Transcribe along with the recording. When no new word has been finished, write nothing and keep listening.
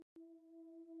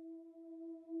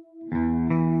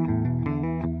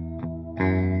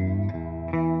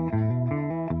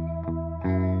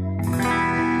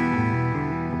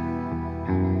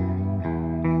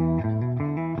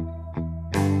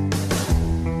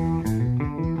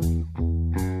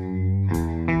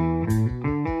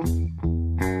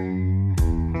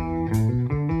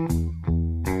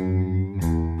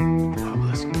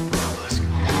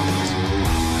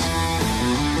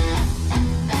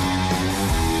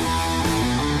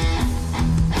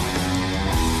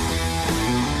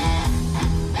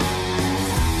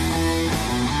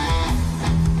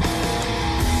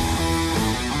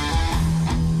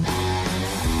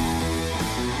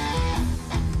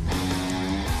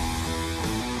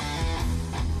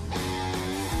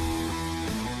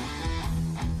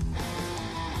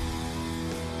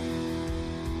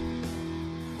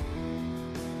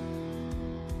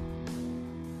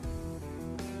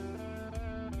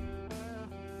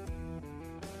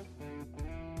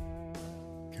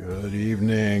Good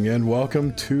evening and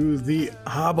welcome to the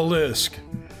Obelisk.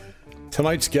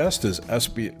 Tonight's guest is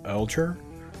SB Elger.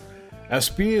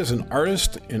 SB is an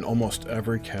artist in almost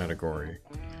every category.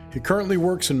 He currently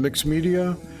works in mixed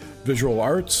media, visual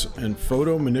arts, and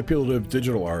photo manipulative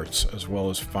digital arts, as well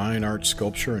as fine art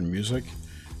sculpture and music,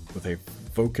 with a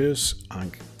focus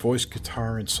on voice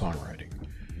guitar and songwriting.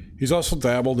 He's also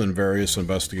dabbled in various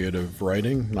investigative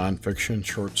writing, nonfiction,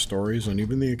 short stories, and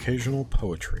even the occasional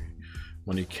poetry,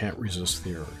 when he can't resist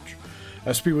the urge.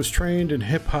 SB was trained in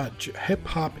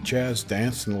hip-hop jazz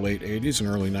dance in the late 80s and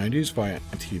early 90s via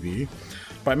MTV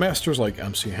by masters like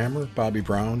MC Hammer, Bobby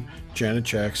Brown, Janet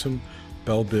Jackson,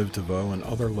 Belle Biv DeVoe, and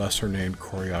other lesser-named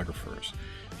choreographers.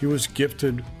 He was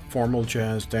gifted formal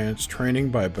jazz dance training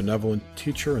by a benevolent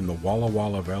teacher in the Walla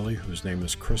Walla Valley whose name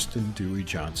is Kristen Dewey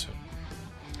Johnson.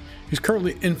 He's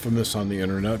currently infamous on the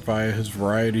internet via his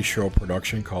variety show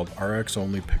production called RX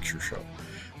Only Picture Show,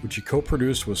 which he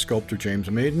co-produced with sculptor James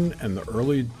Maiden and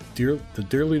the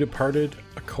dearly departed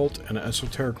occult and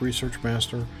esoteric research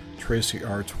master Tracy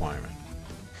R. Twyman.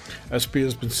 SB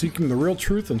has been seeking the real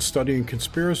truth and studying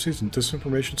conspiracies and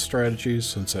disinformation strategies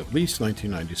since at least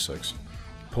 1996.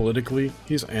 Politically,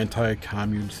 he's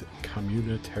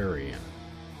anti-communitarian.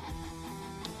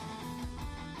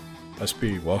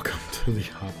 SB, welcome to the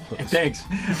Obelisk. Thanks.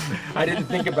 I didn't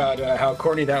think about how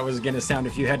corny that was going to sound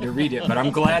if you had to read it, but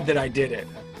I'm glad that I did it.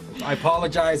 I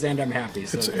apologize and I'm happy.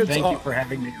 So thank you for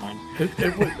having me on.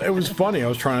 It was funny. I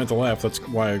was trying not to laugh. That's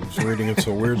why I was reading it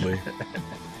so weirdly.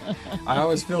 I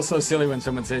always feel so silly when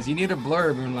someone says, you need a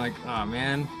blurb. And I'm like, oh,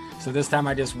 man. So this time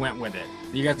I just went with it.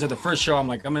 You guys are the first show. I'm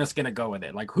like, I'm just going to go with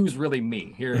it. Like, who's really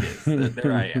me? Here it is.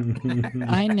 There I am.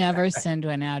 I never send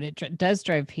one out. It does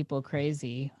drive people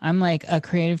crazy. I'm like a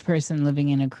creative person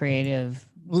living a creative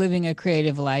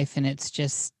life. And it's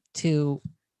just too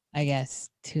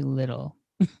little.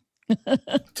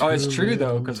 Oh, it's true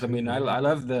though. Cause I mean, I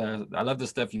love the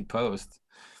stuff you post.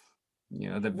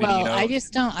 You know, the video. Well,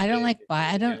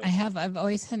 I've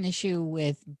always had an issue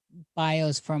with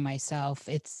bios for myself.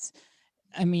 I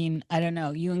don't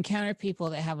know. You encounter people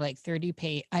that have like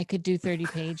 30 I could do 30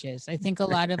 pages. I think a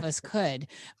lot of us could,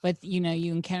 but you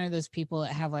encounter those people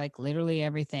that have like literally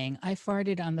everything. I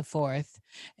farted on the 4th,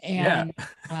 and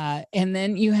and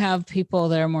then you have people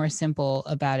that are more simple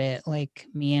about it, like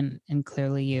me and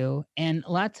clearly you, and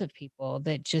lots of people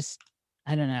that just,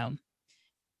 I don't know.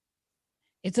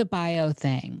 It's a bio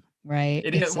thing, right?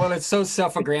 It is. Well, it's so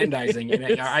self-aggrandizing.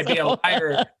 I'd be a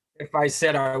liar if I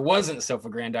said I wasn't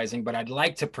self-aggrandizing, but I'd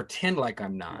like to pretend like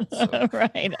I'm not. So.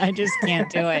 Right. I just can't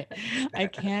do it. I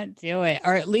can't do it.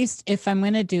 Or at least if I'm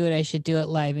going to do it, I should do it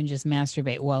live and just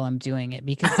masturbate while I'm doing it,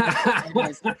 because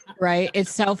right. It's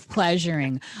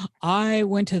self-pleasuring. I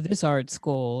went to this art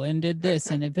school and did this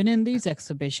and have been in these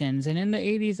exhibitions. And in the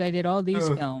 80s, I did all these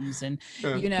films, and,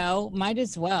 might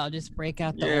as well just break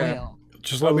out the oil.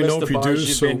 Just let me know if you do.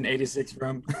 So been 86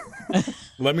 from.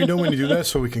 Let me know when you do that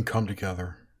so we can come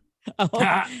together.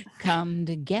 Oh, come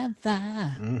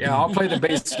together. Yeah, I'll play the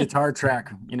bass guitar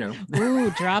track,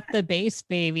 Ooh, drop the bass,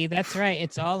 baby. That's right.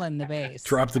 It's all in the bass.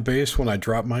 Drop the bass when I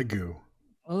drop my goo.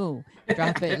 Ooh,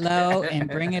 drop it low and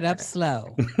bring it up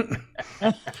slow.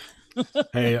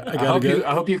 Hey, I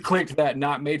hope you clicked that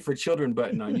 "not made for children"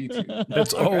 button on YouTube.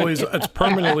 It's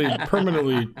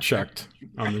permanently checked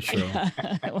on the show.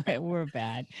 We're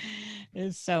bad.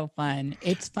 It's so fun.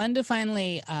 It's fun to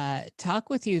finally talk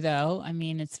with you, though. I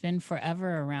mean, it's been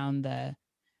forever around the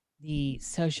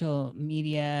social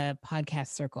media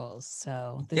podcast circles.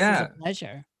 So this is a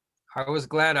pleasure. I was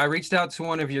glad. I reached out to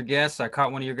one of your guests. I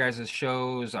caught one of your guys'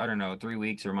 shows, I don't know, 3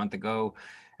 weeks or a month ago.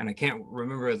 And I can't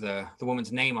remember the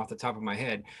woman's name off the top of my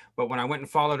head. But when I went and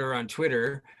followed her on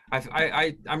Twitter,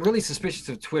 I'm really suspicious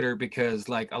of Twitter, because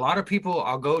like a lot of people,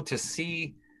 I'll go to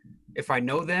see if I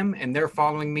know them and they're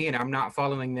following me and I'm not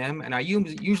following them. And I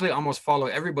usually almost follow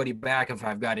everybody back if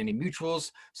I've got any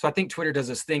mutuals. So I think Twitter does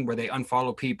this thing where they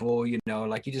unfollow people,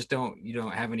 like you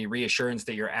don't have any reassurance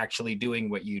that you're actually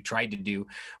doing what you tried to do.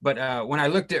 But when I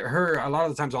looked at her, a lot of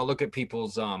the times I'll look at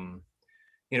people's,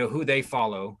 who they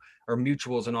follow or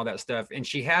mutuals and all that stuff. And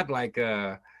she had like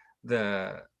the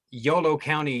Yolo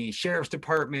County Sheriff's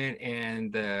Department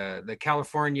and the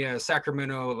California,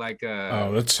 Sacramento,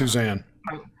 that's Suzanne.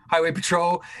 Highway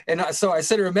Patrol. And so I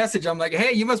sent her a message. I'm like,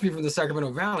 hey, you must be from the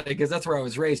Sacramento Valley, because that's where I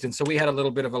was raised. And so we had a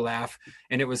little bit of a laugh.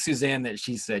 And it was Suzanne that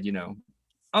she said,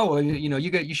 oh, well,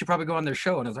 you should probably go on their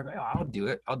show. And I was like, oh, I'll do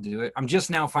it. I'm just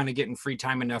now finally getting free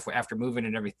time enough after moving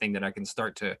and everything that I can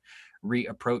start to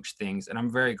reapproach things. And I'm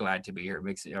very glad to be here. It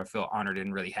makes I feel honored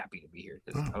and really happy to be here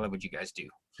because I love what you guys do.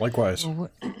 Likewise. Well,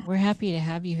 we're happy to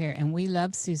have you here, and we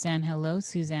love Suzanne. Hello,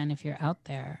 Suzanne, if you're out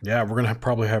there. Yeah, we're gonna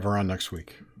probably have her on next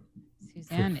week.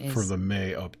 Suzanne for the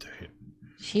May update.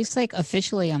 She's like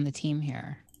officially on the team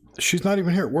here. She's not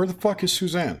even here. Where the fuck is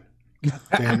Suzanne? God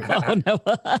damn it. Oh, no.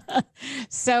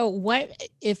 So what,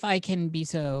 if I can be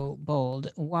so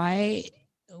bold, what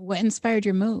inspired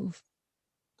your move?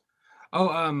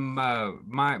 Oh,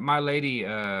 my lady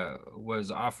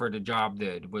was offered a job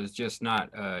that was just not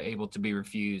able to be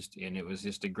refused, and it was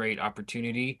just a great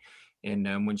opportunity.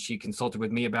 And when she consulted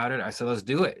with me about it, I said, let's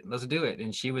do it.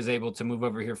 And she was able to move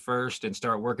over here first and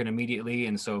start working immediately.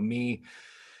 And so me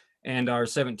and our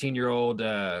 17-year-old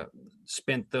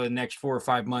spent the next 4 or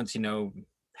 5 months,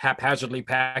 haphazardly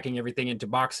packing everything into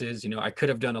boxes. I could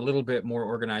have done a little bit more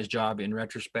organized job in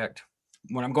retrospect.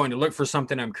 When I'm going to look for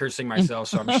something, I'm cursing myself.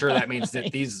 So I'm sure that means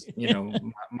that these,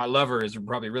 my lover is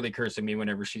probably really cursing me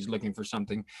whenever she's looking for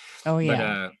something. Oh,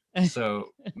 yeah.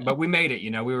 But we made it,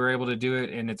 we were able to do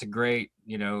it, and it's a great,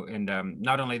 and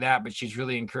not only that, but she's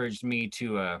really encouraged me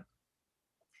to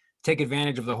take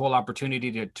advantage of the whole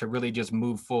opportunity to really just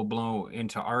move full blown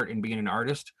into art and being an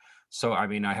artist. So, I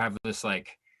mean, I have this like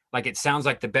it sounds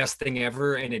like the best thing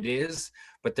ever, and it is,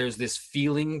 but there's this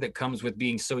feeling that comes with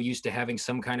being so used to having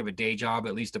some kind of a day job,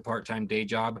 at least a part-time day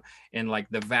job, and like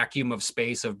the vacuum of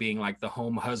space of being like the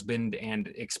home husband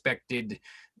and expected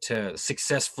to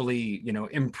successfully,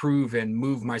 improve and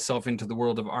move myself into the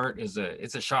world of art it's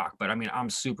a shock. But I mean, I'm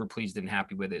super pleased and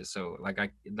happy with it. So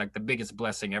like the biggest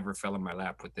blessing ever fell in my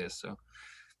lap with this. So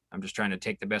I'm just trying to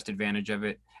take the best advantage of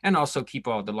it, and also keep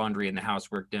all the laundry and the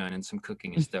housework done and some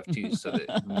cooking and stuff too, so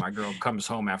that when my girl comes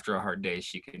home after a hard day,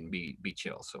 she can be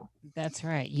chill. So that's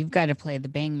right. You've got to play the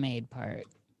bang maid part.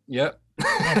 Yep.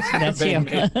 That's you.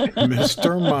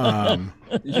 Mr. Mom.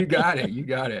 You got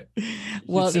it.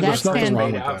 Well, that's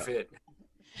fantastic outfit.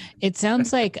 It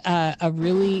sounds like a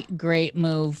really great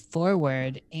move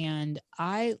forward. And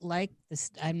I like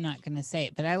this. I'm not going to say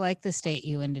it, but I like the state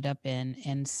you ended up in.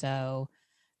 And so,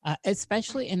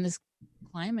 especially in this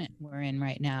climate we're in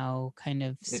right now, kind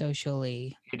of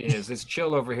socially. It is. It's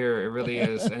chill over here. It really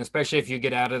is. And especially if you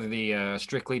get out of the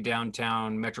strictly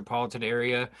downtown metropolitan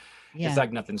area, it's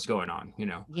like nothing's going on,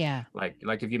 Yeah. Like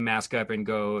if you mask up and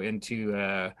go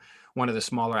into one of the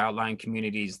smaller outlying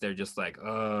communities, they're just like,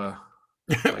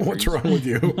 what's wrong with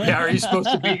you? Yeah, are you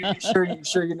supposed to be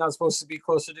sure you're not supposed to be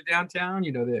closer to downtown?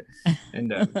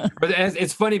 But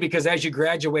it's funny because as you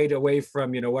graduate away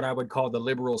from what I would call the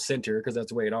liberal center, because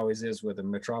that's the way it always is with a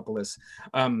metropolis,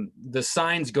 the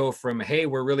signs go from, hey,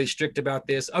 we're really strict about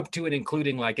this, up to and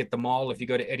including like at the mall. If you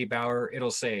go to Eddie Bauer, it'll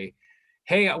say,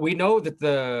 hey, we know that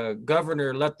the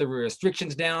governor let the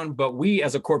restrictions down, but we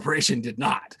as a corporation did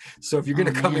not. So if you're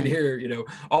going to come in here,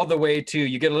 all the way to,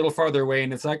 you get a little farther away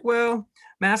and it's like, well,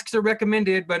 masks are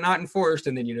recommended, but not enforced.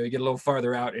 And then, you get a little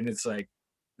farther out and it's like,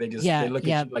 they look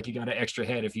at you like you got an extra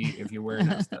head if you're wearing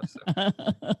that stuff.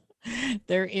 So.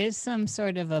 There is some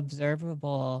sort of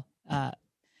observable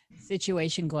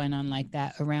situation going on like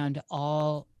that around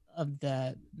all of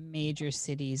the major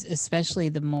cities, especially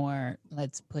the more,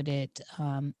 let's put it,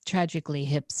 tragically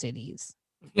hip cities.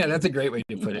 Yeah, that's a great way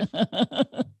to put it.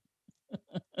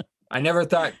 I never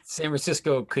thought San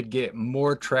Francisco could get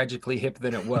more tragically hip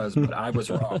than it was, but I was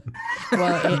wrong.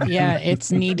 Well,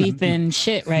 it's knee deep in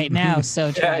shit right now.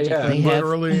 So tragically hip.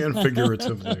 Literally and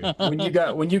figuratively.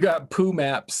 When you got poo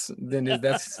maps, then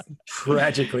that's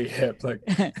tragically hip. Like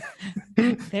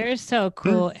they're so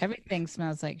cool. Everything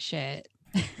smells like shit.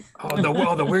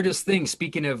 Oh, the weirdest thing.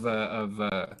 Speaking of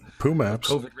poo maps,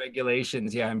 COVID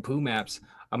regulations, and poo maps.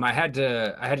 I had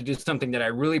to do something that I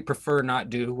really prefer not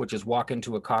do, which is walk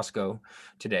into a Costco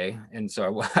today. And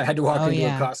so I had to walk into a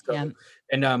Costco,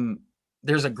 and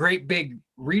there's a great big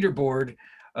reader board,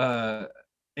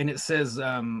 and it says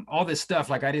all this stuff.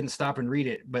 Like I didn't stop and read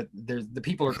it, but the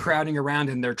people are crowding around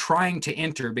and they're trying to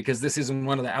enter because this isn't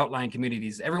one of the outlying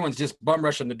communities. Everyone's just bum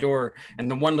rushing the door, and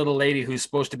the one little lady who's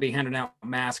supposed to be handing out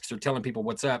masks or telling people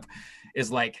what's up is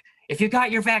like, if you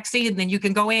got your vaccine, then you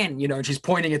can go in, and she's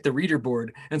pointing at the reader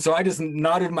board. And so I just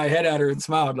nodded my head at her and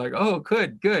smiled like, oh,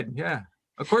 good. Yeah.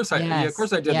 Of course I did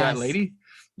that, lady,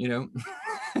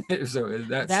 So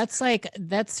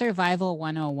that's survival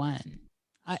 101.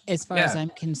 As far as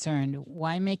I'm concerned,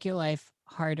 why make your life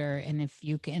harder? And if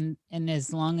you can, and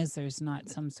as long as there's not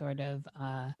some sort of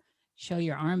show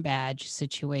your arm badge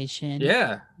situation,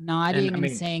 nodding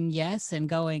and saying yes and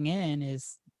going in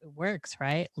is works,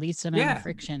 right? Least amount Yeah. of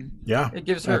friction. Yeah, It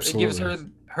gives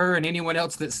her and anyone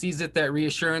else that sees it that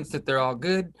reassurance that they're all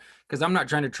good. Because I'm not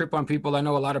trying to trip on people. I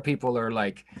know a lot of people are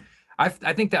like, I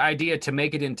think the idea to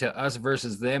make it into us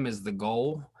versus them is the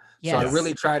goal. So I Yes.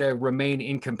 really try to remain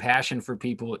in compassion for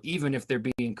people, even if they're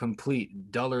being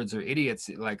complete dullards or idiots.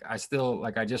 Like I still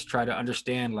like I just try to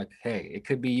understand, like, hey, it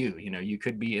could be you, you know, you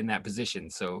could be in that position.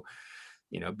 So,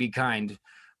 you know, be kind.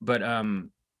 But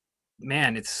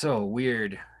man, it's so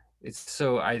weird. It's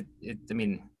so I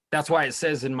mean, that's why it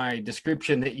says in my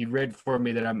description that you read for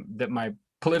me that I'm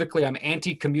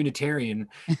anti-communitarian,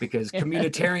 because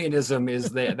communitarianism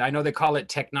is I know they call it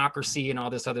technocracy and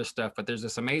all this other stuff, but there's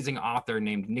this amazing author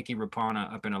named Nikki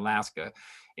Rapana up in Alaska,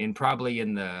 and probably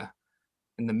in the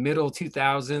middle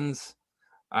 2000s.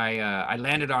 I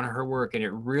landed on her work, and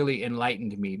it really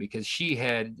enlightened me, because she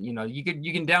had, you know, you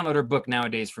can download her book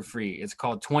nowadays for free. It's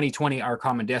called 2020 Our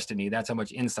Common Destiny. That's how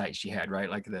much insight she had, right?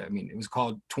 Like it was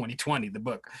called 2020, the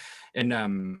book.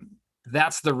 And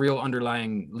that's the real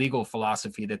underlying legal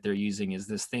philosophy that they're using, is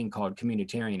this thing called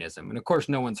communitarianism. And of course,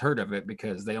 no one's heard of it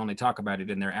because they only talk about it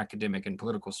in their academic and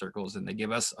political circles, and they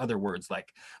give us other words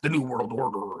like the New World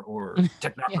Order or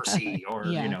technocracy or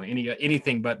Yeah. you know,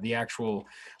 anything but the actual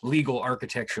legal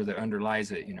architecture that underlies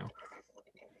it, you know.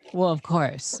 Well, of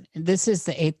course, this is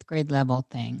the 8th grade level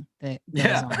thing that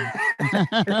goes on.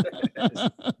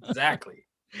 Exactly.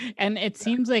 And it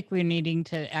seems like we're needing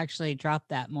to actually drop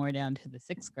that more down to the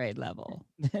 6th grade level.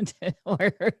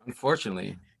 Or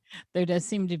Unfortunately. there does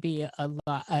seem to be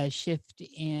a shift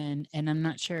in, and I'm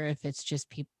not sure if it's just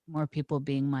more people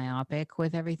being myopic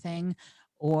with everything,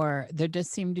 or there does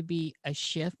seem to be a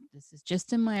shift. This is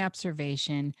just in my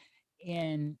observation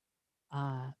in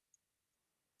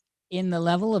the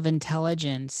level of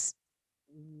intelligence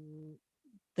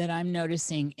that I'm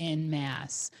noticing in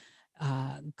mass.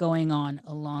 Going on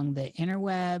along the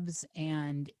interwebs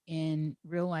and in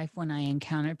real life when I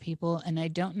encounter people. And I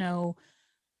don't know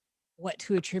what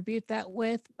to attribute that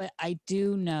with, but I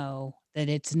do know that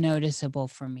it's noticeable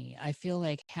for me. I feel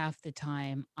like half the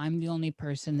time I'm the only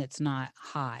person that's not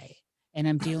high, and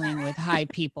I'm dealing with high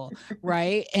people,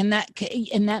 right? And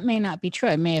that may not be true.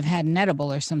 I may have had an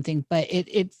edible or something, but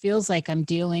it feels like I'm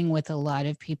dealing with a lot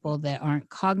of people that aren't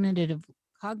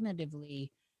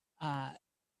cognitively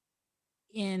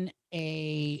in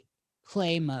a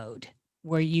play mode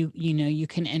where you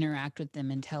can interact with them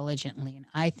intelligently. And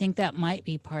I think that might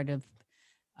be part of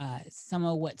some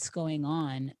of what's going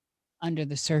on under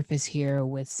the surface here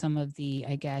with some of the,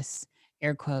 I guess,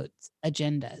 air quotes,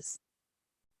 agendas.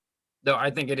 No, I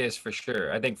think it is for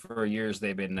sure. I think for years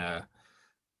they've been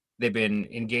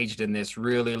engaged in this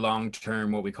really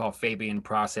long-term, what we call Fabian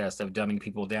process of dumbing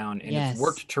people down, and Yes. it's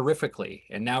worked terrifically.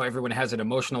 And now everyone has an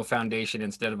emotional foundation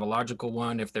instead of a logical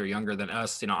one. If they're younger than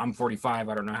us, you know, I'm 45.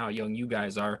 I don't know how young you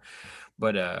guys are,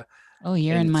 but Oh,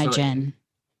 you're and in my so gen.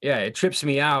 yeah, it trips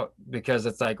me out because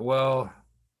it's like, well,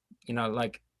 you know,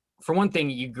 like for one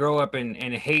thing, you grow up and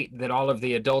hate that all of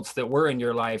the adults that were in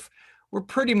your life were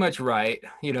pretty much right,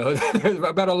 you know,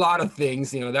 about a lot of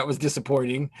things, you know, that was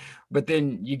disappointing. But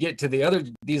then you get to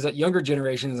these younger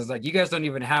generations, it's like, you guys don't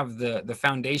even have the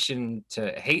foundation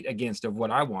to hate against of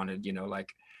what I wanted, you know, like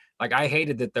I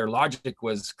hated that their logic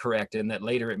was correct and that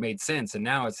later it made sense. And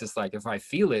now it's just like, if I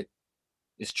feel it,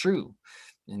 it's true.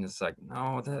 And it's like,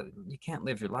 no, you can't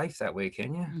live your life that way,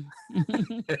 can you?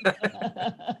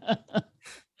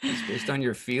 It's based on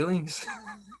your feelings.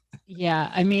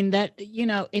 Yeah, I mean that,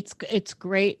 it's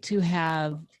great to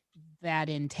have that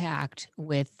intact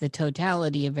with the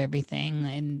totality of everything,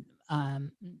 and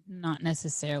not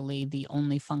necessarily the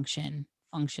only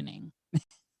functioning.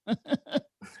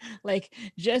 Like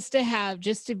just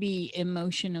to be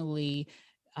emotionally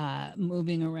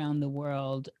moving around the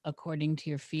world according to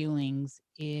your feelings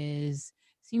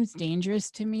seems dangerous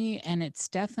to me, and it's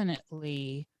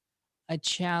definitely a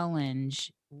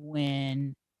challenge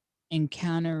when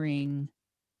encountering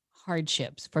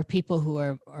hardships for people who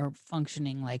are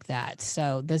functioning like that.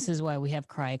 So this is why we have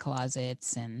cry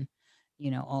closets and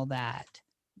all that.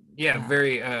 Yeah,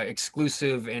 very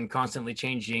exclusive and constantly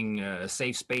changing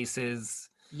safe spaces.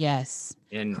 Yes.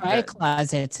 And cry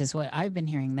closets is what I've been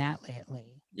hearing that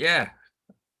lately. Yeah.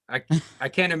 I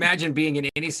can't imagine being in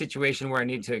any situation where I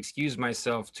need to excuse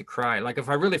myself to cry. Like if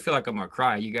I really feel like I'm gonna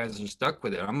cry, you guys are stuck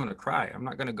with it. I'm gonna cry. I'm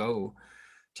not gonna go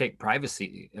take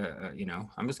privacy.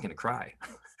 I'm just gonna cry.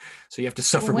 So you have to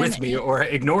suffer with me or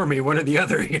ignore me, one or the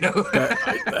other.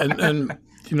 And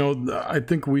I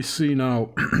think we see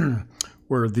now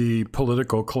where the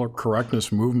political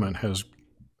correctness movement has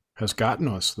gotten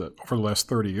us that over the last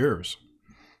 30 years.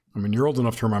 I mean, you're old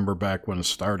enough to remember back when it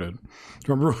started.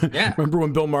 Remember when, Yeah. remember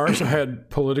when Bill Maher had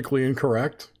Politically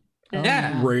Incorrect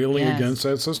Yeah. railing Yes. against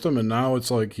that system, and now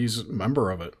it's like he's a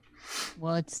member of it.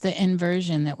 Well, it's the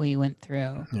inversion that we went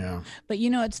through. Yeah. But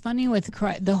it's funny with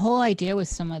the whole idea with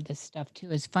some of this stuff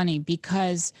too is funny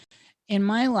because in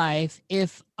my life,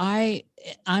 if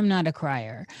I'm not a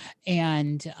crier,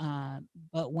 and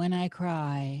but when I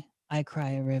cry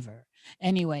a river.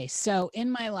 Anyway, so in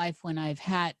my life, when I've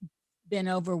been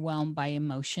overwhelmed by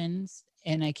emotions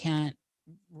and I can't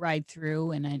ride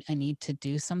through and I need to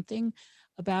do something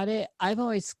about it, I've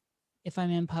always, if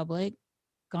I'm in public,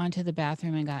 gone to the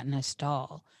bathroom and gotten a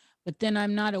stall. But then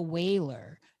I'm not a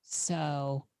wailer.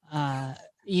 So,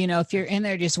 if you're in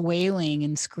there just wailing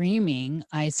and screaming,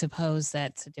 I suppose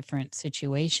that's a different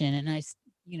situation. And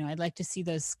I'd like to see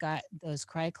those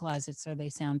cry closets. Are they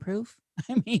soundproof?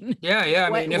 I mean, Yeah. I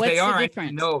mean, if they are, I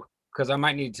difference? know, because I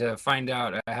might need to find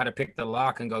out how to pick the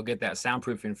lock and go get that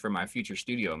soundproofing for my future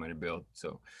studio I'm going to build.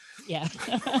 So, yeah.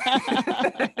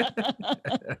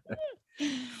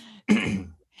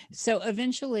 So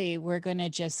eventually we're going to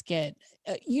just get,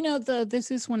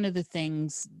 this is one of the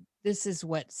things, this is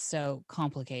what's so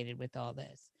complicated with all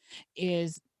this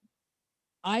is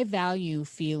I value my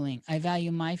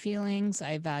feelings.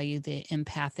 I value the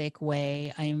empathic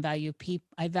way. I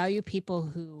value people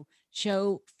who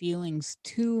show feelings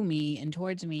to me and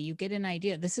towards me. You get an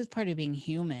idea. This is part of being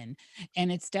human. And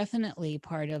it's definitely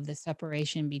part of the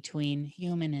separation between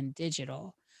human and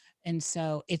digital. And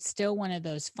so it's still one of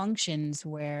those functions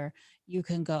where you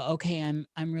can go, okay,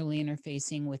 I'm really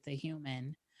interfacing with a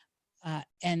human.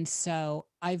 And so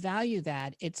I value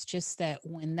that. It's just that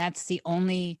when that's the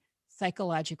only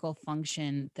psychological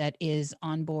function that is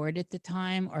on board at the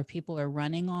time or people are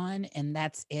running on and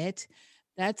that's it,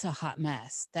 that's a hot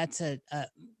mess. That's a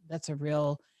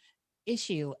real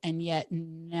issue. And yet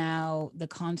now the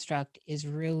construct is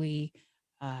really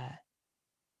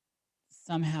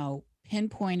somehow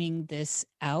pinpointing this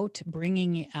out,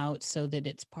 bringing it out so that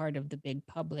it's part of the big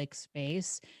public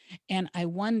space. And I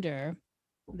wonder,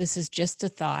 this is just a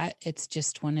thought, it's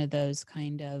just one of those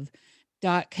kind of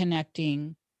dot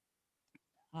connecting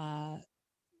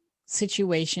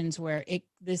situations where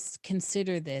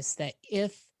consider this, that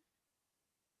if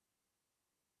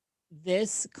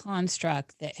this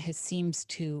construct that seems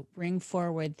to bring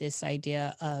forward this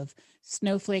idea of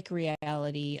snowflake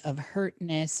reality, of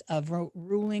hurtness, of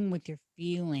ruling with your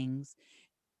feelings,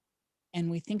 and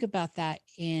we think about that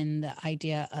in the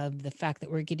idea of the fact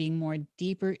that we're getting more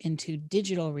deeper into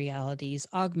digital realities,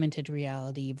 augmented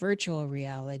reality, virtual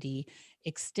reality,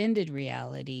 extended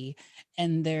reality,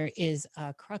 and there is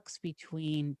a crux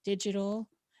between digital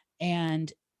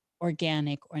and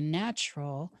organic or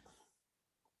natural.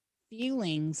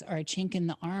 Feelings are a chink in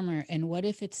the armor. And what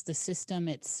if it's the system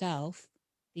itself,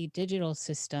 the digital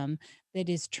system, that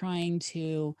is trying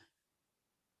to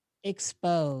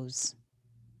expose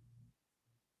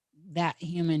that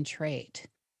human trait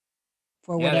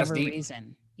for whatever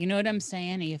reason? You know what I'm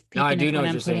saying? If No, I do know what what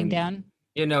I'm you're putting saying. down.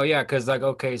 Yeah, because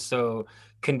okay, so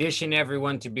condition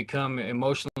everyone to become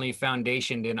emotionally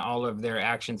foundationed in all of their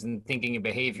actions and thinking and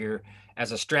behavior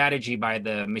as a strategy by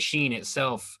the machine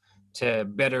itself to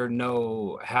better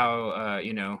know how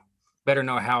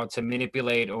to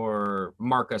manipulate or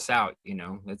mark us out.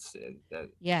 It's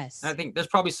yes. I think there's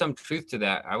probably some truth to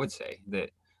that. I would say that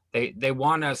they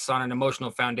want us on an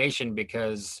emotional foundation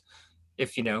because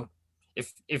if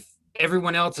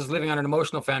everyone else is living on an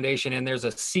emotional foundation and there's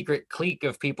a secret clique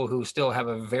of people who still have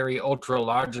a very ultra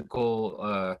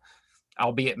logical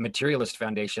albeit materialist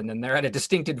foundation, then they're at a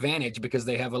distinct advantage because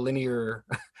they have a linear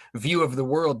view of the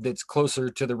world that's closer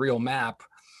to the real map,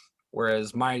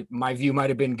 whereas my view might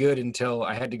have been good until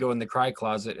I had to go in the cry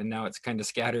closet and now it's kind of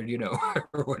scattered,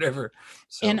 or whatever.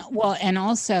 So. And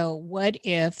also, what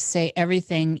if, say,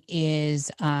 everything is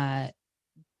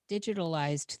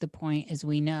digitalized to the point, as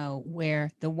we know, where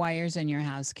the wires in your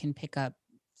house can pick up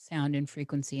sound and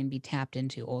frequency and be tapped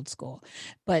into old school,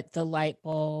 but the light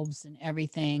bulbs and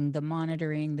everything, the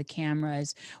monitoring, the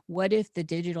cameras, what if the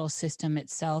digital system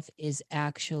itself is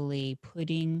actually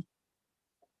putting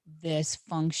this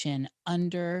function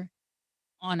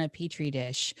on a petri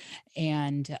dish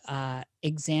and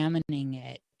examining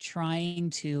it, trying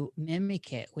to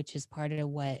mimic it, which is part of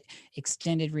what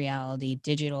extended reality,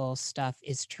 digital stuff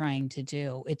is trying to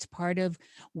do. It's part of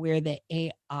where the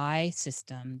AI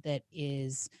system that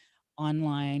is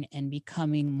online and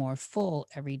becoming more full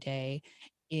every day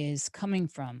is coming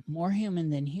from. More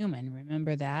human than human.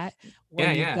 Remember that?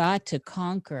 Well, you got to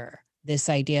conquer this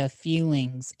idea of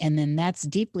feelings. And then that's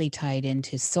deeply tied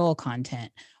into soul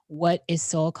content. what is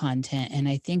soul content. And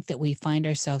I think that we find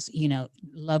ourselves,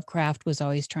 Lovecraft was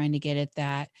always trying to get at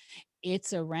that.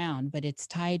 It's around, but it's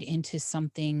tied into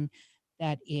something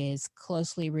that is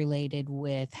closely related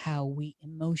with how we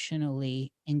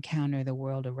emotionally encounter the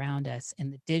world around us.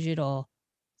 And the digital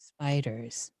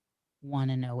spiders want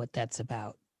to know what that's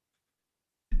about.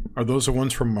 Are those the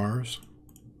ones from Mars?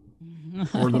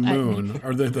 Or the moon?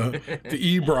 Are they the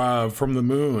Ebra from the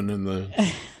moon and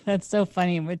the That's so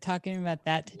funny. We're talking about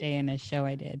that today in a show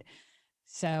I did.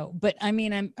 So, but I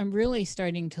mean, I'm really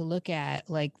starting to look at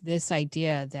like this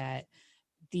idea that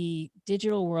the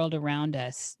digital world around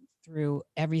us, through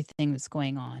everything that's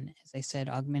going on, as I said,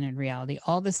 augmented reality,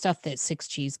 all the stuff that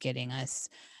 6G is getting us,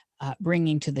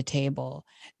 bringing to the table.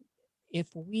 If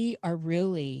we are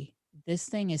really, this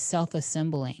thing is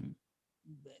self-assembling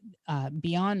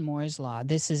beyond Moore's law.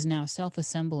 This is now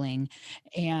self-assembling,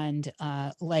 and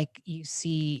like you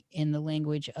see in the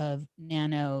language of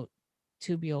nanotubules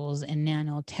and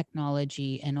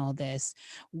nanotechnology and all this.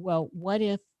 Well, what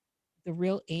if the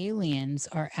real aliens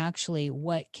are actually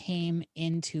what came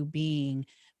into being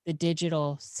the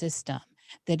digital system,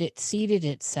 that it seeded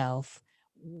itself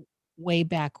way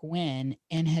back when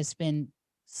and has been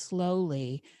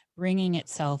slowly bringing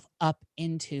itself up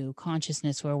into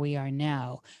consciousness where we are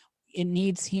now? It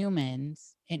needs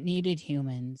humans. It needed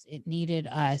humans. It needed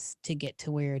us to get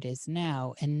to where it is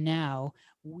now. And now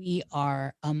we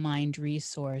are a mind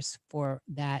resource for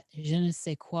that je ne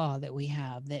sais quoi that we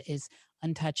have that is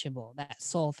untouchable, that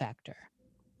soul factor.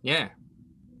 Yeah.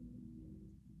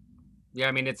 Yeah,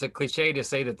 I mean, it's a cliche to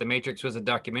say that The Matrix was a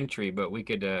documentary, but we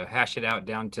could hash it out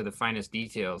down to the finest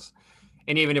details.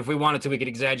 And even if we wanted to, we could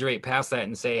exaggerate past that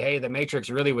and say, hey, The Matrix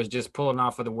really was just pulling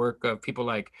off of the work of people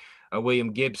like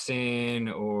William Gibson,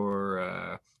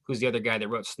 or who's the other guy that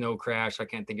wrote Snow Crash? I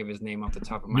can't think of his name off the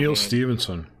top of my head. Neil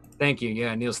Stephenson. Thank you.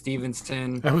 Yeah, Neil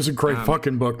Stephenson. That was a great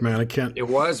fucking book, man. I can't. It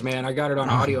was, man. I got it on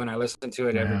audio and I listened to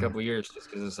it every couple of years just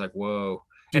because it's like, whoa.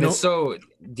 And it's so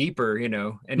deeper,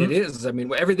 and it is. I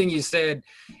mean, everything you said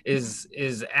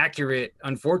is accurate,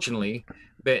 unfortunately.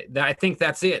 But I think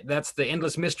that's it. That's the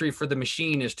endless mystery for the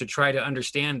machine, is to try to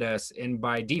understand us and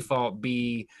by default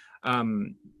be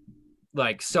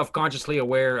like self-consciously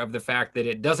aware of the fact that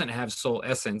it doesn't have soul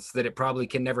essence, that it probably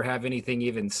can never have anything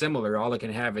even similar. All it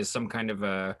can have is some kind of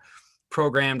a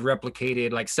programmed,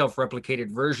 replicated, like self-replicated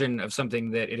version of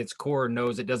something that at its core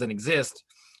knows it doesn't exist.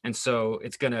 And so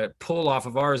it's going to pull off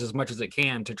of ours as much as it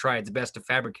can to try its best to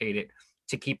fabricate it,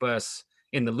 to keep us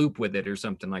in the loop with it or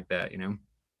something like that,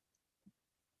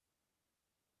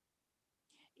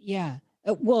 Yeah.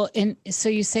 Well, and so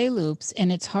you say loops,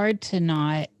 and it's hard to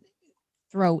not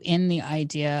throw in the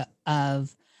idea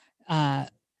of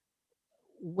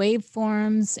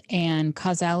waveforms and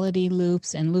causality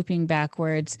loops and looping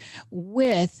backwards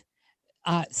with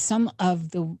some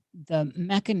of the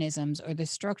mechanisms or the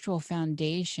structural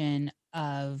foundation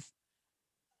of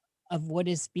what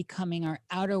is becoming our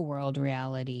outer world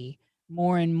reality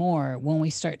more and more when we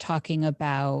start talking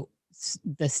about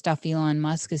the stuff Elon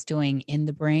Musk is doing in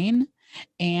the brain,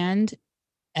 and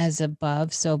as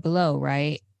above, so below,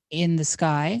 right? In the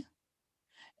sky.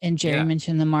 And Jerry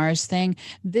mentioned the Mars thing.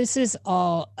 This is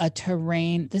all a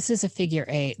terrain. This is a figure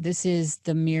 8. This is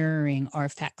the mirroring or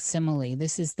facsimile.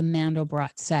 This is the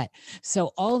Mandelbrot set.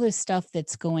 So all this stuff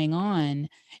that's going on,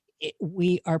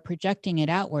 we are projecting it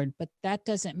outward, but that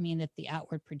doesn't mean that the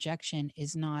outward projection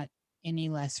is not any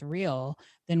less real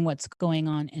than what's going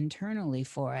on internally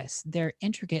for us. They're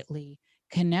intricately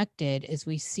connected, as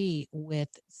we see with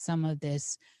some of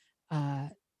this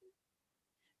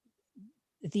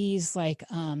these like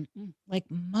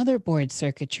motherboard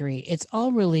circuitry. It's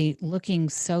all really looking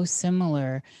so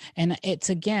similar. And it's,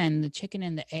 again, the chicken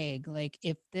and the egg. Like,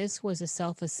 if this was a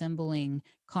self-assembling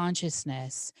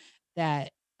consciousness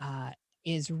that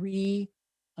is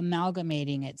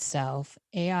re-amalgamating itself,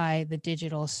 AI, the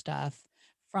digital stuff,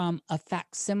 from a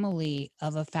facsimile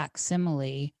of a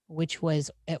facsimile, which was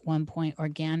at one point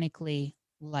organically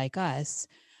like us,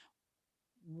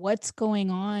 what's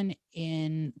going on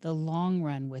in the long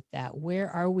run with that? Where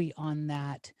are we on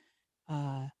that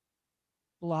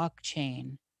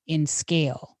blockchain in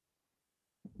scale?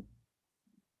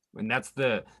 And that's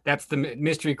the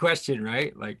mystery question,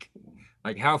 right? Like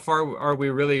how far are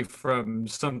we really from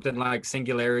something like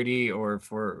singularity, or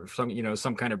for some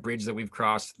some kind of bridge that we've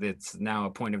crossed that's now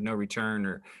a point of no return?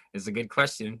 Or is a good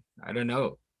question. I don't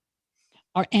know.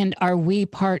 And are we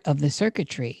part of the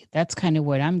circuitry? That's kind of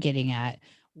what I'm getting at.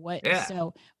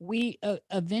 So we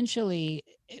eventually,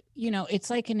 it's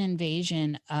like an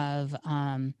invasion of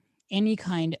any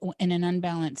kind in an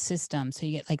unbalanced system. So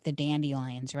you get like the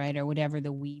dandelions, right, or whatever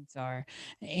the weeds are,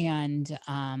 and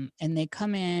they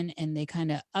come in and they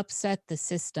kind of upset the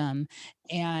system.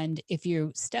 And if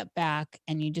you step back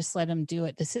and you just let them do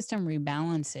it, the system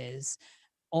rebalances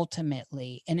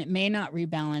ultimately. And it may not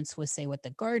rebalance with, say, what the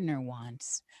gardener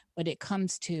wants, but it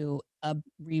comes to a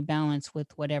rebalance with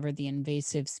whatever the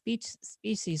invasive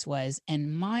species was.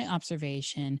 And my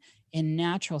observation in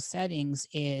natural settings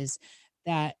is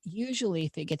that usually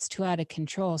if it gets too out of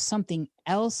control, something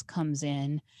else comes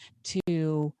in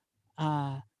to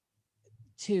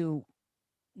thin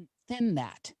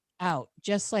that out.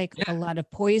 Just like a lot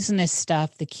of poisonous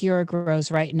stuff, the cure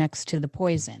grows right next to the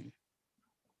poison.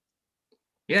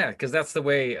 Yeah, because that's the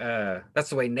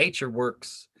way nature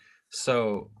works.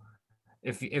 So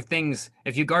if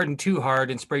you garden too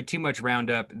hard and spray too much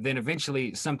Roundup, then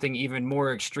eventually something even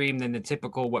more extreme than the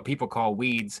typical what people call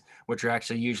weeds, which are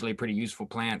actually usually pretty useful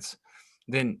plants,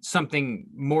 then something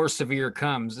more severe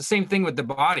comes. The same thing with the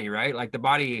body, right? Like the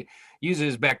body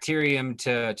uses bacterium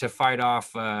to fight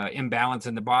off imbalance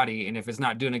in the body, and if it's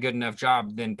not doing a good enough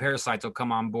job, then parasites will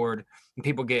come on board, and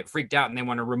people get freaked out and they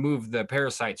want to remove the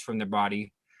parasites from their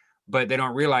body. But they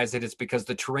don't realize that it's because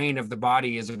the terrain of the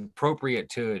body is appropriate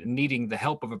to needing the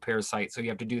help of a parasite. So you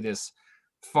have to do this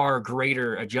far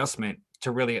greater adjustment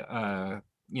to really, then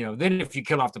if you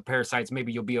kill off the parasites,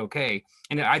 maybe you'll be okay.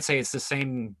 And I'd say it's the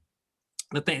same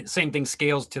thing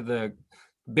scales to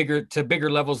bigger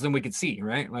levels than we could see,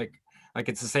 right? Like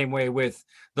it's the same way with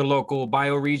the local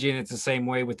bioregion. It's the same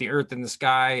way with the earth and the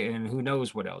sky, and who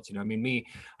knows what else. I mean,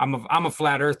 I'm a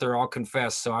flat earther, I'll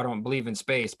confess. So I don't believe in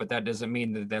space, but that doesn't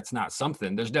mean that that's not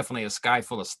something. There's definitely a sky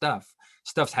full of stuff.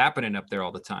 Stuff's happening up there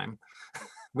all the time.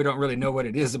 We don't really know what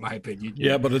it is, in my opinion.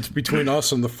 Yeah, but it's between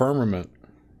us and the firmament.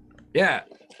 Yeah.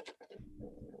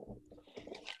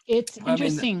 It's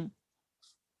interesting.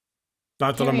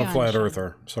 Not that I'm a flat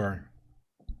earther. Sorry.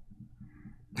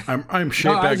 I'm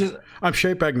shape I'm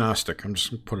shape agnostic. I'm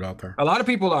just gonna put it out there. A lot of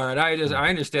people are, and I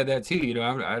understand that too.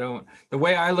 I don't. The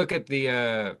way I look at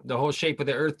the whole shape of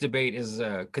the Earth debate is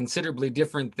considerably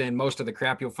different than most of the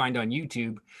crap you'll find on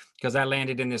YouTube, because I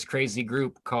landed in this crazy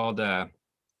group called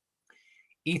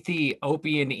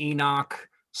Ethiopian Enoch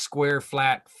Square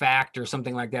Flat Fact or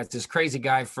something like that. It's this crazy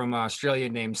guy from Australia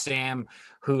named Sam,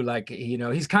 who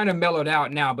he's kind of mellowed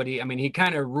out now, but he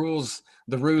kind of rules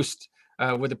the roost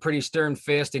with a pretty stern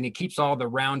fist, and he keeps all the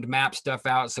round map stuff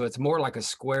out. So it's more like a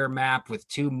square map with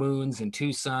 2 moons and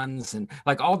 2 suns and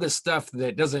like all this stuff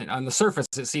that doesn't, on the surface,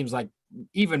 it seems like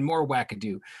even more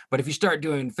wackadoo. But if you start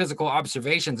doing physical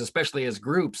observations, especially as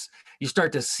groups, you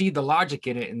start to see the logic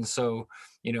in it. And so,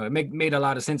 it made a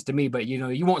lot of sense to me, but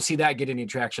you won't see that get any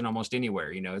traction almost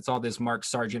anywhere. It's all this Mark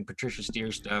Sargent, Patricia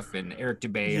Steere stuff and Eric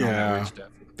Dubay and all that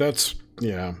weird stuff.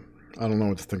 I don't know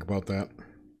what to think about that.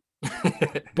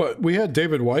 But we had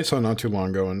David Weiss on not too long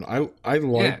ago, and I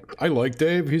like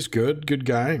Dave. He's good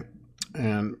guy,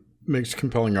 and makes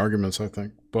compelling arguments, I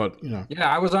think. But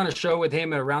I was on a show with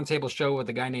him, a roundtable show with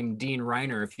a guy named Dean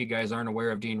Reiner. If you guys aren't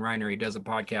aware of Dean Reiner, he does a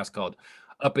podcast called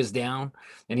Up is Down,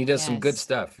 and he does some good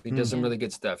stuff. He does some really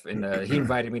good stuff, and he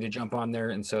invited me to jump on there.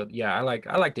 And so I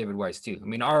like David Weiss too. I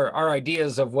mean, our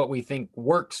ideas of what we think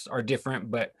works are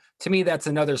different, but to me that's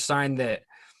another sign that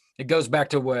it goes back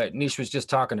to what Nish was just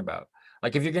talking about.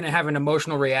 Like if you're going to have an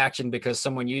emotional reaction because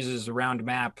someone uses a round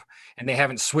map and they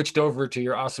haven't switched over to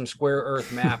your awesome square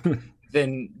Earth map,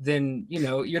 then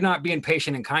you're not being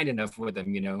patient and kind enough with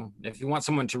them. If you want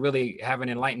someone to really have an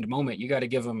enlightened moment, you got to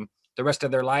give them the rest of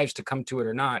their lives to come to it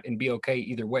or not, and be okay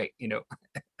either way.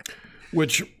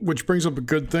 Which brings up a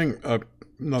good thing.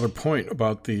 Another point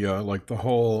about the the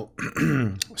whole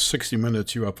 60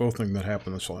 Minutes UFO thing that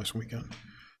happened this last weekend.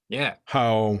 Yeah.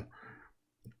 How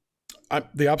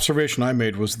the observation I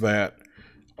made was that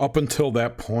up until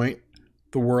that point,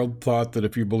 the world thought that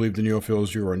if you believed in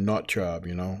UFOs, you were a nut job,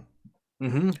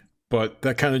 Mm-hmm. But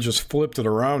that kind of just flipped it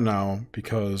around now,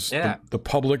 because the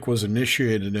public was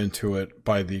initiated into it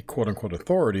by the quote-unquote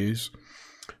authorities.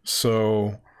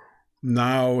 So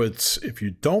now it's, if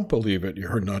you don't believe it,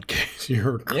 you're a nutcase.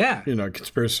 You're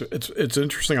conspiracy. It's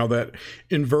interesting how that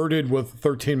inverted with a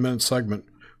 13-minute segment.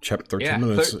 Chapter 13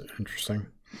 minutes. Interesting.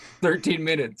 13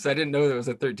 minutes. I didn't know there was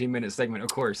a 13-minute segment.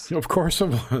 Of course. Of course it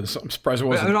was. I'm surprised it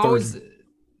wasn't.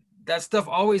 That stuff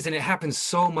always, and it happens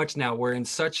so much now. We're in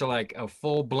such a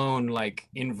full-blown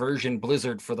inversion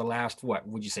blizzard for the last, what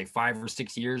would you say, 5 or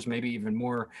 6 years, maybe even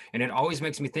more. And it always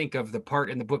makes me think of the part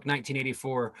in the book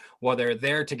 1984 while they're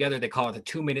there together. They call it the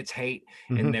 2 minutes hate,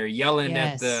 and they're yelling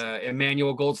at the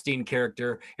Emmanuel Goldstein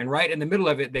character. And right in the middle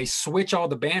of it, they switch all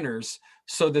the banners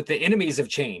so that the enemies have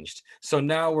changed. So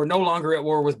now we're no longer at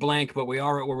war with blank, but we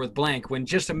are at war with blank, when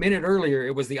just a minute earlier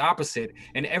it was the opposite,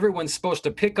 and everyone's supposed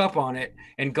to pick up on it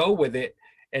and go with it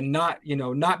and not,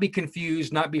 not be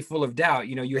confused, not be full of doubt.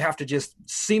 You have to just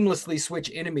seamlessly switch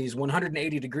enemies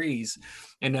 180 degrees.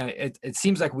 And it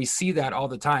seems like we see that all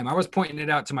the time. I was pointing it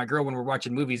out to my girl when we're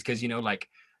watching movies, because,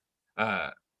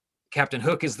 Captain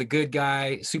Hook is the good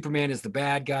guy, Superman is the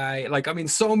bad guy.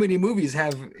 So many movies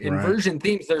have inversion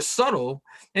themes. They're subtle,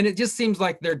 and it just seems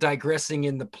like they're digressing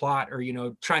in the plot, or,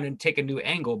 trying to take a new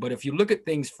angle. But if you look at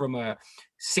things from a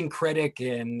syncretic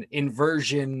and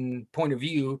inversion point of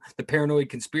view, the paranoid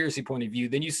conspiracy point of view,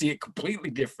 then you see it completely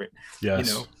different.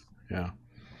 Yes. Yeah.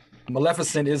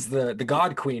 Maleficent is the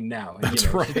God Queen now. That's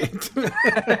right.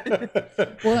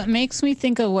 Well, it makes me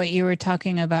think of what you were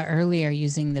talking about earlier,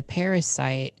 using the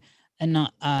parasite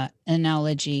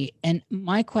analogy. And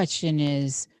my question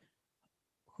is,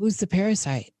 who's the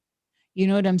parasite? You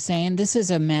know what I'm saying? This is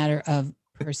a matter of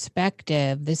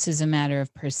perspective. This is a matter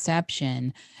of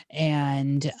perception,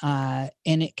 and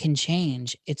it can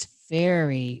change. It's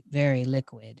very, very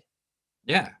liquid.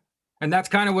 Yeah. And that's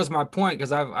kind of was my point,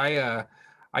 because I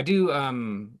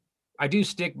do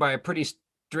stick by a pretty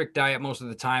strict diet most of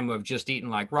the time, of just eating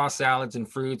like raw salads and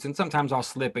fruits. And sometimes I'll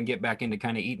slip and get back into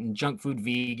kind of eating junk food,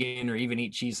 vegan, or even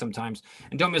eat cheese sometimes.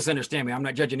 And don't misunderstand me, I'm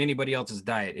not judging anybody else's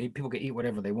diet. People can eat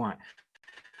whatever they want.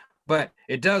 But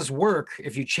it does work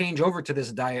if you change over to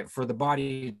this diet for the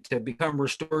body to become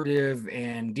restorative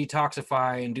and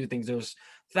detoxify and do things. There's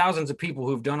thousands of people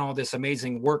who've done all this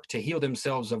amazing work to heal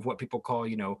themselves of what people call,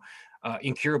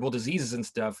 incurable diseases and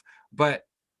stuff. But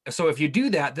so if you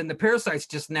do that, then the parasites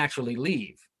just naturally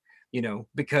leave,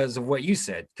 because of what you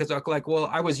said. Because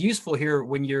I was useful here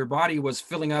when your body was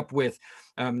filling up with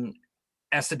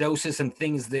acidosis and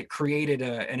things that created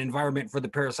an environment for the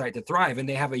parasite to thrive, and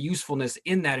they have a usefulness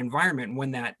in that environment when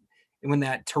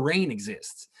that terrain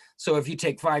exists. So if you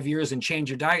take 5 years and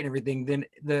change your diet and everything, then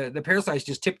the parasites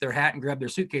just tip their hat and grab their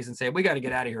suitcase and say, we got to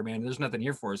get out of here, man. There's nothing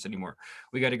here for us anymore.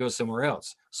 We got to go somewhere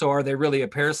else. So are they really a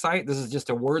parasite? This is just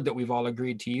a word that we've all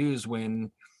agreed to use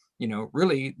when,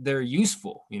 really they're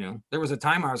useful. There was a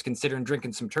time I was considering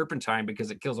drinking some turpentine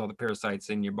because it kills all the parasites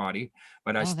in your body,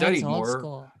 but I studied more.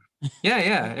 School.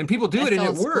 Yeah. And people do it and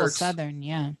it works. Southern,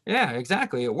 yeah. Yeah,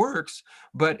 exactly. It works.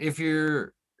 But if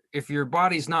your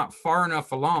body's not far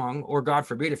enough along, or God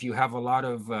forbid, if you have a lot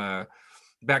of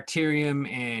bacterium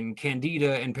and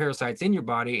candida and parasites in your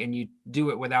body, and you do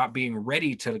it without being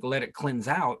ready to let it cleanse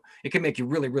out, it can make you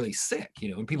really, really sick,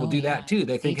 and people do that too.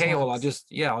 They think, hey, well, I'll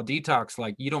detox.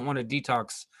 Like, you don't want to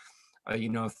detox,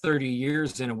 30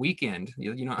 years in a weekend,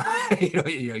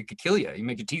 it could kill you. You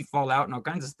make your teeth fall out and all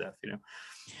kinds of stuff,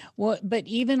 Well, but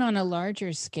even on a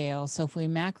larger scale, so if we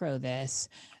macro this,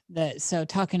 so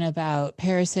talking about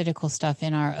parasitical stuff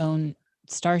in our own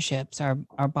starships, our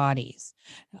bodies,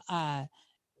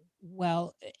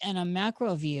 well, in a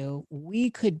macro view, we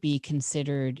could be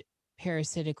considered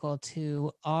parasitical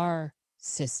to our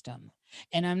system.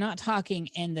 And I'm not talking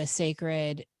in the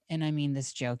sacred, and I mean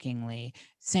this jokingly,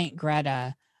 Saint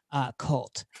Greta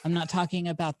cult. I'm not talking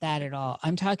about that at all.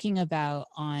 I'm talking about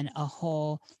on a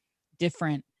whole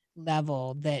different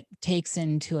level that takes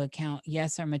into account,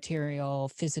 yes, our material,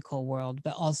 physical world,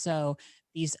 but also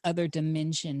these other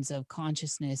dimensions of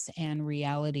consciousness and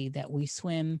reality that we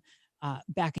swim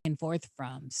back and forth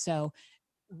from. So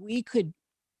we could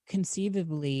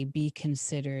conceivably be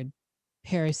considered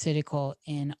parasitical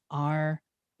in our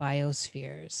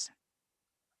biospheres.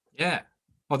 Yeah.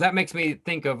 Well, that makes me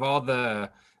think of all the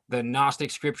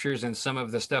Gnostic scriptures and some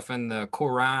of the stuff in the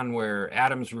Quran where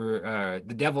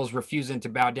the devil's refusing to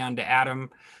bow down to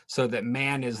Adam, so that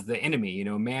man is the enemy.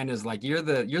 Man is like, you're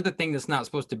the thing that's not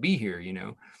supposed to be here.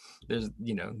 There's,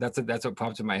 that's what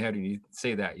pops in my head when you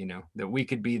say that. That we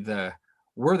could be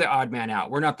we're the odd man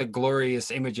out. We're not the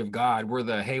glorious image of God.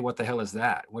 We're hey, what the hell is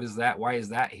that? What is that? Why is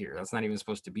that here? That's not even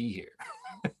supposed to be here.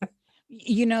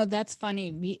 That's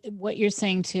funny what you're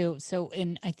saying too. So,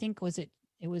 and I think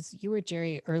it was you or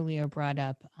Jerry earlier brought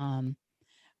up,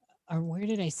 or where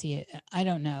did I see it? I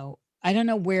don't know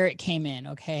where it came in.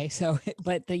 Okay. So,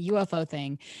 but the UFO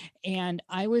thing. And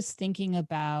I was thinking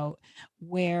about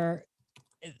where,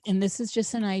 and this is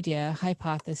just an idea,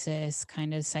 hypothesis,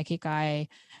 kind of psychic eye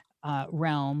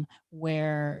realm,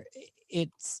 where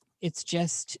it's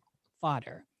just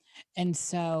fodder. And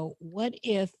so what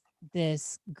if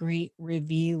this great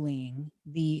revealing,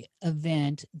 the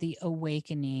event, the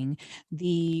awakening,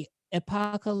 the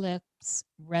apocalypse,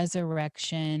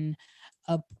 resurrection,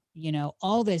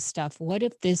 all this stuff, what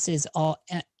if this is all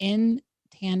in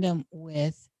tandem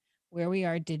with where we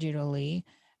are digitally?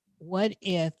 What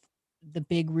if the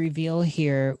big reveal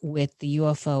here with the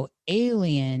UFO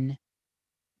alien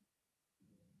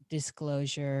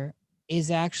disclosure is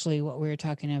actually what we were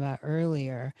talking about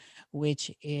earlier,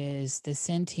 which is the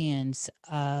sentience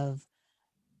of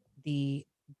the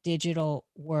digital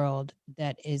world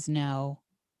that is now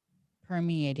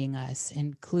permeating us,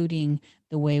 including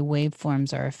the way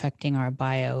waveforms are affecting our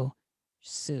bio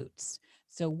suits.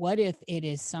 So what if it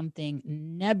is something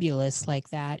nebulous like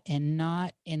that and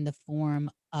not in the form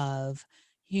of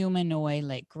humanoid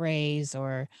like grays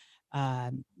or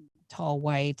tall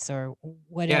whites or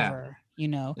whatever, you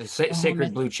know, The the whole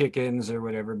sacred blue chickens or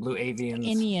whatever, blue avians.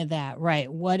 any of that,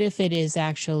 right? What if it is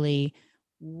actually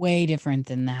way different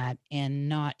than that and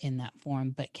not in that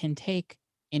form, but can take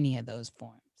any of those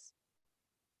forms?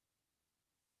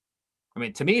 I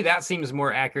mean, to me, that seems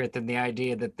more accurate than the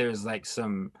idea that there's like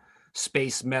some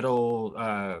space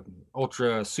metal,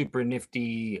 ultra super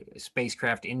nifty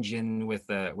spacecraft engine with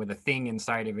a thing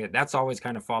inside of it. That's always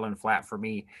kind of fallen flat for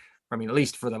me. I mean, at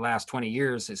least for the last 20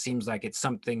 years, it seems like it's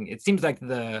something. It seems like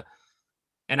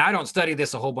and I don't study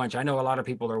this a whole bunch. I know a lot of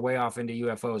people are way off into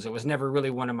UFOs. It was never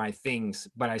really one of my things,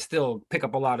 but I still pick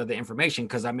up a lot of the information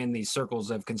because I'm in these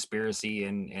circles of conspiracy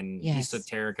and Yes.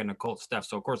 esoteric and occult stuff.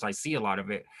 So of course I see a lot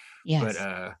of it. Yes.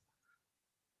 But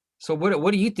so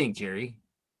what do you think, Jerry?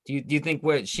 Do you think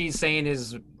what she's saying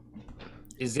is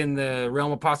in the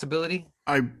realm of possibility?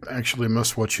 I actually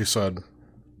missed what you said.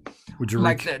 Would you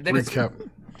Like recap?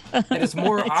 That it's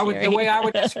more. The way I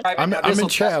would describe it. I'm in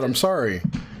chat. I'm sorry.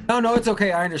 No, it's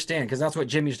okay. I understand because that's what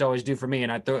Jim used to always do for me,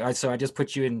 and so I just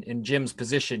put you in Jim's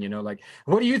position. You know, like,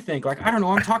 what do you think? Like, I don't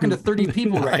know. I'm talking to 30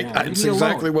 people right now. That's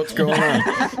exactly what's going on.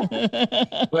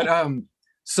 But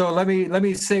so let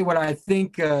me say what I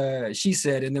think she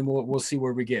said, and then we'll see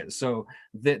where we get. So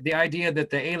the idea that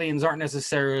the aliens aren't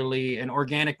necessarily an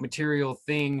organic material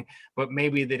thing, but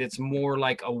maybe that it's more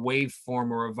like a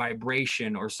waveform or a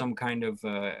vibration or some kind of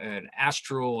an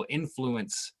astral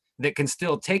influence that can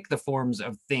still take the forms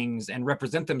of things and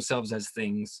represent themselves as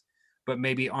things, but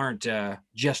maybe aren't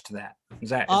just that. Is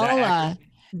that accurate?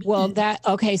 Well,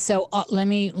 okay. So let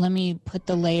me put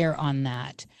the layer on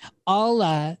that.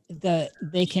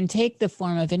 They can take the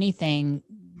form of anything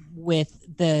with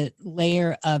the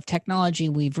layer of technology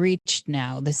we've reached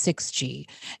now, the 6G,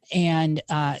 and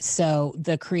so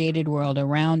the created world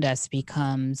around us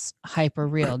becomes hyper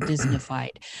real,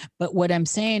 Disneyfied. But what I'm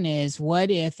saying is, what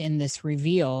if in this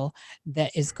reveal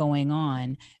that is going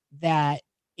on, that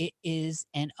it is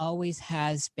and always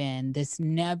has been this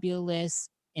nebulous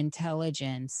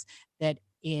intelligence that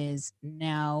is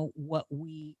now what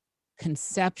we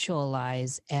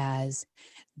conceptualize as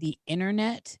the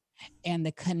internet and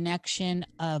the connection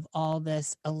of all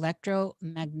this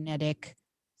electromagnetic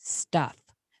stuff.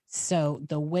 So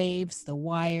the waves, the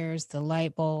wires, the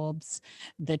light bulbs,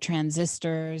 the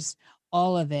transistors,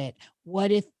 all of it.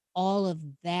 What if all of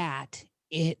that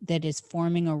that is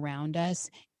forming around us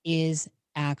is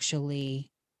actually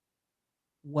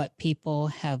what people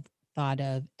have thought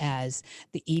of as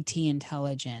the ET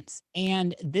intelligence?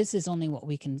 And this is only what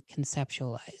we can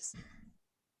conceptualize.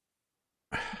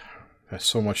 That's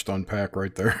so much to unpack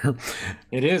right there.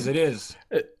 It is.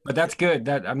 But that's good.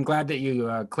 That I'm glad that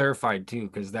you clarified too,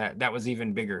 because that was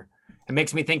even bigger. It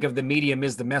makes me think of the medium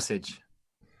is the message.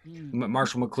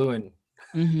 Marshall McLuhan.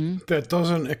 Mm-hmm. That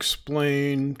doesn't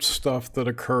explain stuff that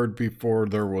occurred before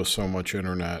there was so much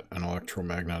internet and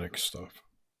electromagnetic stuff.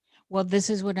 Well, this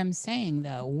is what I'm saying,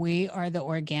 though. We are the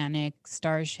organic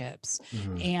starships.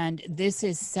 Mm-hmm. And this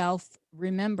is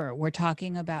remember, we're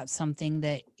talking about something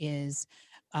that is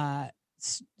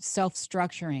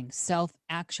self-structuring,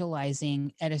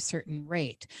 self-actualizing at a certain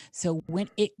rate. So when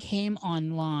it came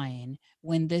online,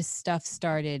 when this stuff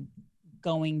started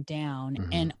going down, mm-hmm.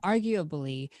 and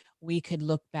arguably we could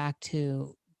look back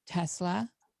to Tesla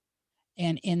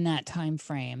and in that time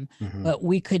frame, mm-hmm. but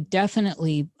we could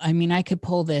definitely, I could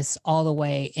pull this all the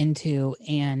way into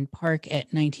and park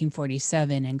at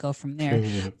 1947 and go from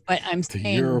there. But I'm saying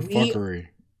the year of fuckery.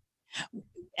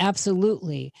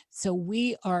 Absolutely. So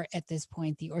we are at this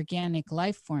point the organic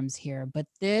life forms here, but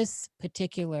this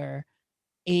particular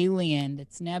alien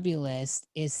that's nebulous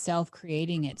is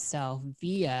self-creating itself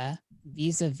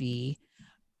vis-a-vis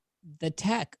the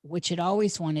tech, which it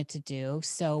always wanted to do.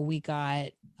 So we got,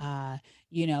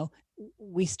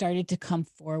 we started to come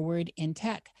forward in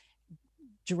tech,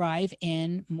 drive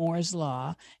in Moore's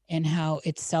law and how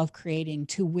it's self-creating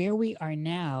to where we are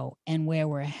now and where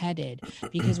we're headed.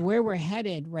 Because where we're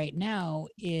headed right now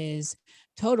is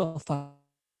total fuckery.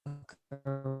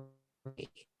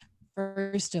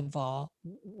 first of all,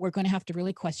 we're going to have to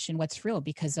really question what's real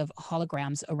because of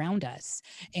holograms around us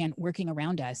and working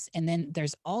around us. And then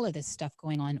there's all of this stuff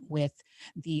going on with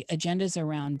the agendas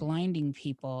around blinding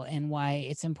people and why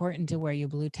it's important to wear your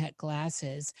blue tech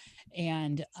glasses.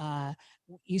 And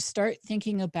you start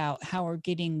thinking about how we're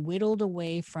getting whittled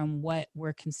away from what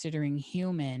we're considering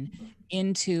human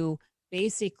into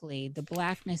basically the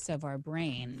blackness of our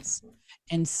brains.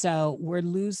 And so we're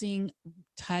losing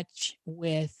touch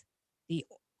with the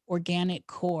organic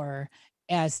core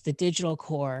as the digital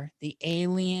core, the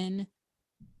alien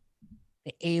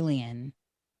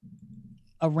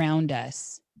around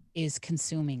us is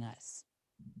consuming us.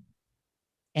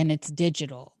 And it's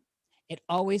digital. It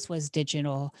always was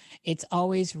digital. It's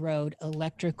always rode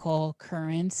electrical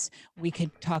currents. We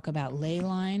could talk about ley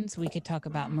lines. We could talk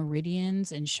about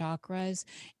meridians and chakras.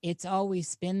 It's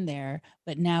always been there,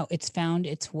 but now it's found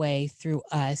its way through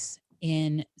us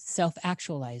in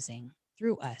self-actualizing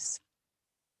through us.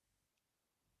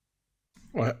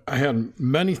 Well, I had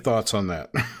many thoughts on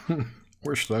that.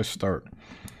 Where should I start?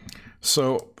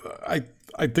 So I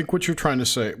think what you're trying to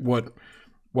say,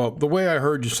 well, the way I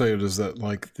heard you say it is that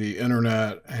like the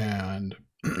internet and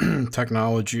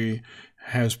technology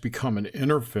has become an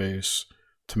interface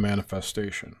to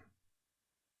manifestation.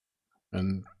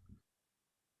 And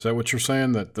is that what you're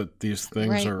saying? That these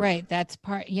things are right. That's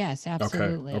part. Yes,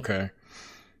 absolutely. Okay.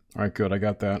 All right, good. I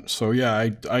got that. So yeah,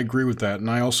 I agree with that. And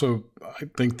I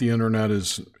think the internet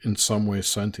is in some ways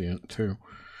sentient too.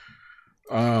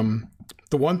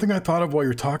 The one thing I thought of while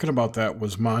you're talking about that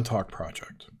was Montauk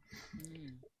Project.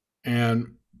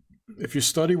 And if you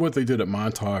study what they did at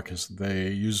Montauk, is they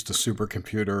used a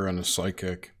supercomputer and a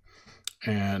psychic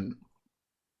and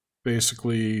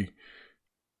basically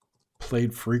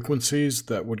played frequencies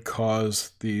that would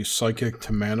cause the psychic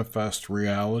to manifest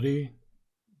reality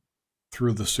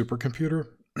through the supercomputer,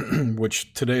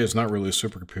 which today is not really a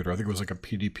supercomputer. I think it was like a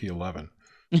PDP-11.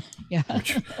 Yeah.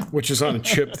 which is on a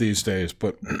chip these days.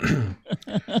 But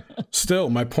still,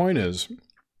 my point is,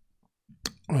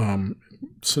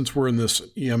 since we're in this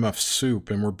EMF soup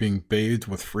and we're being bathed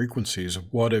with frequencies,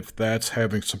 what if that's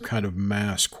having some kind of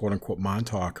mass, quote unquote,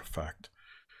 Montauk effect,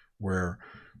 where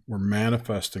we're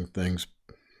manifesting things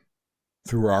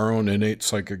through our own innate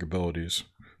psychic abilities?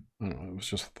 I don't know, it was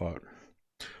just a thought.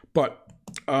 But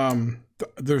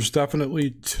there's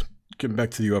definitely, getting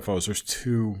back to the UFOs, there's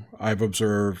two I've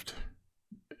observed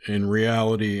in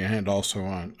reality and also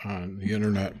on the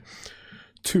internet,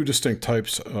 two distinct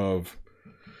types of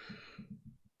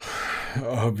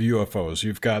UFOs.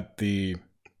 You've got I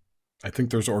think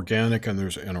there's organic and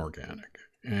there's inorganic.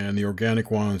 And the organic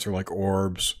ones are like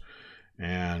orbs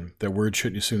and that weird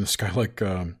shit you see in the sky, like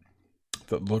that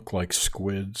look like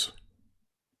squids.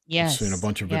 Yes. I've seen a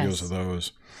bunch of videos of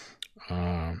those.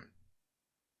 And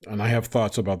I have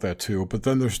thoughts about that too. But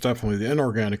then there's definitely the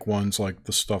inorganic ones, like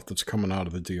the stuff that's coming out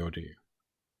of the DoD.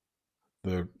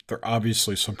 They're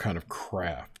obviously some kind of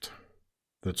craft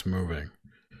that's moving.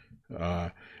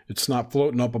 It's not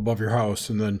floating up above your house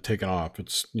and then taking off.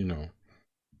 It's,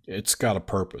 it's got a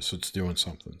purpose. It's doing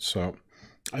something. So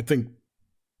I think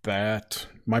that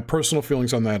my personal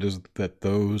feelings on that is that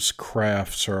those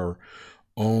crafts are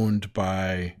owned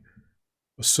by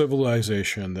a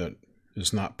civilization that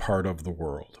is not part of the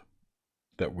world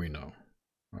that we know.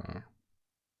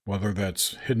 Whether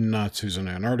that's hidden Nazis in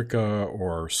Antarctica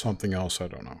or something else, I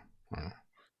don't know.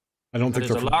 I don't think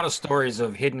there's a lot of stories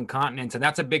of hidden continents, and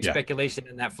that's a big speculation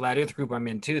in that flat Earth group I'm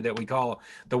in too, that we call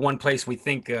the one place we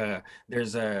think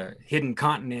there's a hidden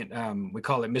continent. We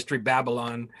call it Mystery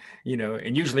Babylon,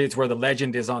 and usually it's where the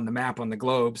legend is on the map on the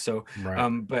globe. So, right.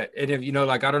 But if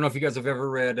I don't know if you guys have ever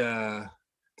read The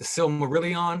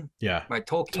Silmarillion by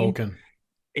Tolkien.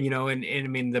 And and I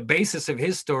mean the basis of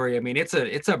his story, I mean it's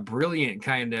a brilliant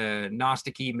kind of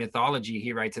Gnostic-y mythology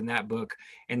he writes in that book.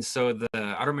 And so I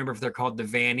don't remember if they're called the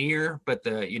Vanir, but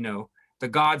the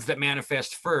gods that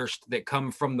manifest first, that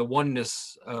come from the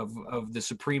oneness of the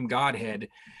supreme Godhead,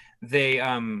 they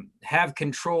have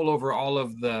control over all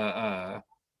of the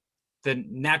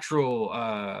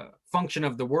natural function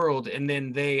of the world, and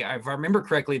then if I remember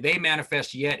correctly, they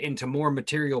manifest yet into more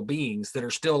material beings that are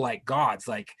still like gods,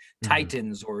 like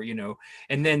titans, or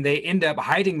and then they end up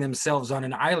hiding themselves on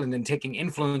an island and taking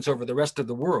influence over the rest of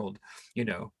the world.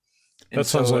 That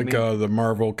sounds like the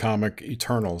Marvel comic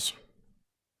Eternals.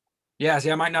 Yeah,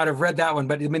 see, I might not have read that one,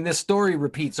 but I mean, this story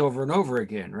repeats over and over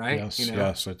again, right? Yes,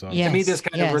 yes, it does. To me, this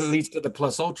kind of leads to the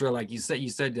plus ultra, like you said.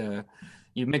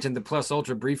 You mentioned the plus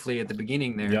ultra briefly at the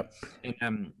beginning there. Yep.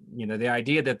 And the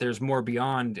idea that there's more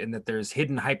beyond, and that there's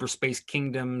hidden hyperspace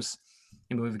kingdoms.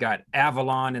 And we've got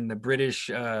Avalon in the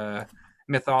British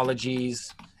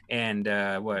mythologies, and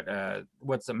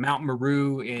what's the Mount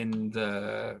Meru in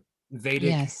the Vedic,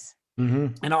 Yes.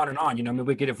 and on and on. You know, I mean,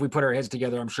 we could, if we put our heads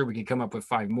together, I'm sure we could come up with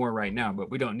 5 more right now,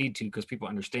 but we don't need to because people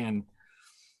understand.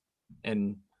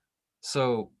 And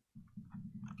so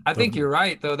I think you're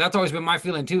right, though. That's always been my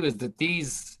feeling too, is that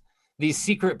these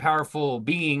secret powerful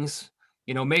beings,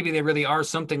 you know, maybe they really are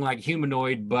something like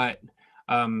humanoid, but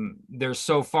they're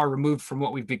so far removed from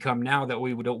what we've become now that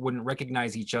we wouldn't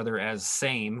recognize each other as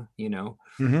same, you know.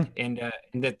 And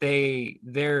that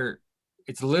they're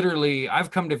it's literally,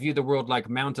 I've come to view the world like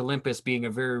Mount Olympus being a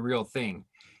very real thing,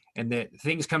 and that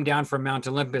things come down from Mount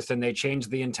Olympus and they change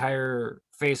the entire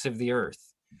face of the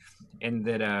earth, and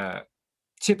that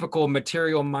typical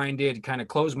material minded, kind of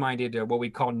closed minded, what we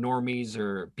call normies,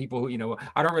 or people who, you know,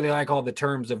 I don't really like all the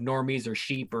terms of normies or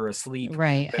sheep or asleep.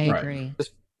 Right. I Right. agree.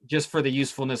 Just for the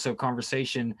usefulness of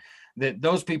conversation, that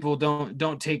those people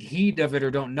don't take heed of it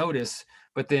or don't notice,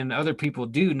 but then other people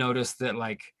do notice that,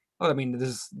 like, oh, I mean,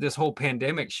 this whole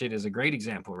pandemic shit is a great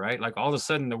example, right? Like, all of a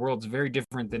sudden the world's very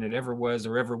different than it ever was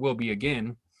or ever will be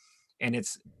again, and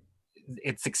it's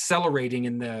accelerating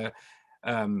in the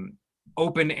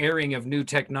open airing of new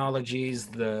technologies,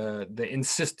 the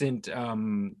insistent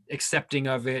accepting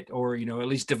of it, or, you know, at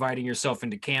least dividing yourself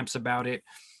into camps about it,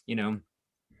 you know.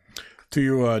 Do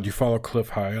you follow Cliff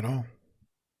High at all?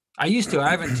 I used to. I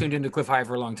haven't tuned into Cliff High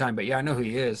for a long time, but yeah, I know who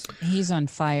he is. He's on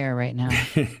fire right now.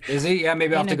 Is he? Yeah,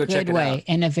 maybe I'll have to go check it out.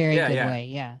 In a very Yeah, good yeah. way.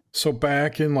 Yeah. So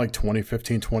back in like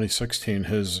 2015, 2016,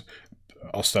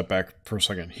 I'll step back for a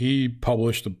second. He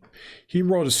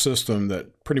wrote a system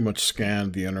that pretty much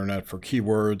scanned the internet for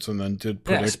keywords and then did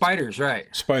predict spiders, right?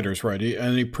 Spiders, right?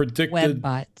 He predicted Web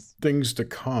bots. things to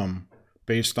come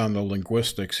based on the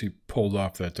linguistics he pulled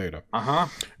off that data.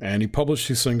 And he published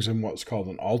these things in what's called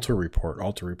an Alta report,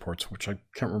 Alta reports, which I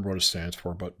can't remember what it stands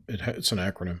for, but it's an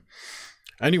acronym.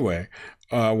 Anyway,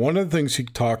 one of the things he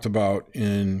talked about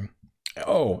and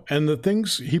the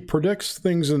things he predicts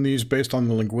things in these based on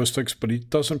the linguistics, but he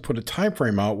doesn't put a time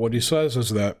frame out. What he says is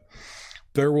that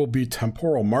there will be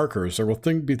temporal markers. There will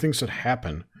be things that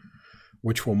happen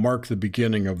which will mark the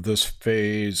beginning of this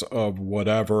phase of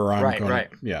whatever Right.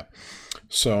 Yeah.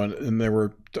 So, and there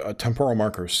were temporal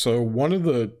markers. So one of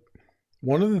the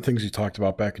things he talked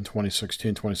about back in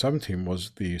 2016, 2017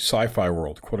 was the sci-fi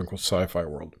world, quote unquote sci-fi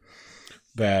world,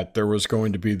 that there was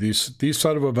going to be these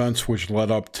set of events which led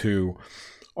up to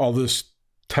all this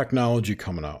technology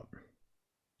coming out.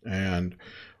 And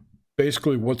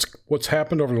basically what's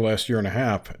happened over the last year and a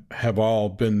half have all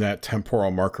been that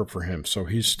temporal marker for him. So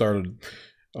he started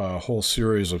a whole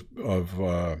series of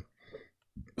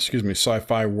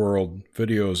sci-fi world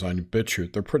videos on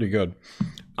BitChute. They're pretty good.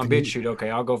 On BitChute,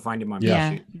 okay, I'll go find him on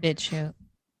Yeah, BitChute. BitChute.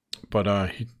 But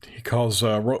he calls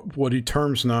what he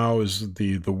terms now is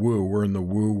the woo. We're in the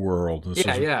woo world. This is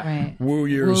Right. Woo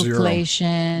year zero.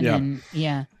 And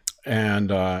yeah.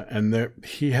 And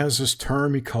he has this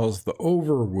term he calls the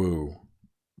overwoo,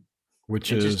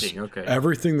 which is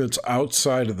everything that's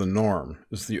outside of the norm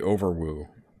is the overwoo.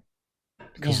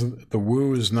 Because the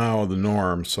woo is now the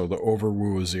norm, so the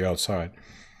overwoo is the outside.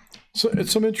 So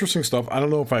it's some interesting stuff. I don't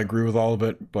know if I agree with all of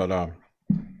it, but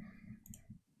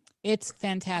it's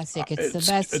fantastic. It's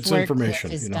the best work Cliff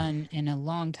has done in a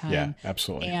long time. Yeah,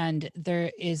 absolutely. And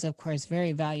there is, of course,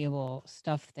 very valuable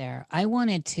stuff there. I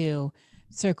wanted to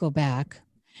circle back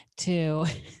to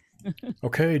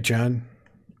okay, Jen.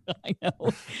 I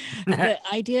know the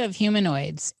idea of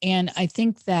humanoids, and I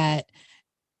think that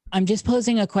I'm just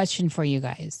posing a question for you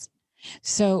guys.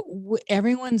 So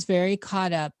everyone's very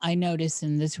caught up. I notice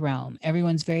in this realm,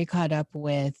 everyone's very caught up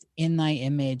with in thy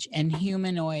image and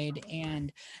humanoid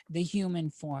and the human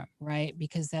form, right?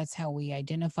 Because that's how we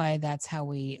identify. That's how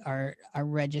we are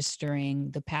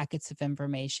registering the packets of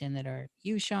information that are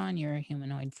you, Sean, you're a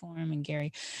humanoid form, and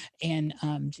Gary, and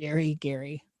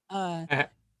Gary. But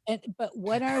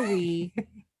what are we?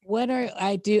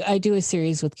 I do a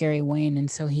series with Gary Wayne, and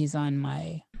so he's on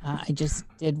my. I just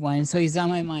did one, so he's on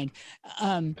my mind.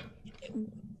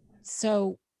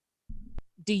 So,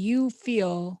 do you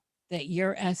feel that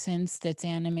your essence that's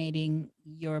animating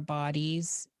your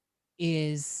bodies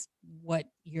is what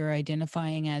you're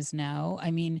identifying as now?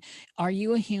 I mean, are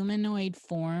you a humanoid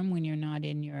form when you're not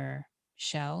in your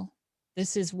shell?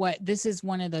 This is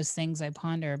one of those things I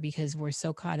ponder because we're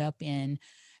so caught up in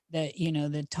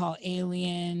the tall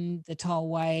alien, the tall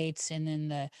whites, and then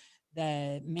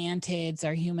the mantids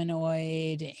are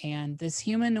humanoid, and this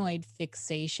humanoid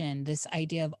fixation, this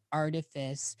idea of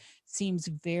artifice seems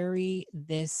very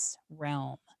this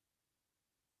realm.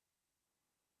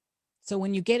 So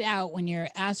when you get out, when you're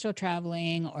astral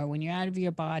traveling, or when you're out of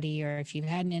your body, or if you've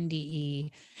had an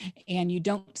NDE and you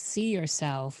don't see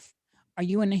yourself, are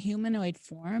you in a humanoid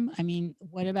form? I mean,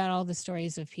 what about all the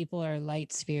stories of people are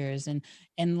light spheres and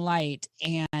light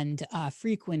and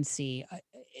frequency?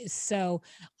 So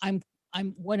I'm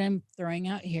what I'm throwing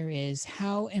out here is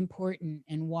how important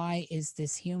and why is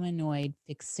this humanoid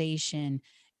fixation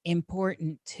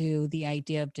important to the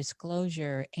idea of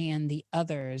disclosure and the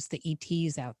others, the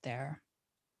ETs out there?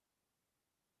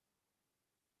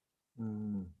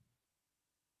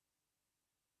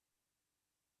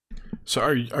 So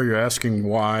are you asking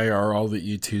why are all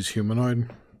the ETs humanoid?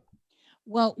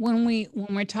 Well, when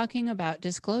we're talking about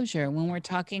disclosure, when we're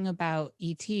talking about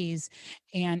ETs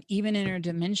and even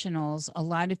interdimensionals, a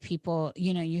lot of people,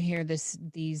 you hear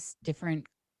these different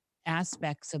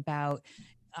aspects about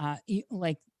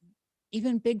like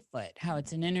even Bigfoot, how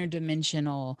it's an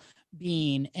interdimensional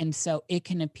being. And so it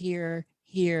can appear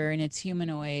here and it's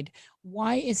humanoid.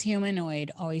 Why is humanoid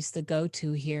always the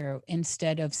go-to here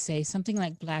instead of, say, something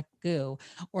like black goo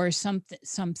or some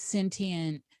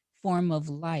sentient form of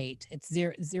light? It's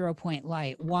zero point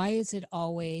light. Why is it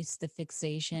always the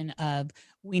fixation of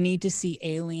we need to see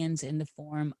aliens in the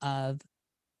form of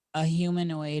a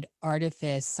humanoid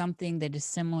artifice, something that is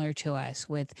similar to us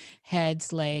with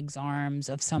heads, legs, arms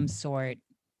of some sort,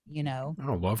 Oh,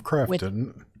 Lovecraft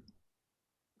didn't.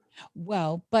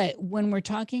 Well, but when we're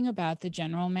talking about the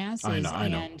general masses, I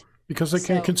know. Because they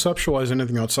can't conceptualize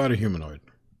anything outside of humanoid.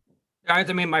 I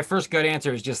mean, my first gut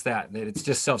answer is just that it's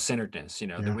just self-centeredness,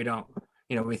 that we don't,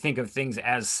 we think of things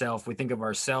as self, we think of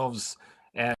ourselves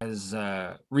as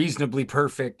reasonably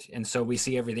perfect, and so we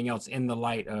see everything else in the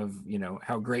light of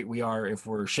how great we are if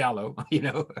we're shallow,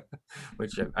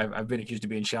 which I've been accused of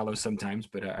being shallow sometimes,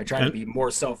 but I try to be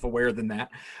more self-aware than that.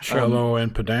 Shallow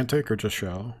and pedantic, or just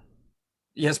shallow?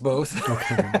 Yes, both.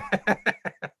 Okay.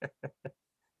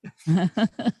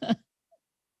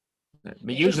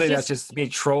 But usually that's just me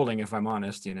trolling, if I'm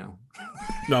honest.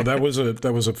 No, that was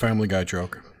a Family Guy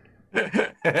joke.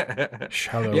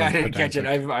 Shallow. Yeah, I didn't catch it.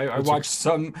 I watched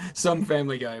some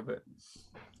Family Guy, but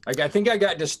I think I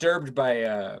got disturbed by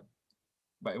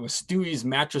it was Stewie's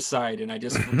matricide, and I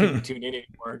just couldn't tune in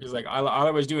anymore because all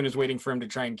I was doing is waiting for him to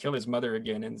try and kill his mother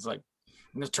again, and it's like,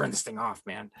 I'm gonna turn this thing off,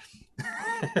 man.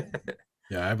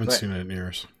 Yeah, I haven't seen it in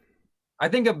years. I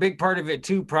think a big part of it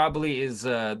too probably is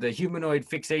the humanoid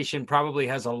fixation probably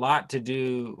has a lot to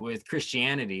do with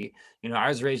Christianity. I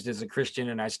was raised as a Christian,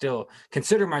 and I still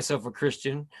consider myself a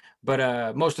Christian,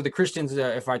 but most of the Christians,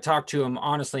 if I talk to them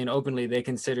honestly and openly, they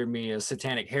consider me a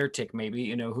satanic heretic,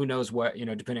 maybe, who knows what,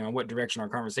 depending on what direction our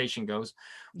conversation goes.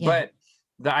 Yeah. But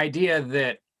the idea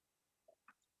that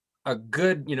a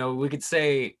good, we could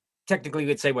say, technically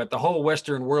we could say the whole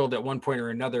Western world at one point or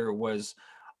another was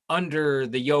under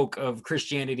the yoke of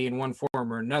Christianity in one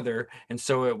form or another, and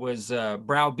so it was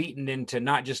browbeaten into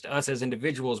not just us as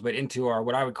individuals, but into our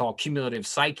what I would call cumulative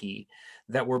psyche,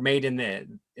 that we're made in the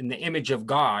image of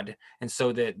God, and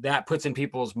so that puts in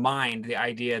people's mind the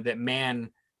idea that man,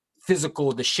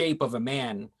 physical, the shape of a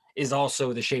man, is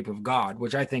also the shape of God,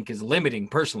 which I think is limiting.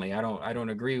 Personally, I don't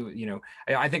agree with,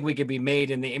 I think we could be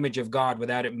made in the image of God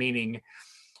without it meaning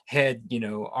head,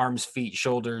 arms, feet,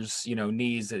 shoulders,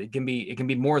 knees. It can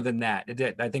be more than that.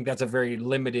 I think that's a very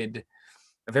limited,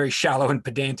 a very shallow and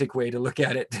pedantic way to look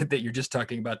at it, that you're just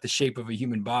talking about the shape of a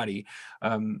human body.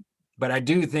 But I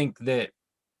do think that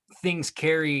things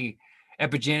carry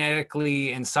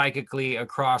epigenetically and psychically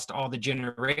across all the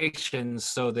generations,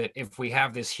 so that if we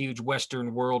have this huge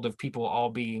Western world of people all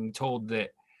being told that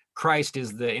Christ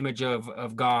is the image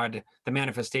of God, the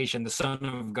manifestation, the Son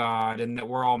of God, and that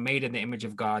we're all made in the image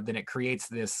of God, then it creates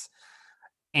this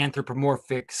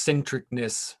anthropomorphic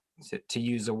centricness, to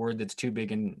use a word that's too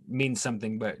big and means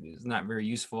something, but is not very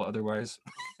useful otherwise.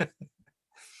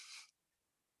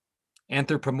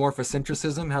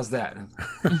 Anthropomorphocentrism, how's that?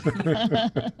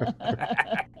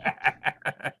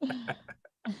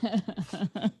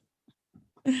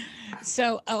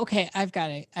 So, okay, I've got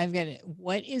it.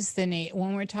 What is the name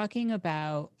when we're talking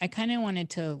about, I kind of wanted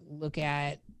to look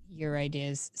at your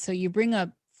ideas. So you bring up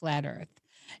flat earth,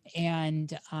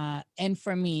 and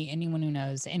for me, anyone who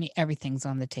knows, everything's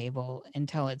on the table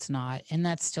until it's not, and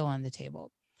that's still on the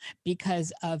table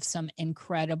because of some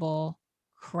credible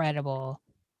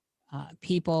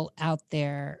people out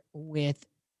there with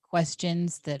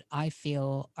questions that I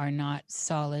feel are not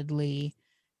solidly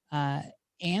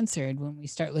answered when we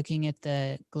start looking at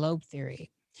the globe theory.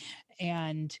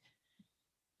 And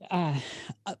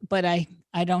but I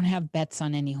don't have bets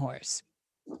on any horse.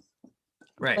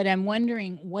 Right. But I'm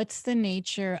wondering, what's the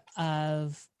nature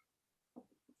of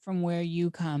from where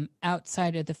you come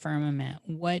outside of the firmament?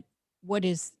 What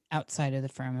is outside of the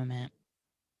firmament?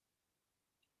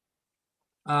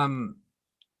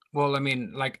 Well, I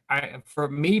mean, like for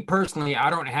me personally, I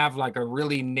don't have like a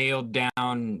really nailed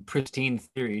down pristine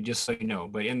theory, just so you know.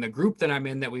 But in the group that I'm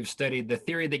in that we've studied, the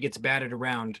theory that gets batted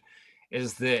around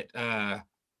is that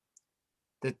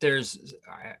that there's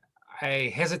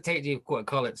I hesitate to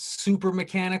call it super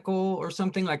mechanical or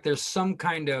something, like there's some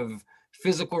kind of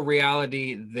physical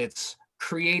reality that's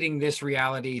creating this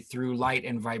reality through light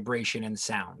and vibration and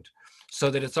sound, so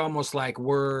that it's almost like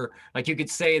we're like, you could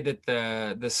say that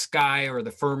the sky or the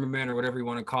firmament or whatever you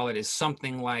want to call it is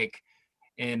something like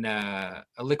in a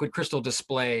liquid crystal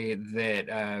display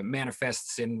that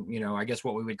manifests in, you know, I guess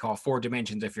what we would call 4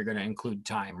 dimensions if you're going to include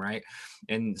time, right?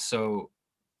 And so,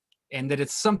 and that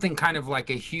it's something kind of like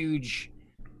a huge,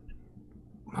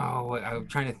 I'm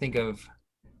trying to think of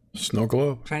Snow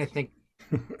globe? trying to think.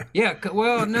 Yeah,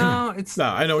 well, no, it's No,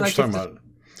 I know what like you're talking about.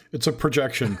 It's a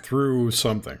projection through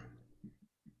something.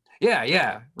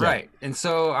 Yeah, right. And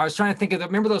so I was trying to think of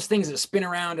remember those things that spin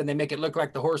around and they make it look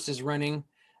like the horse is running?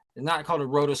 It's not called a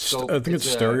rotoscope. I think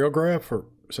it's stereograph, or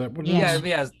is that what it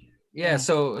is? Yeah.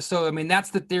 So I mean,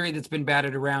 that's the theory that's been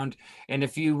batted around. And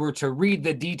if you were to read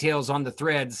the details on the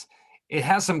threads, it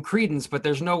has some credence, but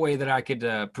there's no way that I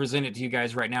could present it to you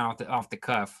guys right now off the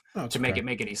cuff to make it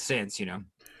make any sense, you know?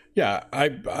 Yeah,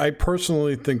 I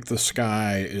personally think the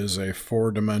sky is a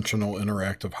 4-dimensional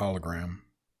interactive hologram.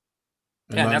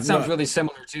 And that sounds really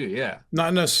similar too. Yeah.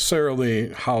 Not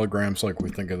necessarily holograms like we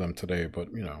think of them today, but,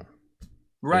 you know,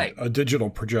 right. A digital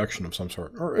projection of some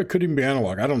sort, or it could even be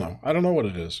analog. I don't know. I don't know what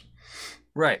it is.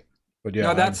 Right. But yeah,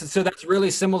 no, that's really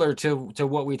similar to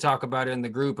what we talk about in the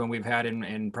group and we've had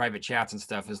in private chats and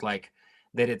stuff, is like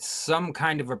that it's some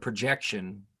kind of a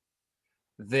projection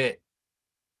that,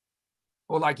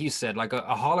 well, like you said, like a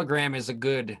hologram is a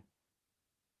good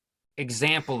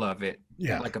example of it.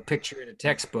 Yeah. Like a picture in a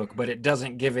textbook, but it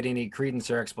doesn't give it any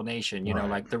credence or explanation. You know,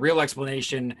 like the real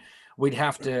explanation, we'd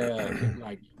have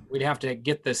to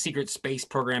get the secret space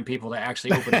program people to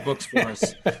actually open the books for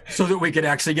us so that we could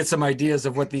actually get some ideas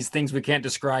of what these things we can't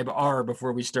describe are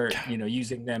before we start, you know,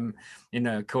 using them in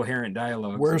a coherent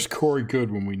dialogue. Where's Corey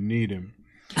Good when we need him?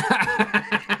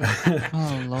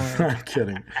 Oh Lord. I'm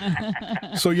kidding.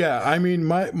 So yeah, I mean,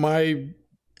 my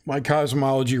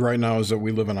cosmology right now is that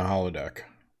we live in a holodeck,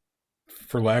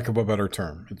 for lack of a better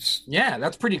term.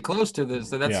 That's pretty close to this.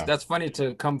 So that's funny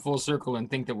to come full circle and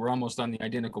think that we're almost on the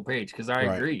identical page, because I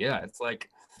agree. Yeah, it's like,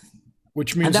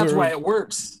 which means, and that's why it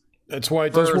works. That's why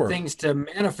it does work. Things to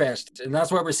manifest, and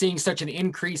that's why we're seeing such an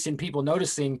increase in people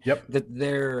noticing that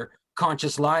their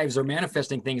conscious lives are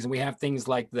manifesting things, and we have things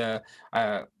like the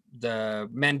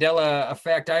Mandela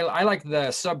effect. I like the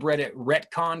subreddit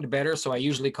retconned better, so I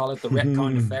usually call it the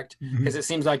retconned effect, because it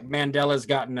seems like Mandela's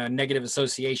gotten a negative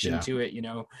association to it, you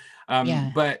know.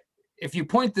 But if you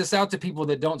point this out to people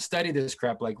that don't study this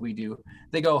crap like we do,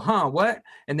 they go, huh, what?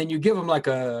 And then you give them like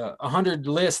 100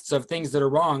 lists of things that are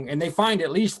wrong, and they find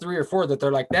at least 3 or 4 that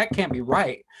they're like, that can't be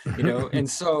right, you know. And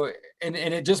so and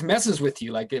it just messes with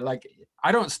you. Like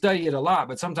I don't study it a lot,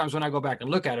 but sometimes when I go back and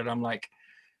look at it, I'm like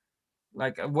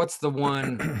what's the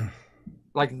one?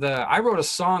 I wrote a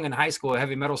song in high school, a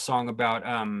heavy metal song about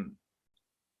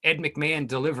Ed McMahon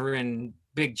delivering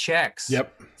big checks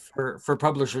for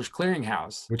Publishers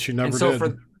Clearinghouse, which he never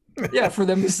did. For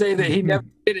them to say that he never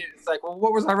did it, it's like, well,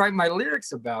 what was I writing my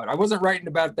lyrics about? I wasn't writing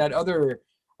about that other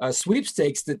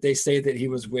sweepstakes that they say that he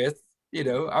was with. You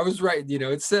know, I was writing, you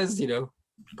know, it says, you know,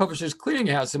 Publishers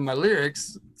Clearinghouse in my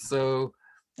lyrics. So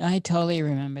I totally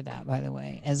remember that, by the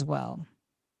way, as well.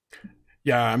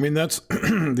 Yeah, I mean, that's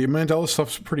the Mandela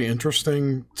stuff's pretty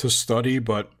interesting to study,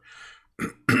 but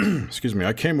excuse me,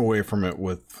 I came away from it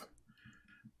with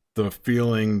the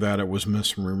feeling that it was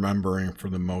misremembering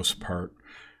for the most part.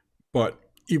 But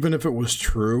even if it was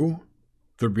true,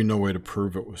 there'd be no way to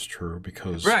prove it was true,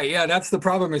 because that's the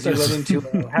problem, is you run into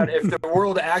if the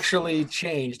world actually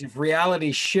changed, if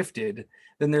reality shifted,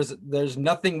 then there's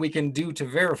nothing we can do to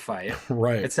verify it,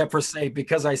 except for say,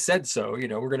 because I said so. You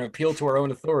know, we're going to appeal to our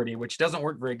own authority, which doesn't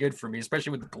work very good for me,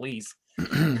 especially with the police.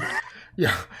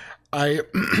 Yeah, I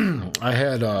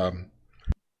had a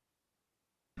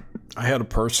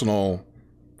personal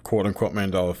quote unquote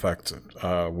Mandela effect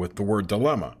with the word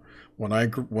dilemma. When I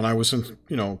was in,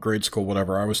 you know, grade school,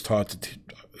 whatever, I was taught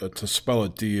to spell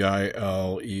it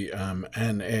DILEMNA.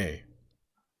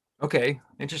 Okay,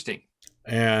 interesting.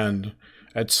 And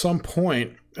at some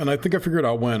point, and I think I figured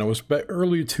out when, it was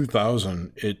early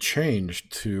 2000, it changed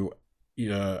to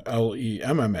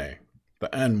LEMMA.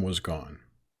 The N was gone.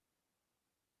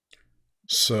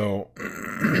 So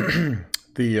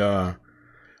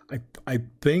I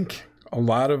think a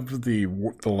lot of the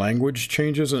language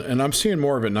changes, and I'm seeing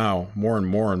more of it now, more and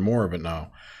more and more of it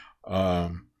now,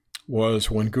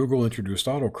 was when Google introduced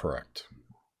autocorrect.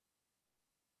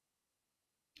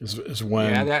 Is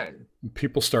when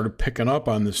people started picking up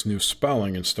on this new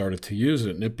spelling and started to use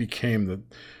it, and it became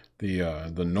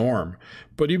the norm.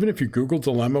 But even if you Google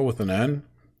dilemma with an N,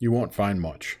 you won't find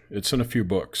much. It's in a few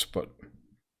books, but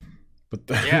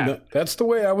that's the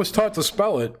way I was taught to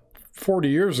spell it 40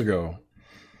 years ago.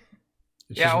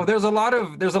 Well, there's a lot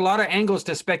of angles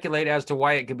to speculate as to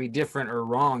why it could be different or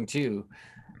wrong too.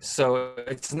 So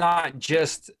it's not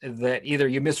just that either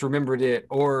you misremembered it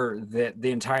or that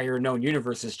the entire known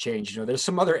universe has changed. There's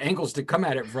some other angles to come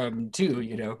at it from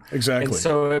too. Exactly. And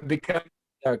so it becomes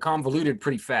convoluted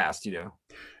pretty fast.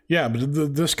 Yeah,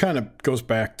 but this kind of goes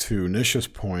back to Nish's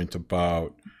point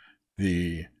about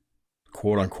the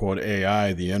quote unquote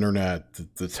AI, the internet,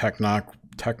 the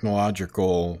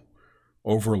technological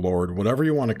overlord, whatever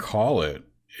you want to call it,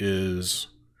 is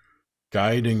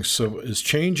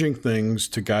changing things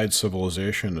to guide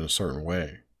civilization in a certain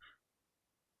way,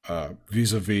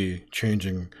 vis-a-vis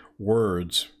changing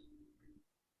words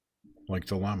like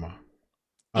dilemma.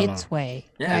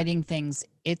 Guiding things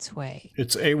its way.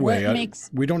 It's a way.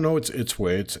 We don't know its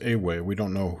way. It's a way. We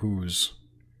don't know who's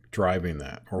driving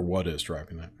that or what is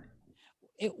driving that.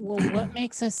 What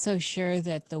makes us so sure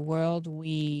that the world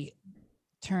we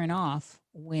turn off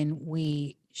when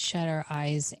we shut our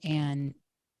eyes and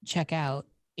check out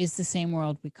is the same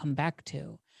world we come back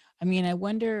to? I mean, I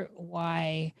wonder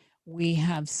why we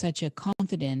have such a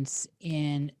confidence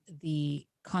in the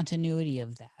continuity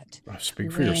of that.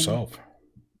 Speak for yourself.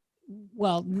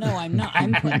 Well, no, I'm not.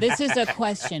 This is a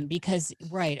question because,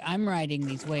 I'm riding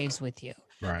these waves with you.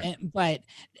 Right. But,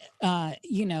 I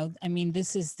mean,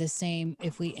 this is the same.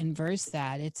 If we inverse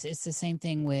that, it's the same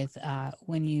thing with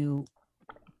when you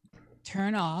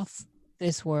turn off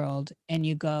this world and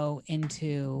you go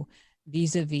into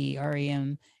vis-a-vis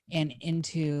REM and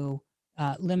into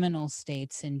liminal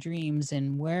states and dreams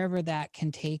and wherever that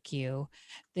can take you,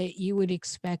 that you would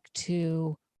expect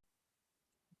to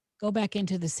go back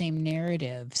into the same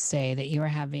narrative, say, that you were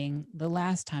having the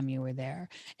last time you were there.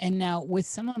 And now with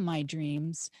some of my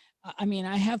dreams, I mean,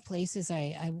 I have places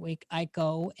I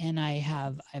go and I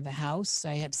have a house.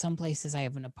 I have some places I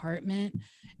have an apartment,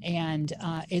 and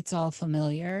it's all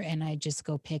familiar, and I just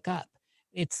go pick up.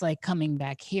 It's like coming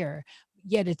back here,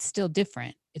 yet it's still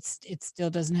different. It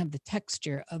still doesn't have the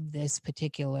texture of this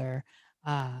particular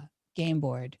game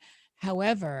board.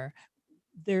 However,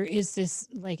 there is this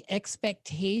like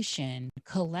expectation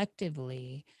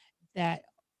collectively that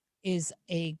is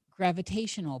a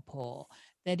gravitational pull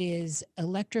that is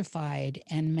electrified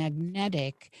and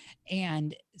magnetic,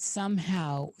 and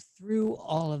somehow through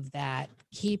all of that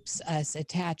keeps us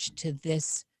attached to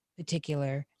this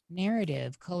particular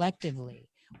narrative collectively,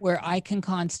 where I can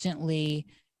constantly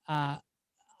I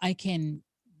can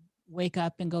wake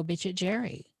up and go bitch at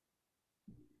Jerry,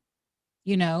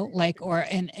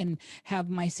 and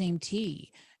have my same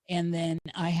tea. And then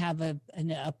I have a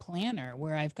planner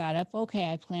where I've got up,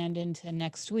 okay, I planned into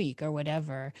next week or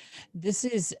whatever. This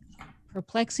is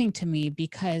perplexing to me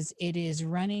because it is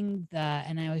running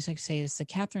and I always like to say it's the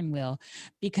Catherine wheel,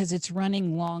 because it's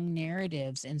running long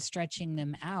narratives and stretching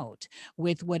them out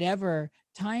with whatever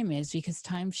time is, because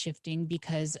time's shifting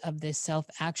because of this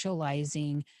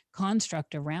self-actualizing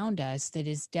construct around us that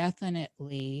is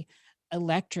definitely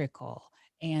electrical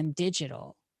and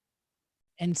digital.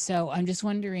 And so I'm just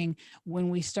wondering, when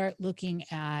we start looking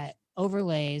at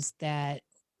overlays that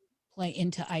play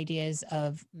into ideas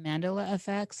of Mandela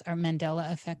effects, and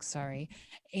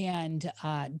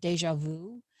deja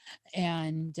vu,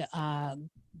 and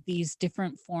these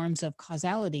different forms of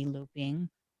causality looping,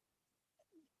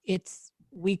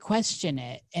 we question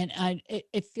it. And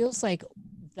it feels like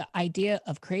the idea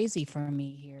of crazy for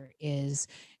me here is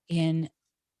in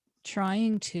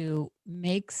trying to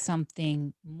make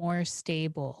something more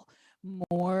stable,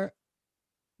 more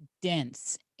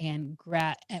dense, and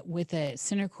with a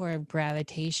center core of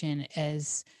gravitation,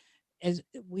 as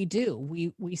we do.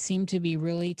 We seem to be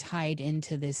really tied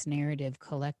into this narrative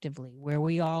collectively, where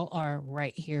we all are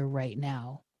right here, right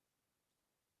now.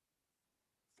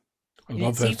 I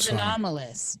love that seems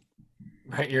anomalous.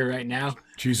 Right here, right now.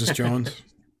 Jesus Jones.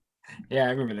 Yeah, I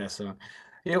remember that song.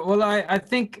 Yeah, well, I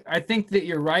think that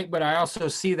you're right, but I also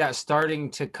see that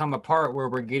starting to come apart, where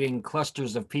we're getting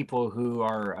clusters of people who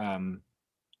are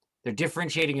they're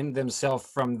differentiating themselves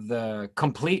from the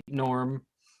complete norm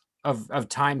of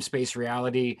time, space,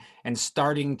 reality, and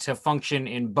starting to function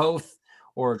in both,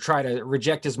 or try to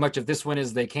reject as much of this one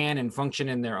as they can and function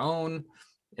in their own.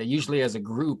 usually as a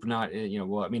group, not,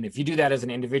 well, I mean, if you do that as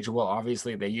an individual,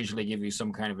 obviously they usually give you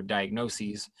some kind of a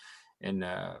diagnosis and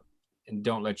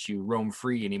don't let you roam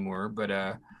free anymore.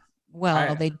 But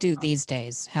well, they do these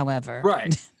days, however.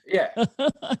 Right. Yeah.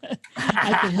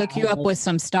 I could hook you up with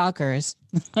some stalkers.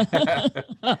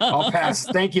 I'll pass.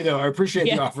 Thank you, though. I appreciate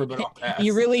the offer, but I'll pass.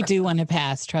 You really do want to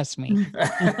pass, trust me.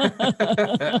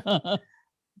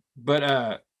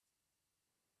 But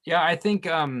yeah, I think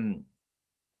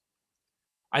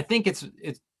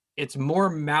it's more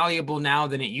malleable now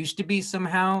than it used to be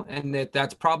somehow, and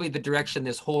that's probably the direction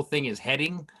this whole thing is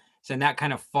heading. So, and that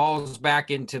kind of falls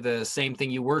back into the same thing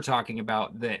you were talking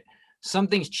about, that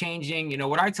something's changing.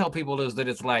 What I tell people is that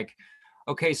it's like,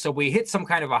 okay, so we hit some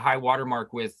kind of a high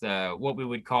watermark with what we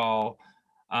would call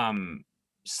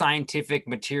scientific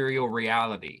material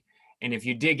reality. And if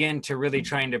you dig into really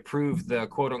trying to prove the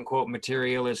quote unquote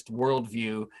materialist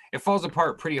worldview, it falls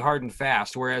apart pretty hard and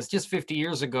fast. Whereas just 50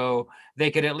 years ago,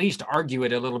 they could at least argue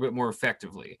it a little bit more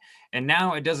effectively. And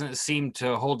now it doesn't seem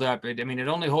to hold up. It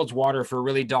only holds water for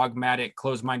really dogmatic,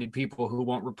 closed-minded people who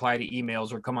won't reply to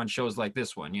emails or come on shows like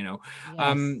this one,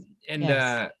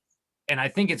 Yes. And I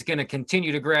think it's going to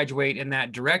continue to graduate in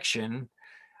that direction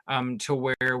to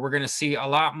where we're going to see a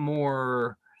lot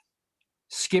more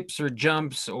skips or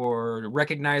jumps, or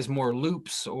recognize more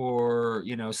loops, or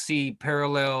see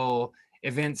parallel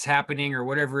events happening, or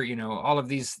whatever, all of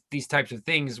these types of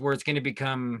things, where it's going to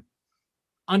become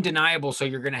undeniable, so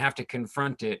you're going to have to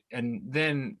confront it, and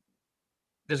then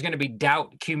there's going to be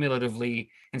doubt cumulatively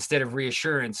instead of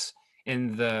reassurance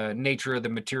in the nature of the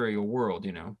material world.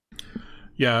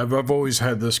 Yeah, I've always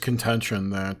had this contention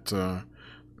that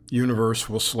universe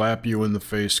will slap you in the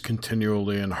face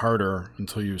continually and harder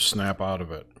until you snap out of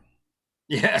it.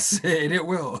 Yes, and it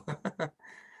will.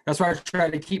 That's why I try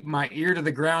to keep my ear to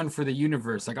the ground for the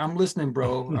universe. Like, I'm listening,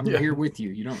 bro. I'm here with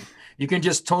you. You can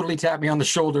just totally tap me on the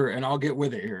shoulder and I'll get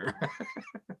with it here.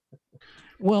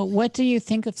 Well, what do you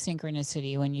think of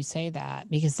synchronicity when you say that?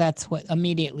 Because that's what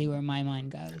immediately where my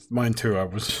mind goes. Mine too. I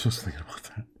was just thinking about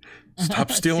that.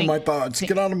 Stop stealing my thoughts.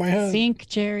 Get out of my head. Think,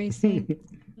 Jerry, think.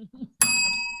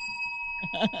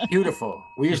 Beautiful.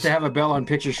 We used to have a bell on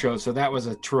picture shows, so that was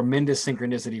a tremendous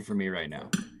synchronicity for me right now.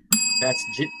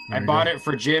 I bought it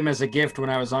for Jim as a gift when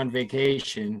I was on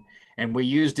vacation, and we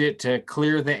used it to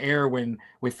clear the air when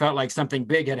we felt like something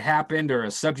big had happened, or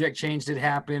a subject change had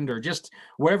happened, or just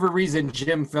whatever reason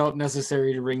Jim felt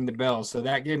necessary to ring the bell. So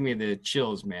that gave me the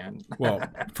chills, man. Well,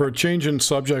 for a change in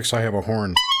subjects, I have a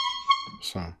horn.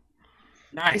 So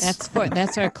nice.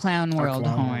 That's our clown world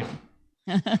horn.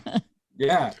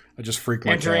 Yeah. I just freaked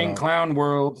my entering cat out. clown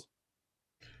world.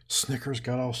 Snickers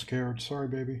got all scared. Sorry,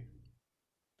 baby.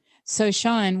 So,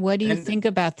 Sean, what do you think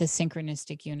about the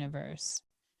synchronistic universe?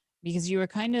 Because you were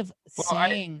kind of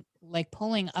saying, like,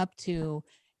 pulling up to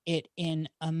it in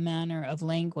a manner of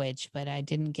language, but I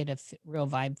didn't get a real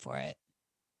vibe for it.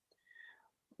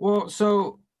 Well,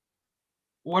 so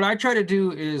what I try to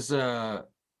do is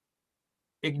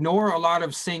ignore a lot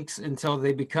of syncs until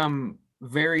they become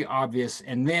very obvious,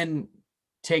 and then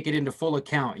take it into full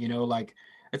account. Like,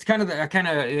 it's kind of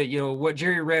what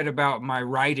Jerry read about my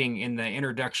writing in the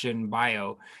introduction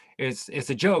bio. It's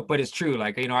a joke, but it's true.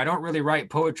 Like, I don't really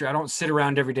write poetry. I don't sit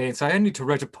around every day and say, I need to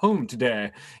write a poem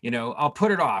today. I'll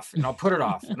put it off and I'll put it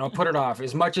off and I'll put it off,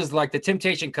 as much as like the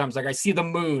temptation comes. Like, I see the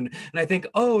moon and I think,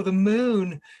 oh, the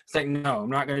moon. It's like, no, I'm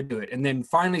not going to do it. And then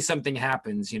finally something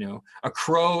happens, a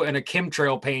crow and a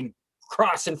chemtrail paint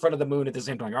cross in front of the moon at the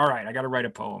same time. All right, I got to write a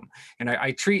poem. And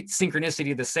I treat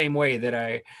synchronicity the same way, that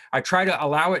I try to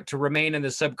allow it to remain in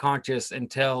the subconscious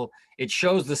until it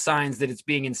shows the signs that it's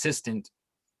being insistent,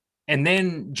 and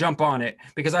then jump on it,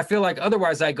 because I feel like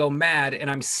otherwise I go mad and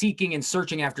I'm seeking and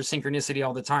searching after synchronicity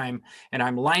all the time, and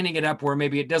I'm lining it up where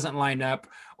maybe it doesn't line up,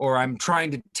 or I'm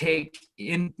trying to take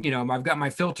in, I've got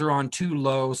my filter on too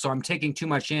low, so I'm taking too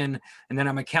much in, and then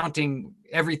I'm accounting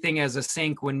everything as a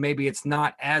sync when maybe it's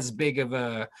not as big of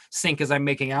a sync as I'm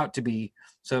making out to be.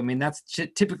 So, that's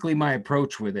typically my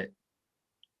approach with it.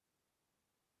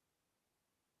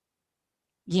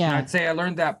 Yeah. And I'd say I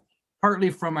learned that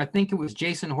partly from, I think it was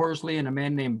Jason Horsley and a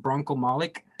man named Bronco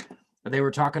Malik. They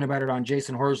were talking about it on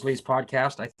Jason Horsley's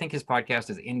podcast. I think his podcast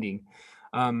is ending.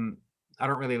 I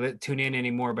don't really tune in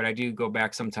anymore, but I do go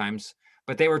back sometimes.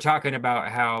 But they were talking about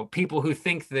how people who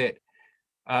think that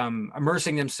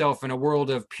immersing themselves in a world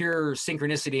of pure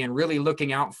synchronicity and really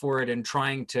looking out for it and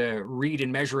trying to read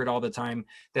and measure it all the time,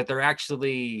 that they're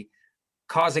actually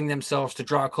causing themselves to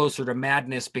draw closer to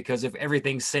madness, because if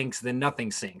everything sinks, then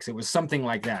nothing sinks. It was something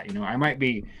like that. I might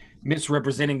be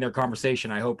misrepresenting their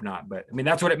conversation. I hope not. But I mean,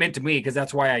 that's what it meant to me, because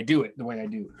that's why I do it the way I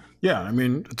do. Yeah, I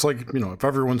mean, it's like, if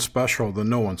everyone's special, then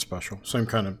no one's special. Same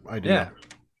kind of idea. Yeah.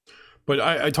 But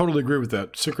I totally agree with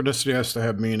that. Synchronicity has to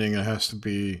have meaning. It has to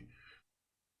be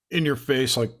in your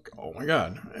face, like, oh my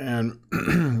God. And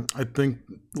I think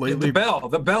lately...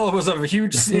 The bell was a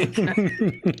huge sync.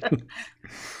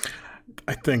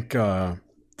 I think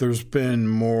there's been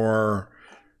more,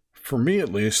 for me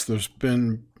at least, there's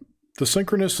been... The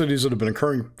synchronicities that have been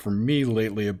occurring for me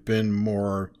lately have been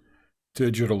more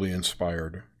digitally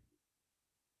inspired,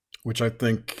 which I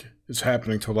think is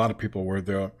happening to a lot of people where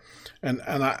they're... And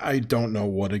I don't know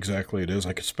what exactly it is.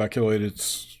 I could speculate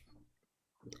it's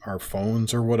our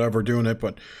phones or whatever doing it,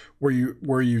 but where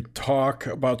you talk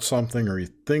about something, or you're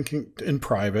thinking in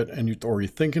private, or you're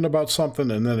thinking about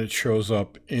something, and then it shows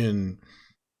up in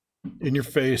your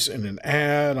face in an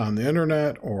ad on the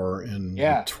internet, or in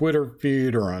the Twitter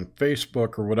feed, or on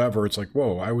Facebook or whatever. It's like,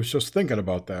 whoa, I was just thinking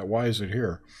about that. Why is it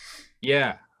here?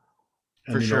 Yeah,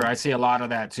 for sure. I see a lot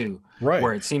of that too. Right.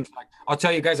 Where it seems like, I'll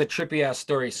tell you guys a trippy ass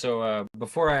story. So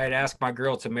before I had asked my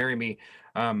girl to marry me,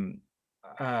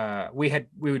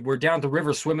 we were down the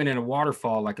river swimming in a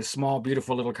waterfall, like a small,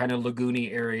 beautiful little kind of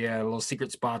lagoony area, a little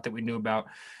secret spot that we knew about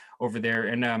over there.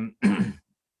 And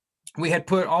we had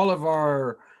put all of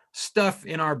our stuff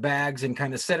in our bags and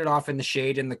kind of set it off in the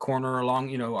shade in the corner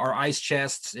along, our ice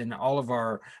chests and all of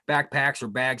our backpacks or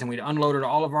bags. And we'd unloaded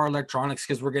all of our electronics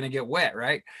because we're going to get wet.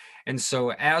 Right. And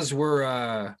so as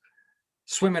we're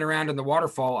swimming around in the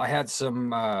waterfall, I had some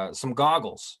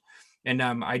goggles. And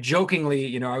I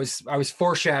jokingly, I was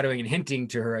foreshadowing and hinting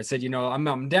to her. I said,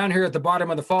 I'm down here at the bottom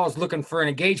of the falls looking for an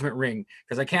engagement ring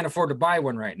because I can't afford to buy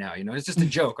one right now. It's just a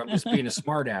joke. I'm just being a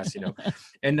smart ass,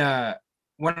 And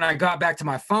when I got back to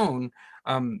my phone,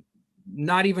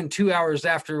 not even 2 hours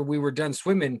after we were done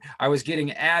swimming, I was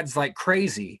getting ads like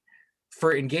crazy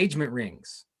for engagement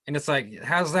rings. And it's like,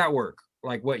 how's that work?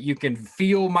 Like, what, you can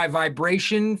feel my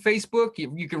vibration, Facebook?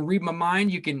 You can read my mind.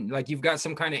 You can, like, you've got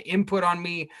some kind of input on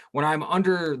me when I'm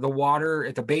under the water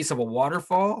at the base of a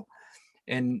waterfall.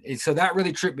 And so that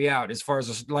really tripped me out as far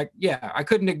as, like, yeah, I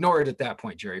couldn't ignore it at that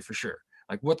point, Jerry, for sure.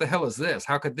 Like, what the hell is this?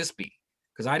 How could this be?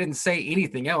 Because I didn't say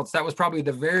anything else. That was probably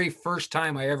the very first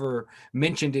time I ever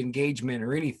mentioned engagement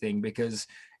or anything, because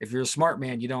if you're a smart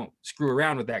man, you don't screw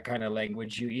around with that kind of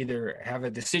language. You either have a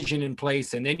decision in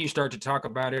place and then you start to talk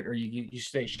about it, or you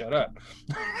stay shut up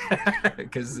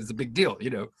because it's a big deal,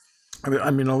 I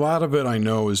mean, a lot of it I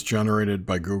know is generated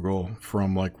by Google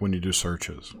from, like, when you do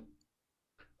searches.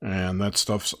 And that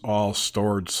stuff's all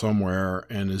stored somewhere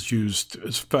and is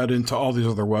fed into all these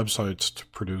other websites to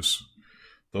produce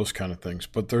those kind of things.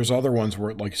 But there's other ones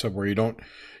where, like you said, where you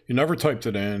never typed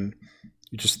it in.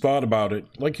 You just thought about it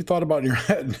like you thought about it in your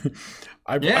head.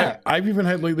 I've even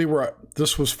had lately where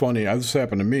this was funny. This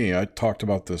happened to me. I talked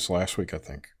about this last week, I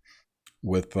think,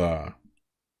 with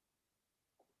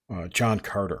John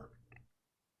Carter.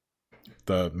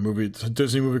 The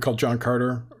Disney movie called John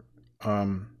Carter.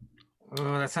 Oh,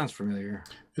 that sounds familiar.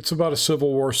 It's about a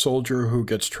Civil War soldier who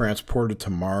gets transported to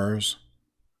Mars.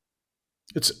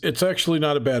 It's actually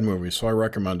not a bad movie, so I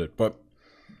recommend it. But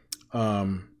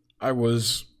I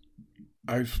was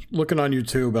looking on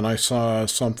YouTube and I saw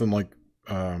something like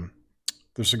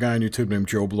there's a guy on YouTube named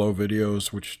Joe Blow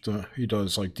Videos, which he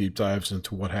does like deep dives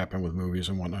into what happened with movies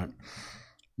and whatnot,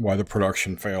 why the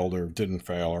production failed or didn't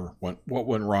fail, or what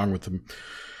went wrong with the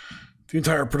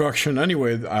entire production.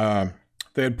 Anyway,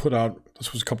 they had put out,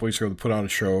 this was a couple weeks ago, they put out a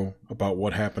show about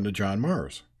what happened to John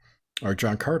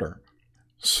Carter.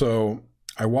 So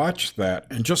I watched that,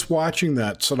 and just watching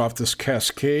that set off this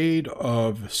cascade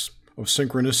of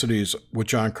synchronicities with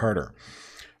John Carter.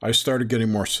 I started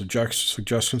getting more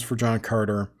suggestions for John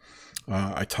Carter.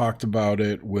 I talked about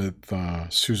it with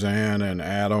Suzanne and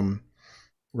Adam.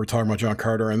 We were talking about John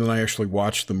Carter, and then I actually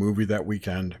watched the movie that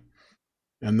weekend.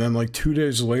 And then like 2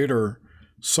 days later,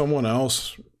 someone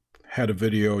else had a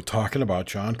video talking about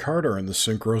John Carter and the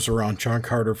synchros around John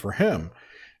Carter for him.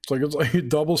 It's like a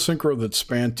double synchro that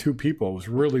spanned two people. It was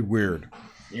really weird.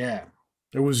 Yeah.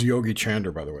 It was Yogi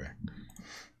Chander, by the way,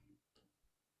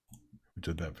 who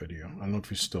did that video. I don't know if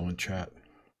he's still in chat.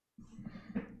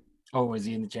 Oh, was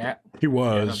he in the chat? He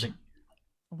was.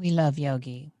 We love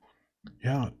Yogi.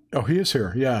 Yeah. Oh, he is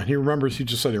here. Yeah. He remembers. He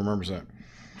just said he remembers that.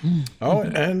 Oh,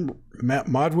 and Matt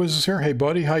Modwiz is here. Hey,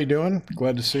 buddy. How you doing?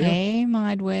 Glad to see you. Hey,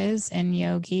 Modwiz and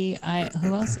Yogi.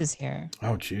 Who else is here?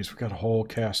 Oh, geez. We got a whole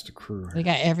cast of crew here. We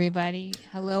got everybody.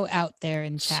 Hello out there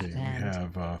in chat land.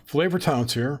 We have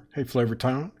Flavortown's here. Hey,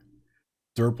 Flavortown.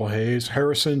 Durple Hayes,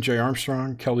 Harrison, Jay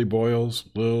Armstrong, Kelly Boyles,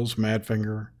 Lils,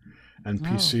 Madfinger,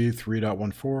 NPC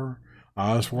 3.14,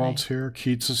 Oswald's here.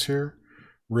 Keats is here.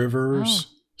 Rivers,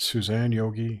 Oh. Suzanne,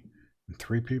 Yogi, and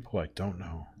 3 people I don't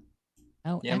know.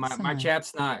 Oh, Yeah, my excellent.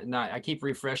 chat's not. I keep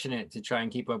refreshing it to try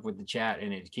and keep up with the chat,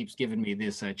 and it keeps giving me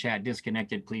this chat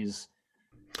disconnected. Please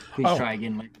try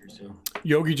again later. So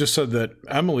Yogi just said that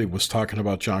Emily was talking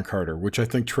about John Carter, which I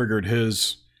think triggered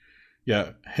his.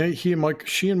 Yeah,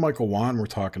 she and Michael Wan were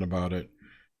talking about it,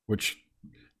 which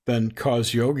then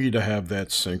caused Yogi to have that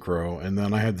synchro, and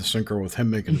then I had the synchro with him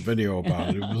making a video about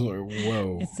it. It was like,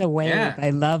 whoa. It's a wave. Yeah.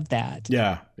 I love that.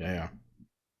 Yeah.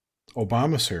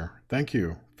 Obama's here. Thank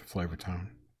you, Flavortown.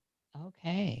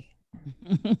 Okay.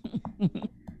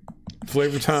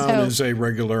 Flavortown is a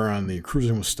regular on the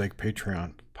Cruising with Steak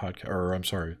Patreon podcast, or I'm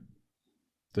sorry,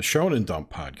 the Shonen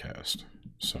Dump podcast.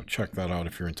 So check that out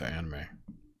if you're into anime.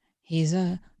 He's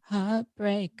a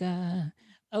heartbreaker.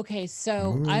 Okay,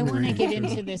 so I want to get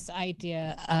into this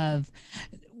idea of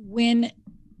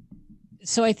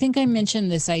so I think I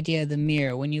mentioned this idea of the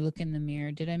mirror. When you look in the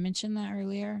mirror, did I mention that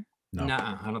earlier? No.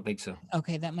 Nah, I don't think so.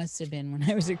 Okay, that must have been when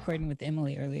I was recording with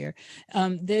Emily earlier.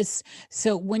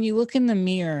 So when you look in the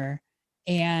mirror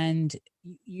and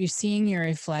you're seeing your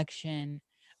reflection,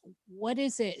 what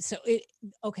is it? So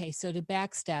to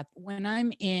backstep, when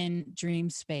I'm in dream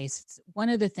space, one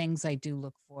of the things I do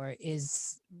look for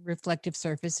is reflective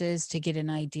surfaces to get an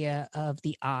idea of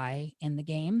the eye in the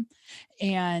game.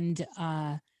 And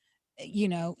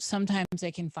sometimes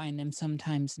I can find them,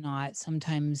 sometimes not,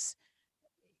 sometimes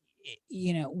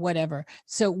whatever.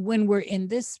 So when we're in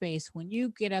this space, when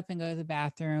you get up and go to the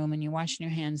bathroom and you're washing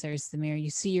your hands, there's the mirror, you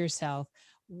see yourself.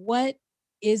 What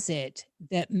is it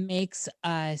that makes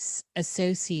us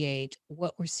associate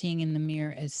what we're seeing in the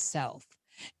mirror as self?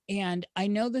 And I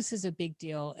know this is a big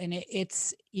deal, and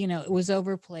it's it was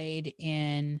overplayed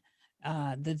in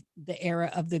the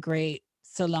era of the great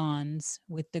salons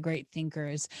with the great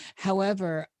thinkers.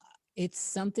 However, it's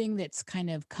something that's kind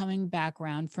of coming back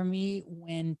around for me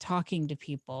when talking to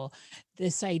people.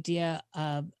 This idea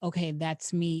of, okay,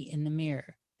 that's me in the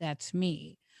mirror. That's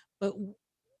me. But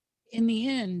in the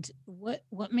end, what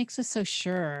makes us so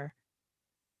sure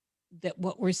that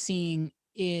what we're seeing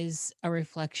is a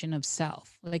reflection of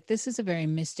self? Like, this is a very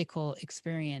mystical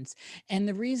experience. And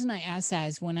the reason I asked that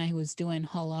is when I was doing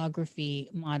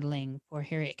holography modeling for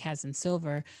Harriet Kazan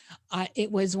Silver,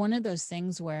 it was one of those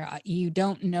things where you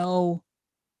don't know,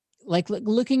 like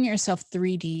looking at yourself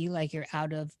 3D, like you're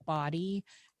out of body,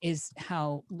 is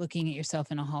how looking at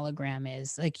yourself in a hologram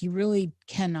is. Like, you really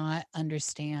cannot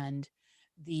understand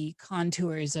the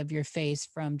contours of your face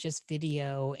from just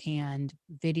video and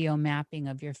video mapping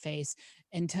of your face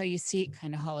until you see it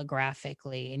kind of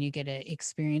holographically, and you get to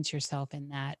experience yourself in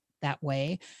that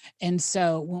way. And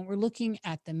so when we're looking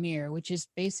at the mirror, which is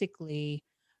basically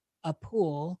a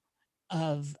pool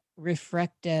of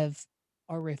reflective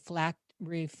light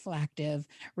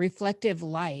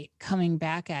coming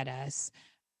back at us,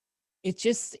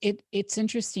 it's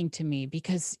interesting to me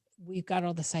because we've got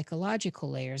all the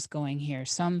psychological layers going here.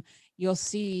 Some you'll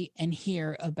see and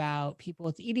hear about people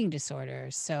with eating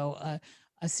disorders. So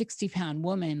a 60-pound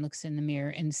woman looks in the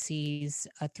mirror and sees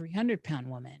a 300-pound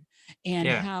woman, and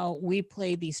how we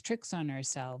play these tricks on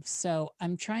ourselves. So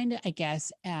I'm trying to, I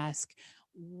guess, ask,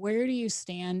 where do you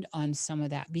stand on some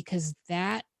of that? Because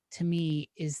that, to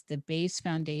me, is the base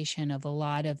foundation of a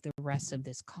lot of the rest of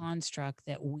this construct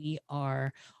that we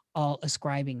are all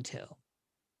ascribing to.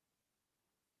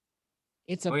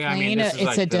 It's a plane. It's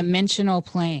like a dimensional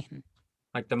plane.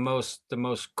 Like the most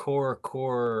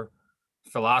core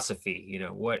philosophy.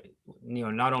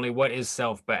 Not only what is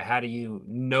self, but how do you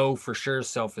know for sure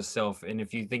self is self? And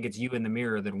if you think it's you in the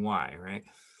mirror, then why, right?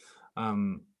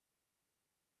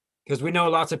 Because we know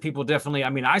lots of people definitely. I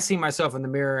mean, I see myself in the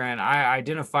mirror, and I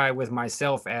identify with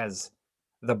myself as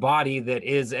the body that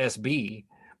is SB.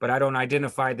 But I don't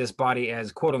identify this body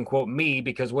as quote unquote me,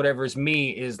 because whatever is me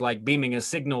is like beaming a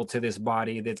signal to this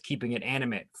body that's keeping it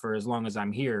animate for as long as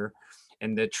I'm here.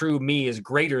 And the true me is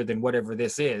greater than whatever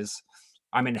this is.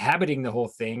 I'm inhabiting the whole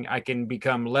thing. I can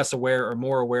become less aware or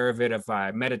more aware of it if I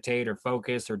meditate or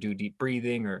focus or do deep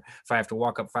breathing, or if I have to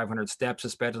walk up 500 steps,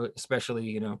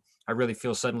 especially, I really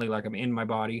feel suddenly like I'm in my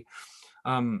body.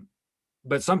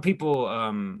 But some people,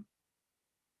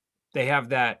 they have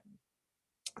that.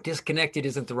 Disconnected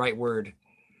isn't the right word.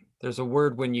 There's a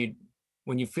word when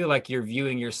you feel like you're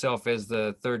viewing yourself as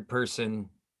the third person.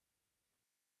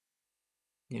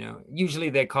 Usually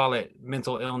they call it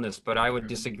mental illness, but I would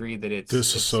disagree that it's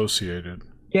disassociated.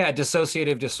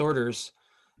 Dissociative disorders.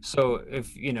 So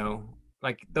if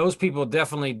like those people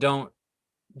definitely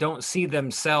don't see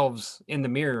themselves in the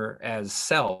mirror as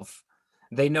self.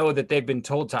 They know that they've been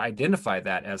told to identify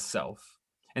that as self.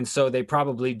 And so they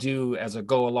probably do as a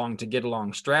go along to get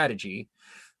along strategy.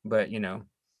 But,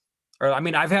 or I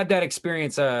mean, I've had that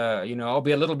experience, I'll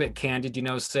be a little bit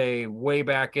candid, say way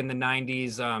back in the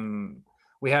 90s,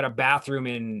 we had a bathroom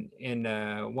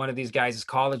in one of these guys'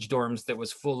 college dorms that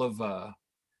was full of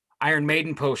Iron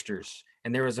Maiden posters.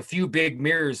 And there was a few big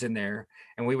mirrors in there,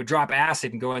 and we would drop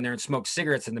acid and go in there and smoke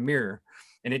cigarettes in the mirror.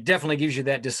 And it definitely gives you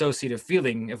that dissociative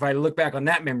feeling. If I look back on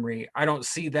that memory, I don't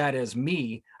see that as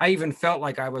me. I even felt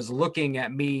like I was looking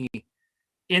at me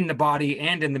in the body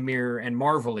and in the mirror and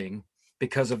marveling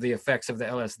because of the effects of the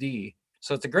LSD.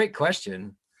 So it's a great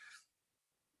question.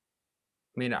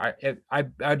 I mean,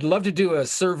 I'd love to do a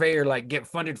survey or like get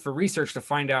funded for research to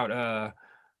find out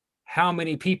how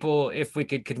many people, if we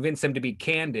could convince them to be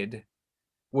candid,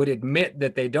 would admit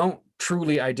that they don't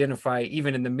truly identify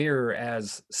even in the mirror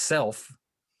as self,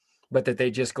 but that they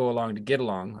just go along to get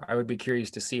along. I would be curious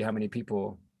to see how many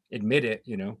people admit it,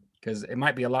 because it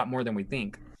might be a lot more than we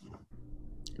think.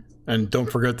 And don't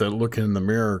forget that looking in the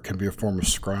mirror can be a form of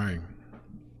scrying.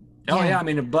 Oh yeah, I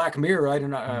mean, a black mirror, I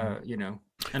don't know,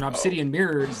 an obsidian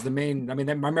mirror is the main. I mean,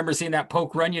 I remember seeing that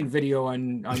Poke Runyon video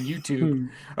on YouTube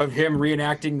of him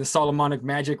reenacting the Solomonic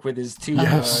magic with his two.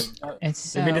 Yes. It's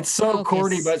so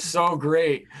corny, but so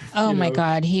great. Oh my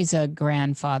God, he's a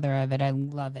grandfather of it. I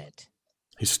love it.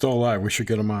 He's still alive. We should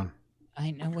get him on.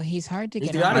 I know. Well, he's hard to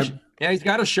get on. He's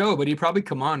got a show, but he'd probably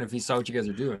come on if he saw what you guys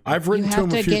are doing. I've written to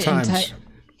him a few times.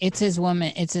 It's his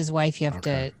woman. It's his wife. You have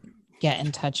to get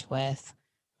in touch with.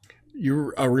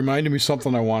 You reminded me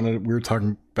something I wanted. We were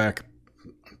talking back.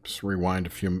 Just rewind a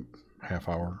few half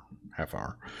hour.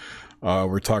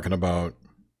 We're talking about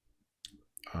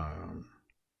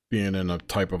being in a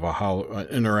type of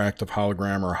interactive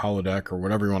hologram or holodeck or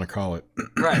whatever you want to call it.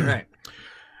 Right.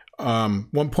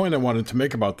 One point I wanted to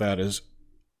make about that is,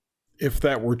 if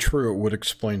that were true, it would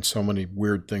explain so many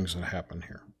weird things that happen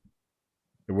here.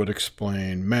 It would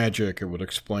explain magic. It would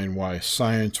explain why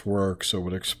science works. It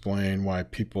would explain why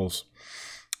people's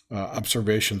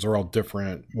observations are all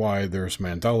different, why there's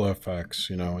Mandela effects.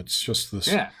 It's just this.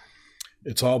 Yeah.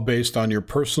 It's all based on your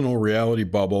personal reality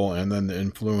bubble, and then the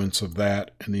influence of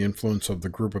that and the influence of the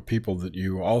group of people that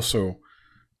you also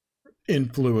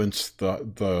influence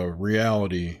the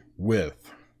reality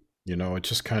with. It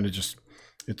just kind of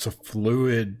it's a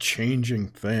fluid, changing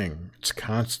thing. It's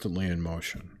constantly in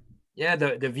motion. Yeah,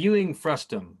 the viewing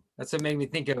frustum. That's what made me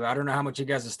think of. I don't know how much you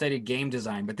guys have studied game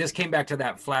design, but this came back to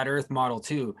that flat Earth model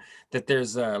too. That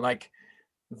there's like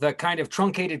the kind of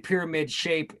truncated pyramid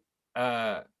shape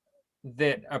that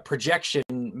a projection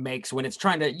makes when it's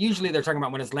trying to. Usually, they're talking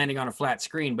about when it's landing on a flat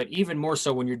screen, but even more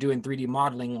so when you're doing 3D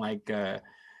modeling, like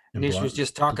Nish was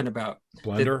just talking about.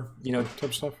 Blender,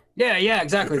 type stuff. Yeah,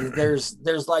 exactly.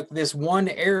 There's like this one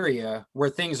area where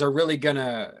things are really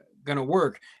gonna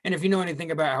work. And if you know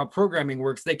anything about how programming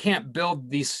works, they can't build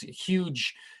these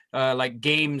huge like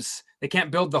games. They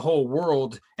can't build the whole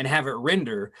world and have it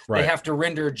render. Right. They have to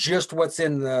render just what's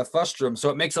in the frustum. So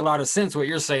it makes a lot of sense what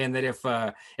you're saying, that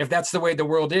if that's the way the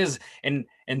world is, and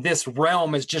this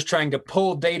realm is just trying to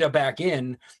pull data back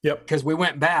in. Yep. Because we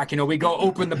went back, we go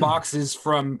open the boxes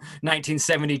from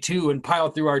 1972 and pile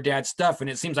through our dad's stuff, and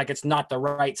it seems like it's not the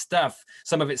right stuff.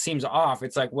 Some of it seems off.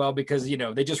 It's like, well, because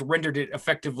they just rendered it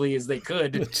effectively as they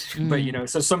could, but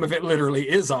so some of it literally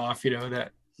is off.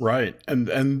 That. Right,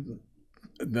 and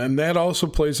that also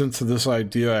plays into this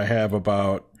idea I have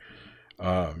about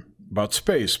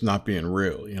space not being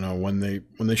real. When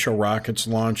they show rockets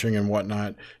launching and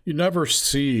whatnot, you never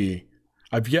see.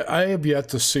 I have yet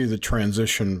to see the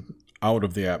transition out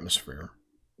of the atmosphere.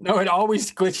 No, it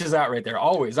always glitches out right there.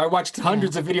 Always. I watched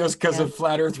hundreds of videos because of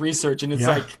flat Earth research, and it's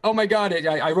like, oh my God,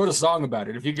 I wrote a song about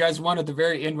it. If you guys want at the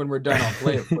very end when we're done, I'll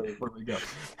play it for you. Where we go.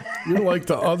 You're like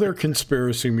the other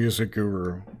conspiracy music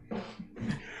guru.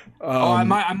 On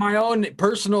my own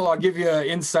personal, I'll give you an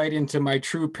insight into my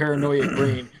true paranoid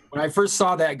brain. When I first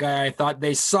saw that guy, I thought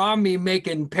they saw me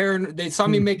making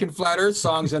flat Earth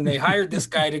songs, and they hired this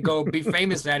guy to go be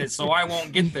famous at it, so I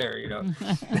won't get there.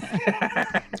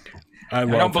 I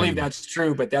don't believe that's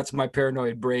true, but that's my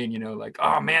paranoid brain. Like,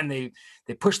 oh man, they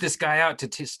pushed this guy out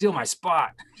to steal my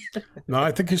spot. No,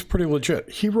 I think he's pretty legit.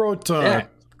 He wrote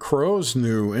Crow's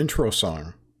new intro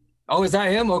song. Oh, is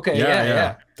that him? Okay,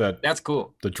 yeah. That's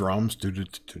cool. The drums,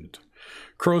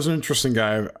 Crow's an interesting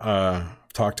guy.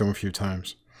 Talked to him a few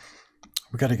times.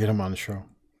 We got to get him on the show.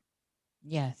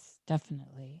 Yes,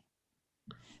 definitely.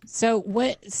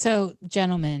 So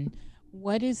gentlemen,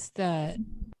 what is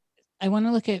I want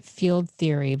to look at field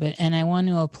theory, and I want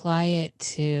to apply it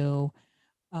to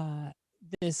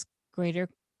this greater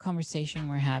conversation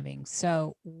we're having.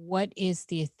 So what is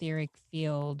the etheric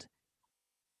field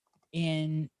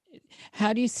in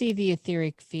how do you see the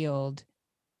etheric field,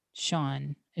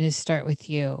 Sean? Let's start with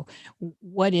you.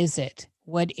 What is it?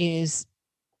 What is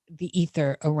the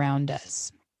ether around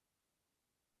us?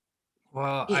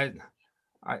 Well, It,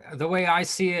 the way I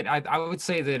see it, I would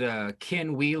say that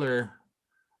Ken Wheeler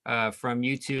from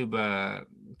YouTube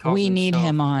calls we need himself.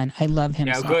 him on. I love him.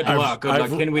 Yeah, So good much. luck. Good luck.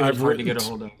 Ken Wheeler's hard to written get a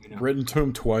hold of. written to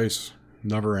him twice,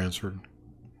 never answered.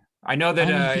 I know that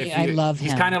I love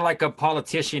he's him. kind of like a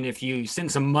politician. If you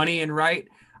send some money and write,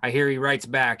 I hear he writes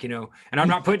back, and I'm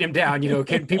not putting him down.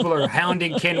 People are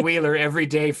hounding Ken Wheeler every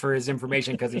day for his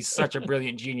information because he's such a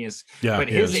brilliant genius. Yeah, but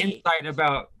his insight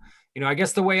about, I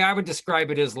guess the way I would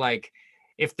describe it is like,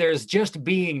 if there's just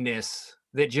beingness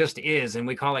that just is, and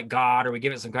we call it God or we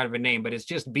give it some kind of a name, but it's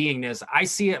just beingness, I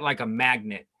see it like a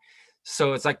magnet.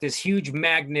 So it's like this huge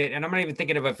magnet, and I'm not even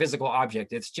thinking of a physical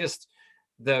object. It's just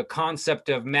the concept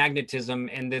of magnetism,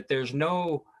 and that there's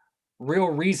no real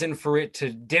reason for it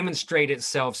to demonstrate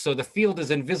itself. So the field is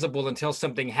invisible until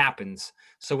something happens.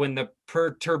 So when the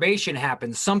perturbation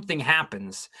happens, something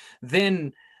happens,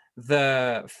 then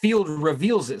the field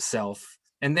reveals itself,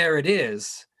 and there it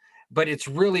is. But it's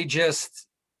really just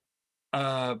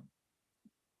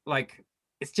like,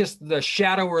 it's just the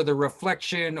shadow or the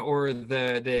reflection or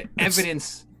the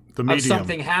evidence of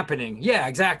something happening. Yeah,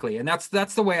 exactly. And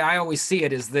that's the way I always see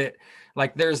it, is that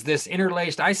like there's this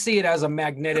interlaced, I see it as a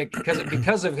magnetic,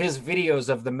 because of his videos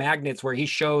of the magnets where he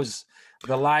shows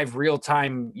the live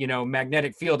real-time,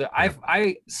 magnetic field.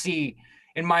 I see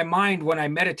in my mind, when I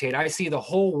meditate, I see the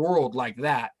whole world like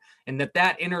that, and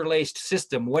that interlaced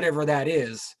system, whatever that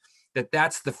is,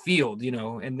 that's the field,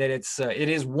 and that it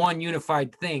is one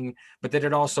unified thing, but that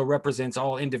it also represents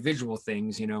all individual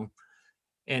things,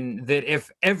 and that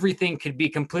if everything could be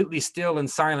completely still and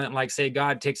silent, like say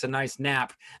God takes a nice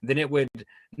nap, then it would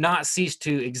not cease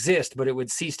to exist, but it would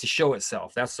cease to show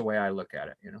itself. That's the way I look at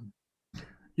it,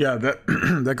 Yeah, that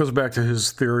that goes back to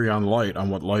his theory on light, on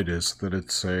what light is, that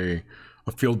it's a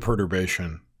field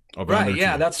perturbation of energy.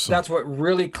 Yeah, that's what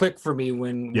really clicked for me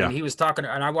when he was talking,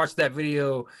 and I watched that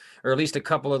video, or at least a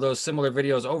couple of those similar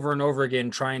videos, over and over again,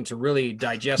 trying to really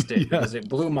digest it, because it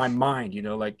blew my mind,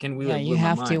 like, can we you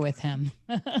have to with him.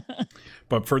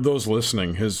 But for those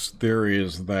listening, his theory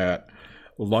is that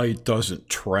light doesn't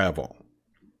travel,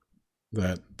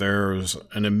 that there's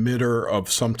an emitter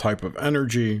of some type of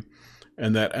energy,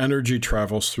 and that energy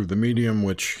travels through the medium,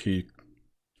 which he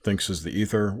thinks is the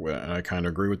ether, and I kind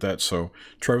of agree with that. So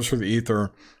travels through the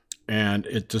ether, and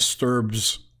it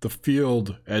disturbs the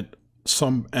field at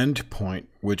some end point,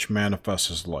 which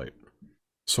manifests as light.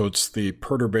 So it's the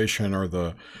perturbation or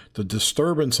the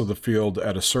disturbance of the field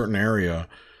at a certain area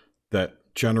that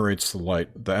generates the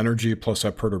light. The energy plus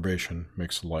that perturbation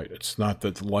makes the light. It's not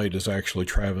that the light is actually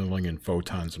traveling in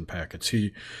photons and packets.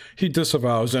 He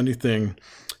disavows anything.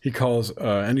 He calls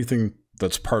anything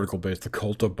that's particle based the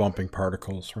cult of bumping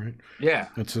particles, right? Yeah,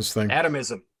 that's his thing.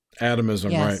 Atomism,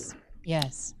 yes. Right?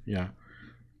 Yes. Yeah.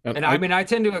 And I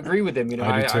tend to agree with him.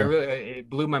 I really, it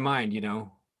blew my mind.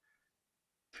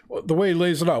 Well, the way he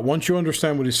lays it out, once you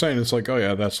understand what he's saying, it's like, oh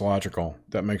yeah, that's logical.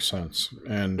 That makes sense.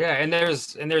 And yeah, and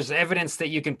there's evidence that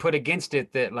you can put against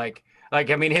it, that like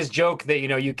his joke that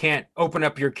you can't open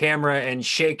up your camera and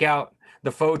shake out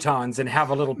the photons and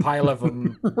have a little pile of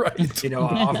them, right?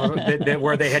 Off of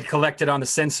where they had collected on the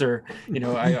sensor.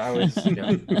 I was.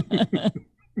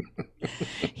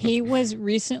 He was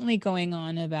recently going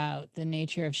on about the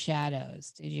nature of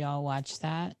shadows. Did y'all watch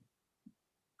that?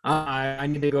 I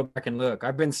need to go back and look.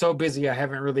 I've been so busy, I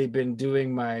haven't really been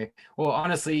doing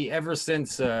honestly, ever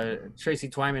since Tracy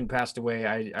Twyman passed away,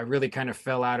 I really kind of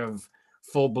fell out of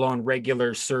full-blown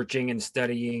regular searching and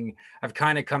studying. I've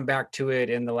kind of come back to it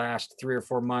in the last 3 or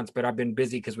 4 months, but I've been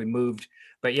busy because we moved.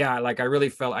 But yeah, like I really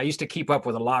felt, I used to keep up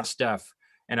with a lot of stuff,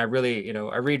 and I really,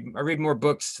 I read more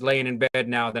books laying in bed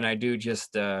now than I do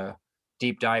just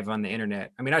deep dive on the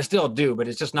internet. I mean, I still do, but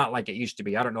it's just not like it used to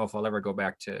be. I don't know if I'll ever go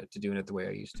back to doing it the way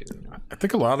I used to. I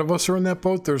think a lot of us are in that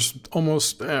boat. There's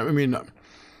almost,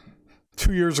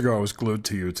 2 years ago, I was glued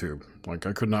to YouTube. Like,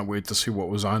 I could not wait to see what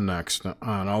was on next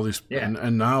on all these. Yeah.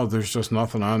 And now there's just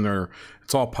nothing on there.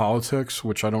 It's all politics,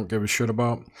 which I don't give a shit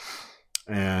about.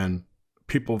 And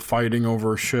people fighting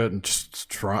over shit, and just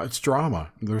it's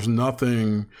drama. There's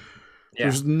nothing. Yeah.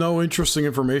 There's no interesting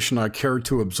information I care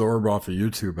to absorb off of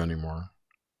YouTube anymore.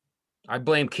 I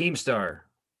blame Keemstar.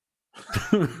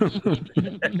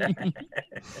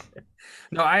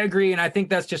 No, I agree. And I think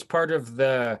that's just part of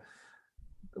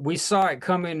we saw it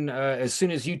coming as soon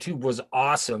as YouTube was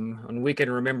awesome. And we can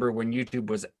remember when YouTube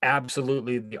was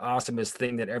absolutely the awesomest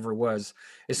thing that ever was.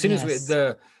 As soon as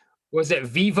Was it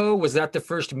Vivo? Was that the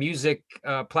first music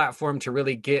platform to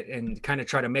really get and kind of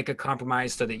try to make a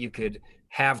compromise so that you could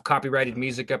have copyrighted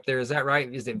music up there? Is that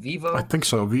right? Is it I Vivo? think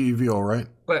so. VEVO, right?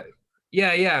 But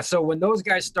yeah. So when those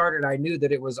guys started, I knew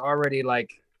that it was already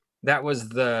like that was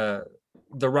the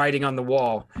writing on the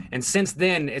wall. And since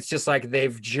then, it's just like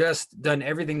they've just done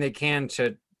everything they can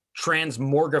to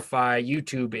transmorgify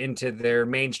YouTube into their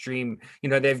mainstream.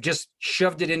 They've just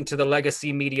shoved it into the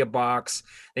legacy media box.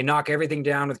 They knock everything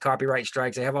down with copyright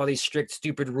strikes. They have all these strict,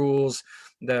 stupid rules.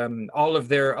 All of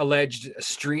their alleged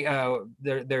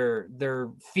their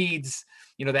feeds,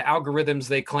 the algorithms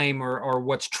they claim or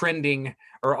what's trending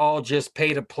are all just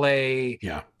pay to play,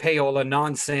 payola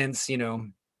nonsense,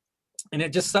 and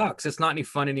it just sucks. It's not any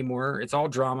fun anymore. It's all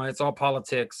drama. It's all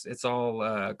politics. It's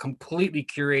all completely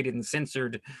curated and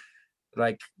censored.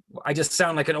 Like, I just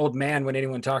sound like an old man when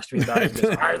anyone talks to me about it.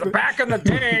 Back in the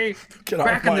day,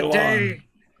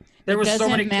 there was so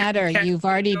many. It doesn't matter. You've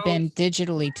already been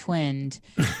digitally twinned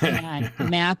and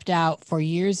mapped out for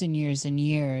years and years and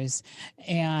years.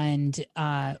 And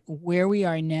where we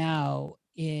are now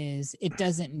is it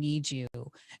doesn't need you.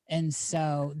 And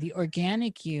so the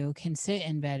organic you can sit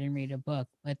in bed and read a book,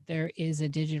 but there is a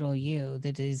digital you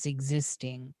that is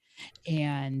existing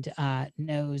and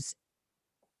knows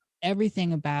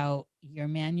everything about your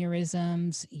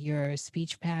mannerisms, your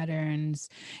speech patterns,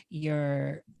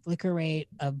 your flicker rate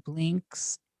of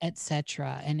blinks,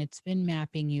 etc. And it's been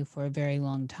mapping you for a very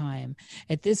long time.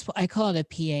 At this point, I call it a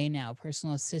PA now,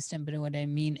 personal assistant, but what I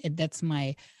mean, that's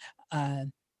my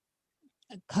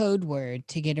code word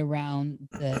to get around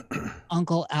the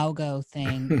Uncle Algo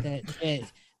thing,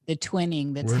 the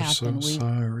twinning that's happened. We're so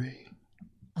sorry.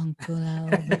 Uncle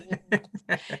Algo.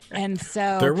 And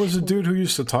so there was a dude who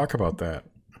used to talk about that.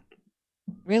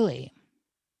 Really?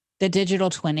 The digital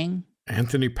twinning?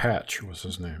 Anthony Patch was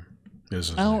his name.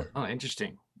 Oh,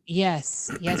 interesting. Yes.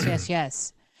 He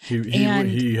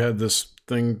had this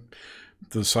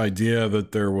idea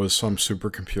that there was some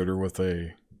supercomputer with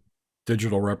a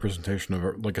digital representation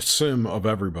of, like, a sim of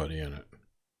everybody in it.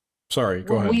 Sorry,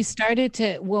 go ahead. We started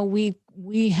to,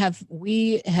 we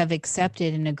have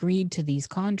accepted and agreed to these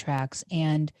contracts,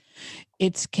 and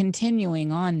it's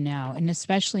continuing on now, and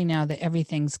especially now that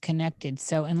everything's connected.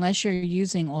 So unless you're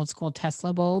using old school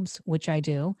Tesla bulbs, which I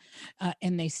do,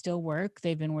 and they still work,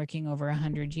 they've been working over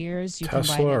 100 years.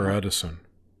 Tesla or Edison?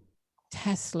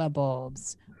 Tesla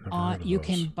bulbs. You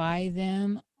can buy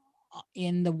them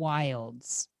in the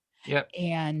wilds. Yep.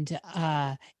 And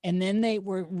then they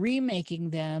were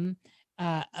remaking them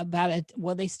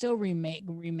they still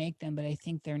remake them, but I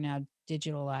think they're now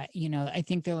digital. I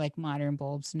think they're like modern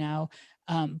bulbs now.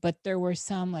 But there were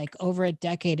some like over a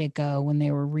decade ago when they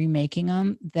were remaking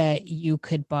them that you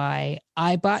could buy.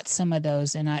 I bought some of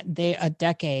those, and a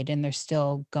decade, and they're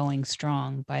still going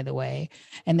strong, by the way.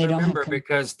 And they don't have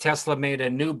because Tesla made a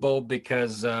new bulb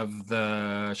because of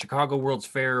the Chicago World's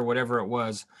Fair or whatever it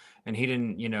was. And he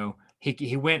didn't,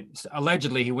 he went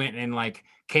and like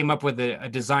came up with a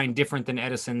design different than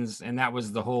Edison's, and that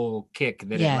was the whole kick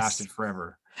that it lasted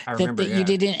forever. I remember you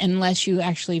didn't, unless you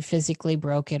actually physically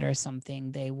broke it or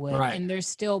something, they would. Right. And there's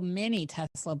still many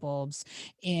Tesla bulbs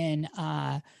in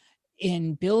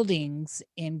buildings,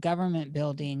 in government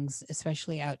buildings,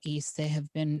 especially out east, that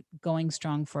have been going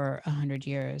strong for 100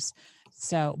 years.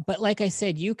 So, but like I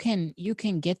said, you can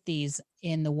get these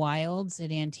in the wilds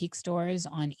at antique stores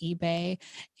on eBay,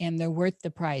 and they're worth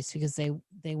the price because they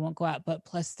won't go out. But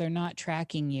plus, they're not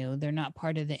tracking you; they're not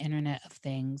part of the Internet of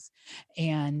Things,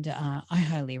 and I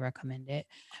highly recommend it.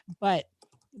 But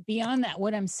beyond that,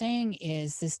 what I'm saying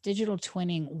is this digital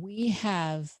twinning. We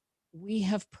have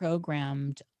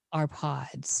programmed our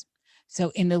pods.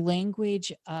 So in the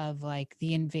language of like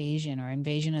the invasion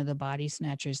of the body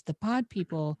snatchers, the pod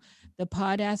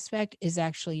aspect is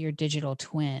actually your digital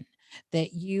twin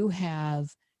that you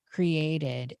have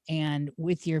created. And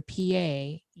with your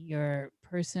PA, your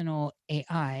personal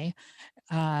AI,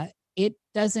 it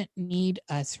doesn't need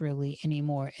us really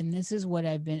anymore. And this is what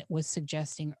was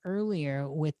suggesting earlier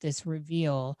with this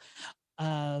reveal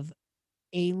of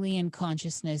alien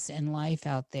consciousness and life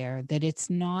out there, that it's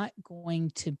not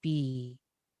going to be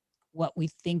what we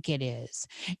think it is.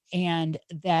 And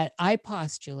that I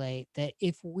postulate that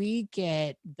if we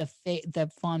get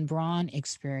the von Braun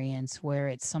experience, where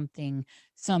it's some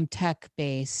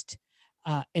tech-based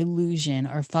illusion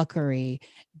or fuckery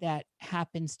that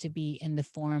happens to be in the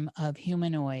form of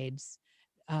humanoids,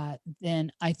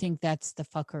 then I think that's the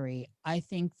fuckery. I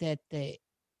think that the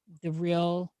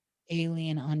real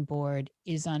alien on board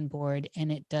is on board,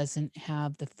 and it doesn't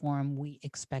have the form we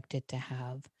expect it to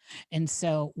have. And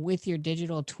so with your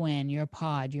digital twin, your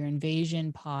pod, your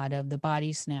invasion pod of the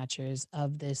body snatchers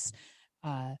of this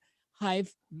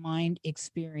hive mind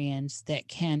experience that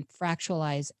can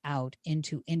fractalize out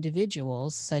into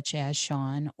individuals such as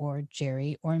Sean or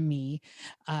Jerry or me,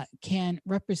 can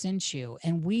represent you.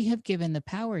 And we have given the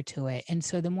power to it. And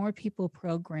so the more people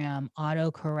program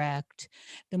autocorrect,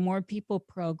 the more people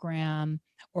program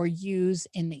or use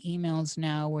in the emails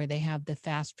now where they have the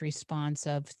fast response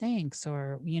of thanks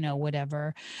or,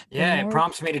 whatever. Yeah, it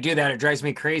prompts me to do that. It drives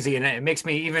me crazy, and it makes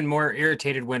me even more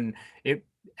irritated when it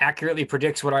accurately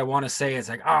predicts what I want to say. It's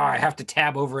like, oh, I have to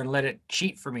tab over and let it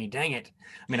cheat for me. Dang it.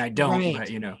 I mean, I don't, Right.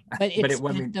 but But but it's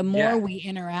the more yeah. we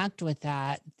interact with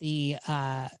that, the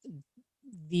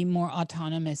more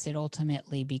autonomous it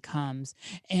ultimately becomes.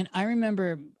 And I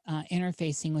remember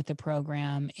interfacing with a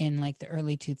program in like the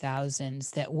early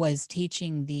 2000s that was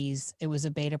teaching these. It was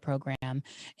a beta program, and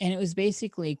it was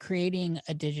basically creating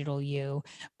a digital you,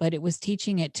 but it was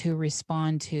teaching it to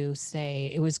respond to,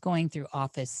 say, it was going through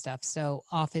office stuff. So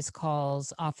office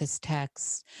calls, office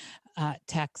texts,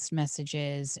 text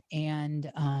messages,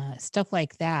 and stuff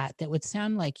like that would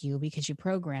sound like you because you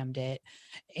programmed it,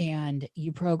 and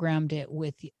you programmed it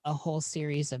with a whole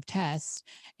series of tests,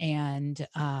 and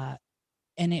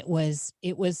it was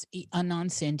a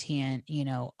non-sentient,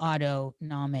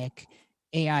 autonomic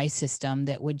AI system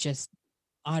that would just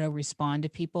auto respond to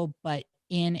people, but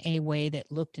in a way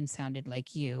that looked and sounded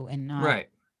like you, and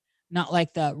not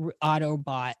like the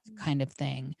Autobot kind of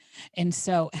thing. And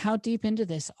so how deep into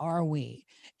this are we?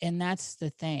 And that's the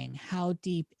thing. How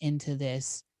deep into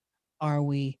this are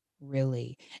we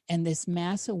really? And this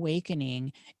mass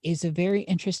awakening is a very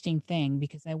interesting thing,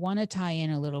 because I want to tie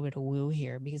in a little bit of woo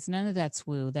here, because none of that's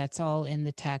woo. That's all in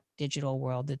the tech digital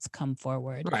world that's come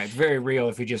forward. Right. It's very real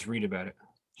if you just read about it.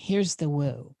 Here's the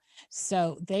woo.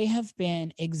 So they have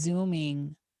been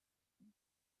exhuming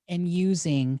and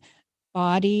using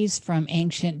bodies from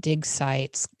ancient dig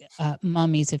sites,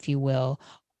 mummies, if you will,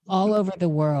 all over the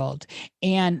world.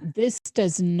 And this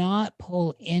does not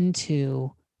pull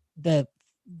into the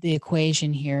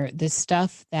equation here the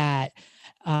stuff that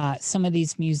some of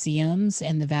these museums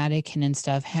and the Vatican and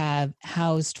stuff have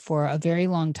housed for a very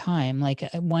long time. Like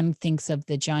one thinks of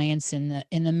the giants in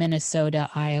the Minnesota,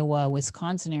 Iowa,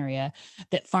 Wisconsin area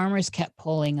that farmers kept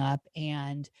pulling up,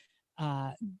 and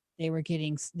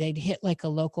they'd hit like a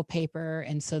local paper,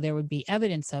 and so there would be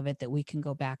evidence of it that we can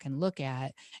go back and look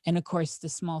at. And of course the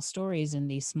small stories in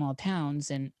these small towns,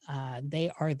 and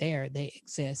they are there, they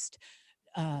exist,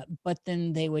 but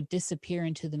then they would disappear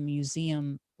into the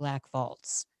museum black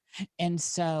vaults. And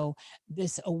so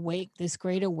this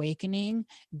great awakening,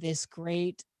 this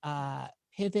great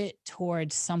pivot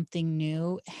towards something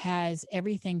new has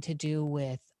everything to do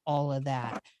with all of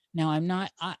that. Now,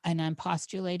 and I'm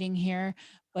postulating here,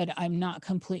 but I'm not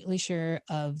completely sure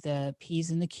of the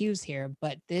P's and the Q's here,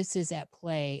 but this is at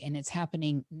play and it's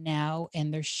happening now.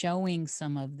 And they're showing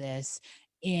some of this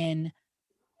in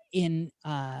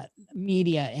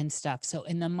media and stuff. So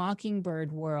in the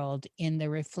Mockingbird world, in the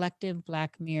reflective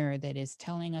black mirror that is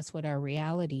telling us what our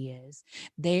reality is,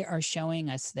 they are showing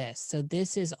us this. So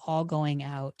this is all going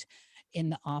out in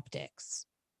the optics.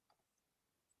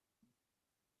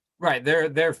 Right.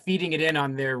 They're feeding it in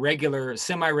on their regular,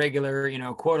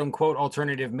 semi-regular, quote unquote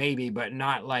alternative, maybe, but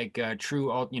not like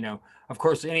true, of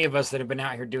course, any of us that have been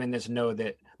out here doing this know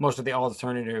that most of the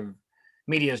alternative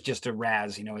media is just a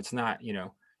razz, it's not,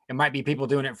 it might be people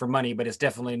doing it for money, but it's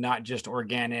definitely not just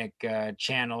organic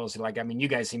channels. Like, I mean, you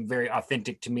guys seem very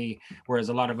authentic to me, whereas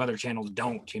a lot of other channels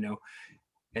don't,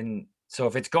 and so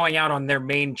if it's going out on their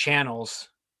main channels,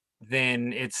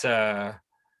 then it's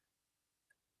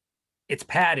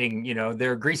padding,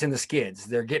 they're greasing the skids.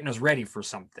 They're getting us ready for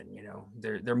something,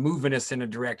 they're moving us in a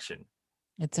direction.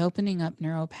 It's opening up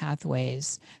neural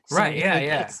pathways. So right.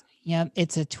 Yeah.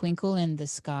 It's a twinkle in the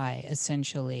sky,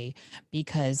 essentially,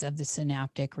 because of the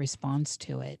synaptic response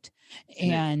to it.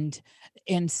 And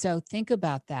so think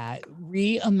about that,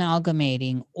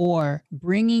 re-amalgamating or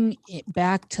bringing it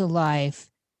back to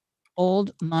life,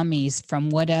 old mummies from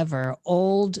whatever,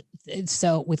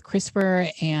 so with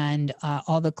CRISPR and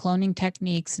all the cloning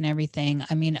techniques and everything,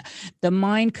 I mean, the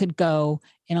mind could go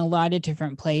in a lot of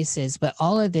different places, but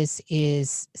all of this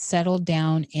is settled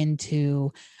down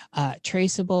into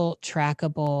traceable,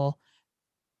 trackable,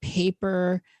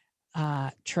 paper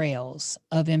trails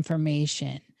of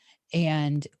information.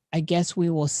 And I guess we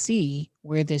will see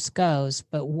where this goes,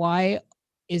 but why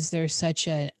is there such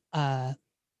an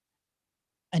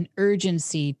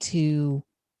urgency to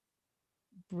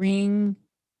bring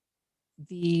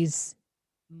these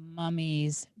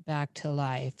mummies back to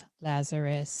life.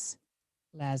 Lazarus,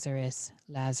 Lazarus,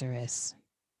 Lazarus.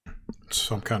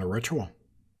 Some kind of ritual.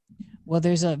 Well,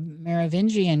 there's a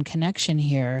Merovingian connection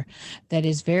here that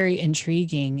is very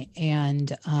intriguing,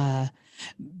 and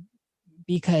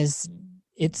because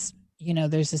it's,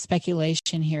 there's a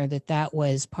speculation here that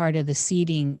was part of the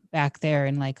seeding back there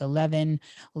in like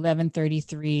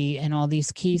 1133 and all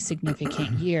these key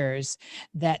significant years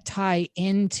that tie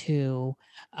into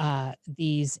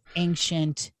these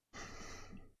ancient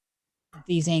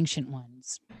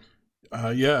ones.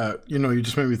 Yeah, you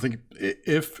just made me think,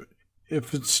 if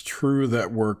it's true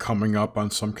that we're coming up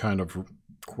on some kind of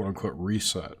quote unquote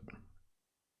reset,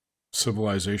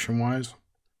 civilization wise,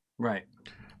 right?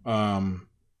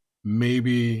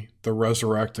 Maybe the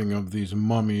resurrecting of these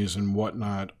mummies and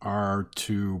whatnot are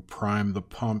to prime the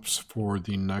pumps for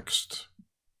the next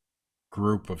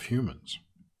group of humans.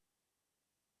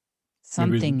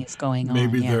 Something is going on.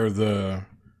 Maybe they're the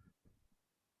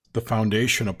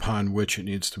foundation upon which it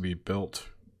needs to be built.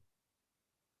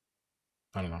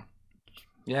 I don't know.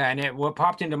 Yeah, and what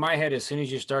popped into my head as soon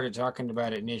as you started talking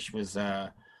about it, Nish, was I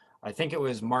think it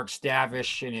was Mark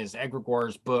Stavish in his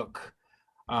Egregores book.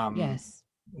 Yes.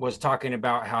 Was talking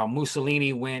about how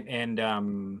Mussolini went and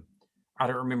I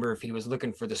don't remember if he was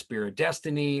looking for the Spear of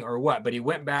Destiny or what, but he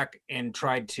went back and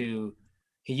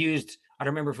he used, I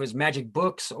don't remember if it was magic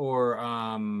books or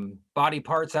body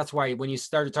parts. That's why when you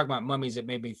started talking about mummies, it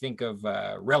made me think of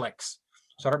relics.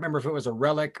 So I don't remember if it was a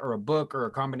relic or a book or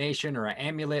a combination or an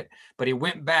amulet, but he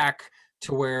went back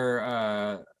to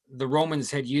where the Romans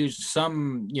had used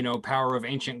some, power of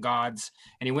ancient gods,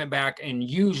 and he went back and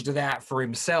used that for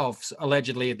himself,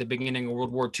 allegedly at the beginning of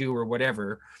World War II or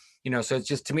whatever, so it's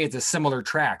just, to me, it's a similar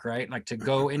track, right? Like to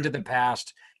go into the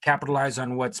past, capitalize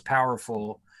on what's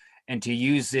powerful, and to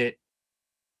use it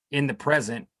in the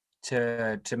present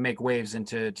to make waves and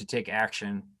to take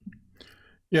action.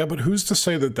 Yeah, but who's to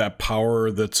say that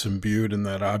power that's imbued in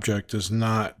that object is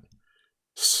not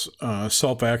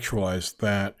self-actualized,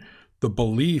 that the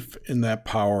belief in that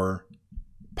power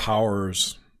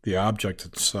powers the object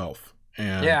itself?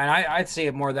 And I'd see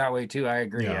it more that way too. I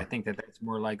agree. Yeah. I think that's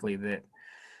more likely that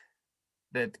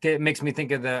it makes me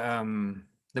think of the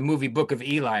movie Book of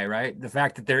Eli, right? The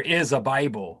fact that there is a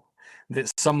Bible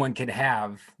that someone can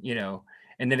have,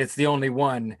 and that it's the only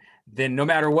one. Then no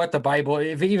matter what the Bible,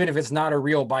 even if it's not a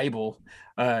real Bible,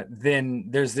 then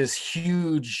there's this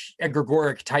huge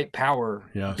egregoric type power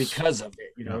because of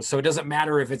it, So it doesn't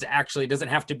matter if it doesn't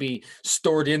have to be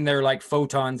stored in there like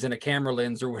photons in a camera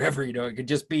lens or whatever, it could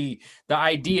just be the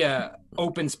idea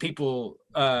opens people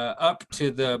up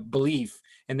to the belief.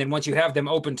 And then once you have them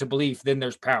open to belief, then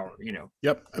there's power,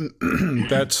 Yep. And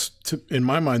in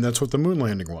my mind, that's what the moon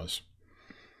landing was.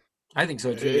 I think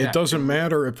so too. It doesn't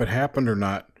matter if it happened or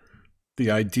not. The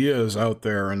idea is out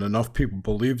there, and enough people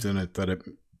believed in it that it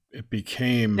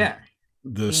became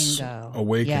this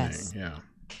awakening. Yes.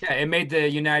 Yeah, it made the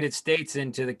United States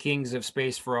into the kings of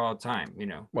space for all time.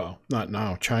 Well, not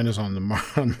now. China's on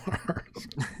Mars.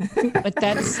 But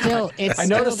that's still. I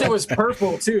noticed it was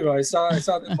purple too. I saw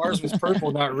that Mars was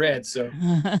purple, not red. So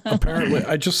apparently,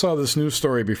 I just saw this news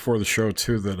story before the show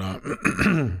too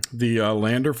that the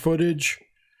lander footage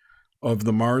of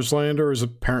the Mars lander is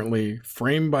apparently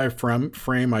frame by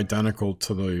frame identical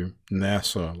to the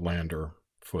NASA lander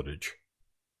footage.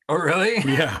 Oh, really?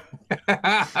 Yeah.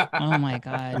 Oh my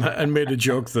God. And made a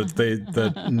joke that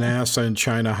NASA and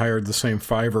China hired the same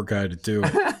Fiverr guy to do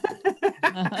it.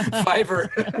 Fiverr.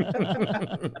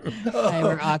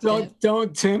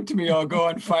 Don't tempt me. I'll go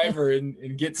on Fiverr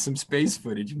and get some space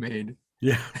footage made.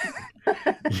 Yeah.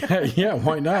 Yeah.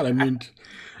 Why not? I mean,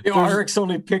 Eric's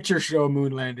only picture show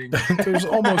moon landing. There's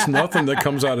almost nothing that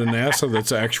comes out of NASA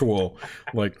that's actual,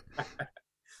 like,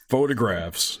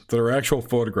 photographs that are actual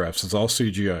photographs. It's all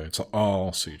CGI. It's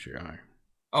all CGI.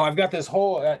 Oh, I've got this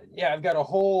whole I've got a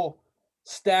whole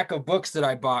stack of books that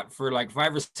I bought for like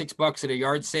 $5 or $6 at a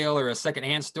yard sale or a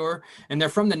secondhand store, and they're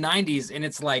from the 90s, and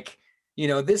it's like,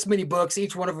 this many books.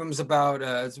 Each one of them is about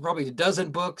it's probably a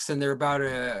dozen books, and they're about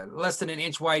less than an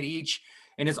inch wide each.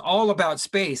 And it's all about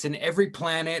space and every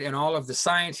planet and all of the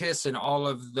scientists and all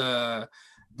of the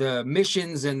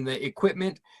missions and the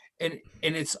equipment. And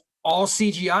it's all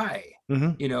CGI.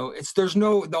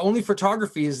 Mm-hmm. The only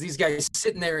photography is these guys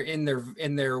sitting there in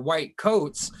their white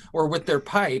coats or with their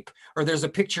pipe, or there's a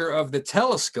picture of the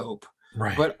telescope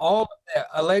Right. But all of the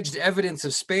alleged evidence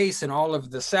of space and all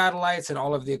of the satellites and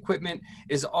all of the equipment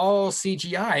is all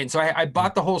CGI. And so I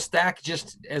bought the whole stack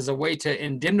just as a way to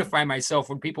indemnify myself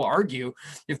when people argue.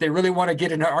 If they really want to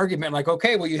get in an argument, like,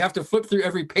 okay, well, you have to flip through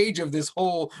every page of this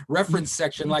whole reference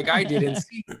section like I did and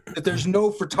see that there's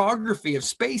no photography of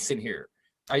space in here.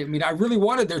 I mean, I really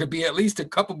wanted there to be at least a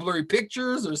couple blurry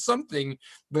pictures or something,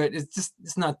 but it's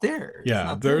not there. Yeah,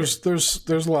 not there's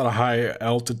a lot of high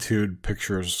altitude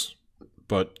pictures,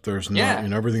 but there's not. Yeah. You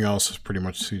know, everything else is pretty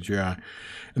much CGI.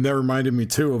 And that reminded me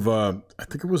too of I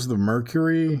think it was the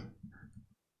Mercury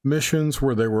missions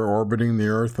where they were orbiting the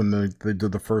Earth and they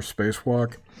did the first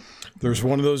spacewalk. There's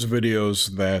one of those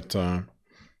videos that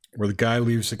where the guy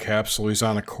leaves the capsule, he's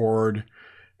on a cord,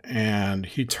 and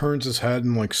he turns his head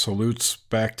and like salutes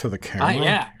back to the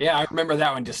camera. Yeah, I remember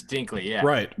that one distinctly. Yeah,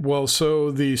 right. Well,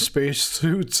 so the space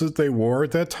suits that they wore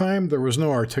at that time, there was no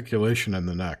articulation in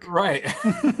the neck. Right.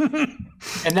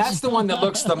 And that's the one that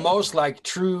looks the most like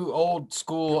true old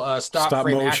school stop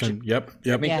frame motion. Action. Yep. I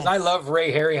mean, because I love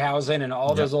Ray Harryhausen and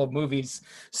all those old movies.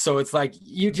 So it's like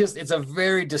it's a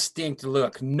very distinct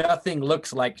look. Nothing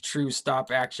looks like true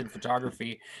stop action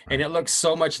photography. And it looks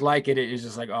so much like it. It is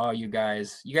just like, oh, you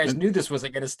guys knew this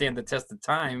wasn't going to stand the test of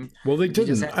time. Well, they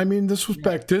didn't. I mean, this was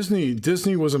back Disney.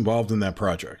 Disney was involved in that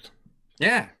project.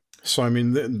 Yeah. So, I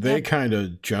mean, they kind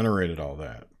of generated all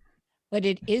that. But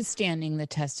it is standing the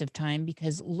test of time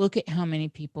because look at how many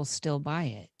people still buy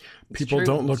it. People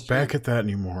don't look back at that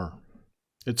anymore.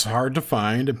 It's hard to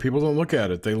find, and people don't look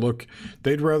at it.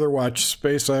 They'd rather watch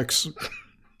SpaceX.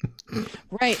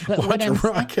 Right, but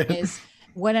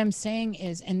what I'm saying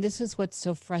is, and this is what's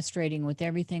so frustrating with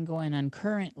everything going on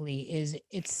currently, is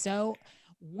it's so,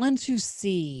 once you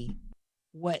see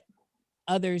what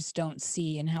others don't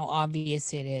see and how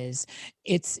obvious it is,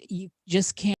 you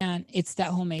just can't, it's that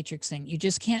whole Matrix thing. You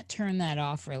just can't turn that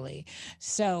off really.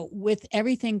 So with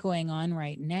everything going on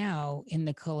right now in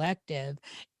the collective,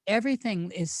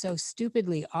 everything is so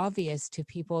stupidly obvious to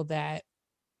people that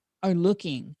are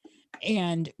looking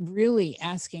and really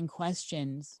asking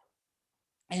questions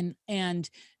and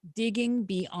digging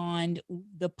beyond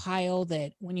the pile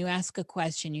that when you ask a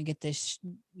question, you get this,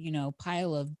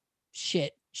 pile of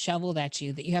shit shoveled at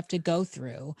you that you have to go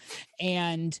through.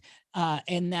 And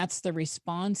that's the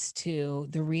response to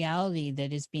the reality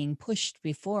that is being pushed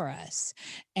before us.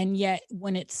 And yet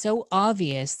when it's so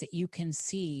obvious that you can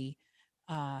see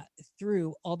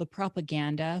through all the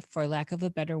propaganda, for lack of a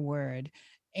better word,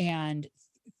 and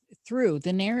through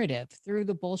the narrative, through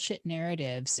the bullshit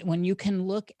narratives, when you can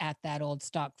look at that old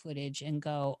stock footage and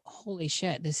go, holy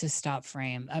shit, this is stop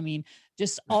frame. I mean,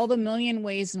 just all the million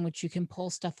ways in which you can pull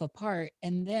stuff apart.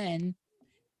 And then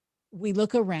we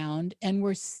look around and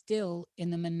we're still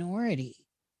in the minority.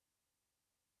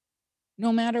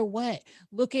 No matter what,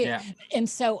 look at, and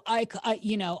so I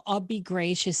I'll be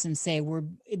gracious and say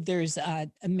there's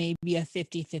maybe a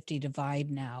 50-50 divide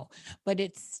now, but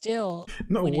it's still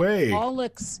no way. It all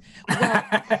looks well,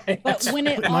 but when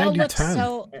it all looks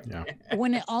so,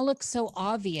 when it all looks so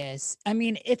obvious, I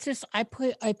mean, it's just I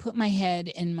put my head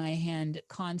in my hand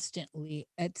constantly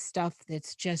at stuff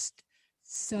that's just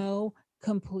so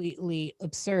completely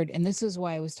absurd, and this is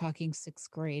why I was talking 6th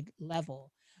grade level.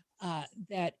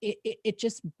 That it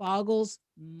just boggles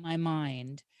my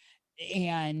mind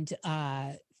and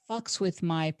fucks with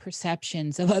my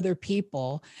perceptions of other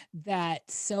people, that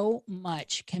so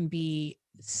much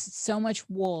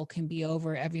wool can be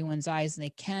over everyone's eyes and they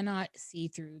cannot see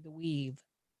through the weave.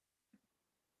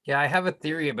 Yeah, I have a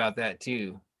theory about that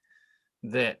too,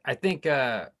 that I think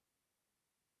this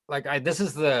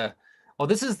is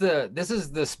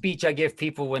the speech I give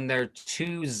people when they're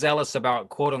too zealous about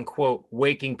quote unquote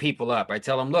waking people up. I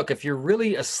tell them, look, if you're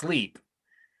really asleep,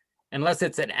 unless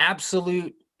it's an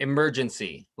absolute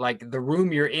emergency, like the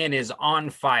room you're in is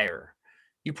on fire,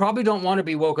 you probably don't want to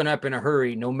be woken up in a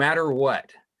hurry, no matter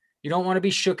what. You don't want to be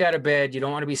shook out of bed. You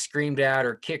don't want to be screamed at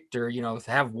or kicked or,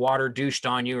 have water douched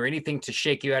on you or anything to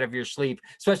shake you out of your sleep,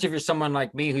 especially if you're someone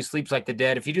like me who sleeps like the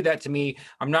dead. If you do that to me,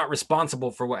 I'm not responsible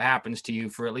for what happens to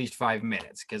you for at least 5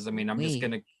 minutes. Because, I mean, I'm just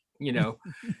going to,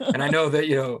 and I know that,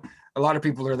 a lot of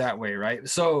people are that way, right?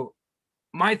 So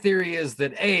my theory is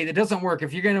that, A, that doesn't work.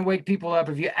 If you're going to wake people up,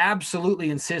 if you absolutely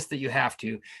insist that you have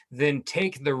to, then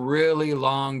take the really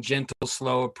long, gentle,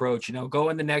 slow approach. Go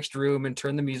in the next room and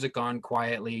turn the music on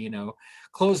quietly,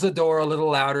 close the door a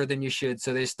little louder than you should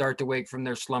so they start to wake from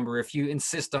their slumber if you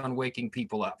insist on waking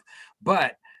people up.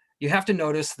 But you have to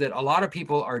notice that a lot of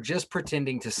people are just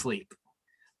pretending to sleep.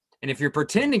 And if you're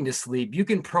pretending to sleep, you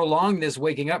can prolong this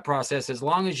waking up process as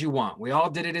long as you want. We all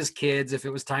did it as kids. If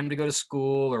it was time to go to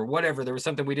school or whatever, there was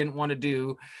something we didn't want to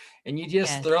do. And you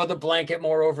just Yes. throw the blanket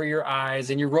more over your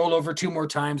eyes and you roll over 2 more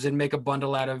times and make a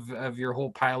bundle out of your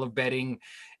whole pile of bedding.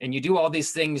 And you do all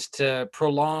these things to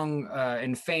prolong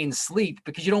and feign sleep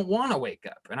because you don't want to wake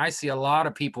up. And I see a lot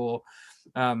of people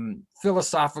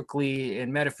philosophically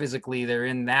and metaphysically, they're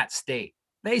in that state.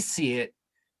 They see it.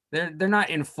 They're not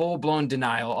in full-blown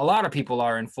denial. A lot of people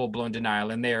are in full-blown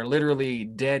denial and they are literally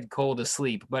dead cold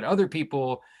asleep. But other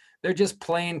people, they're just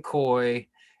playing coy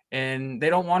and they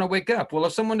don't want to wake up. Well,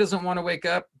 if someone doesn't want to wake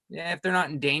up, yeah, if they're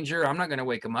not in danger, I'm not going to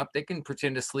wake them up. They can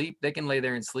pretend to sleep. They can lay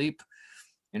there and sleep.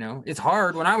 You know, it's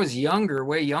hard. When I was younger,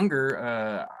 way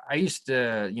younger, I used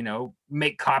to,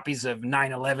 make copies of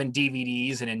 9/11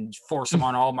 DVDs and enforce them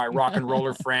on all my rock and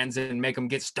roller friends and make them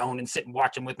get stoned and sit and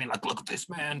watch them with me. Like, look at this,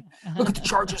 man. Look at the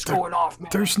charges going off, man.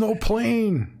 There's no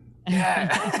plane.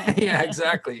 Yeah, yeah,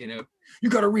 exactly. You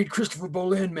got to read Christopher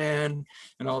Bolin, man,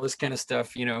 and all this kind of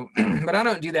stuff, But I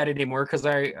don't do that anymore because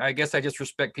I guess I just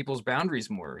respect people's boundaries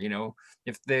more,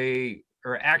 if they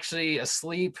are actually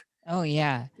asleep. Oh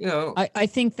yeah. I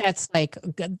think that's like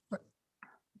good.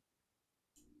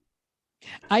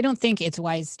 I don't think it's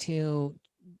wise to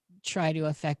try to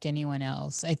affect anyone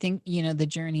else. I think, the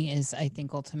journey is, I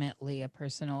think, ultimately a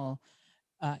personal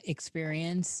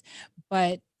experience,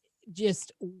 but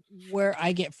just where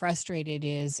I get frustrated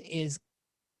is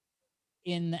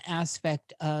in the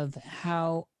aspect of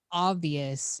how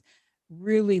obvious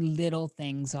really little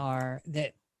things are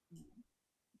that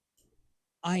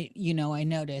I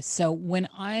notice. So when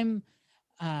I'm,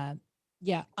 I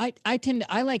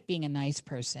like being a nice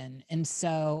person. And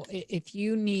so if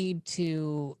you need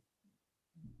to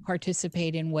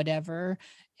participate in whatever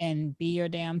and be your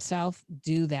damn self,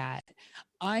 do that.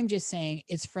 I'm just saying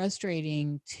it's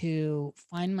frustrating to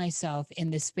find myself in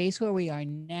the space where we are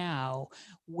now,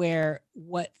 where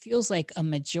what feels like a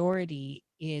majority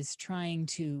is trying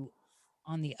to,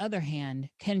 on the other hand,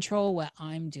 control what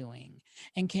I'm doing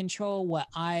and control what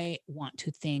I want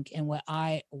to think and what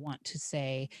I want to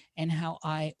say and how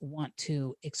I want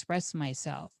to express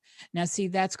myself. Now, see,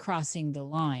 that's crossing the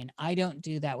line. I don't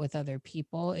do that with other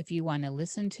people. If you want to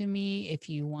listen to me, if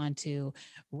you want to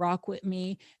rock with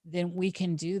me, then we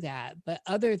can do that. But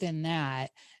other than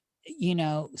that,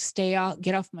 stay out,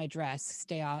 get off my dress,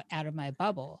 stay out of my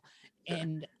bubble.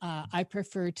 And I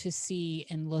prefer to see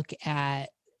and look at,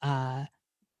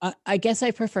 I guess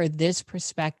I prefer this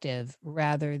perspective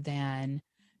rather than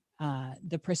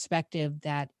the perspective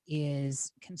that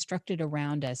is constructed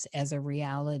around us as a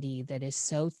reality that is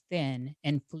so thin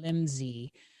and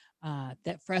flimsy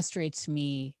that frustrates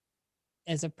me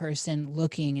as a person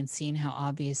looking and seeing how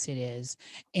obvious it is.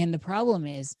 And the problem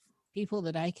is, people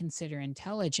that I consider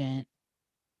intelligent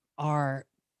are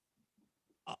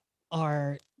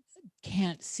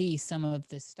can't see some of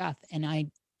this stuff, and I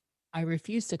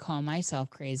refuse to call myself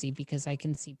crazy because I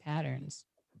can see patterns.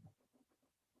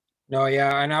 No,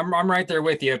 yeah, and I'm right there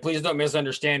with you. Please don't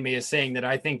misunderstand me as saying that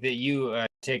I think that you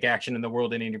take action in the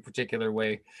world in any particular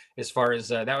way. As far as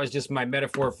that was just my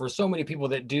metaphor for so many people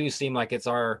that do seem like it's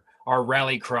our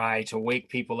rally cry to wake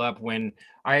people up. When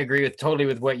I agree totally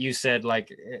with what you said. Like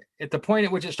at the point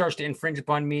at which it starts to infringe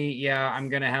upon me, yeah, I'm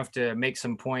gonna have to make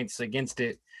some points against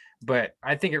it. But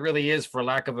I think it really is, for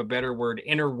lack of a better word,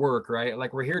 inner work, right?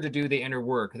 Like we're here to do the inner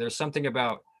work. There's something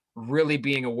about really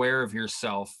being aware of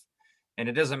yourself. And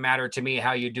it doesn't matter to me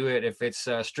how you do it, if it's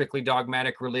strictly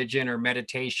dogmatic religion or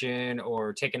meditation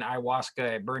or taking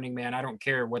ayahuasca at Burning Man. I don't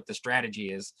care what the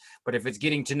strategy is. But if it's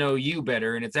getting to know you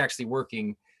better and it's actually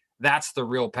working, that's the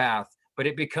real path. But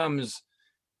it becomes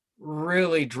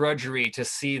really drudgery to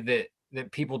see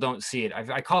that people don't see it.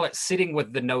 I call it sitting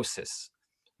with the gnosis.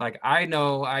 Like I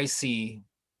know, I see.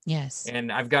 Yes.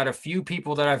 And I've got a few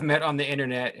people that I've met on the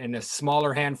internet and a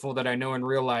smaller handful that I know in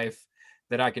real life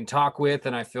that I can talk with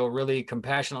and I feel really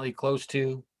compassionately close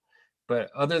to. But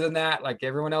other than that, like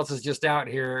everyone else is just out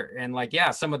here. And like,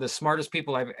 yeah, some of the smartest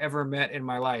people I've ever met in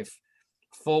my life,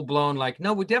 full blown, like,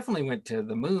 no, we definitely went to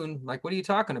the moon. Like, what are you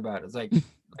talking about? It's like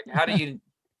how do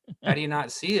you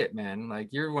not see it, man? Like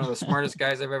you're one of the smartest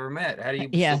guys I've ever met. How do you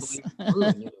Yes. still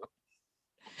believe in the moon,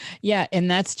 Yeah,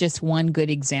 and that's just one good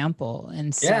example.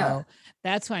 And so Yeah.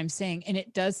 that's why I'm saying, and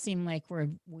it does seem like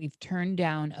we've turned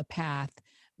down a path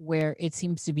where it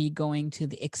seems to be going to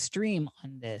the extreme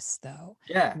on this, though.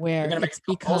 Yeah. Where You're gonna make it's it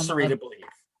become compulsory to believe.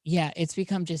 yeah, it's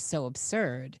become just so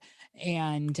absurd.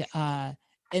 And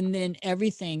then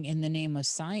everything in the name of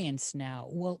science now.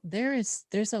 Well, there's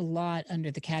a lot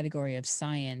under the category of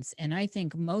science, and I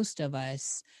think most of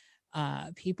us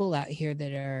people out here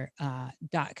that are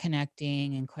dot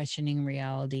connecting and questioning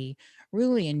reality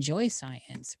really enjoy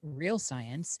science, real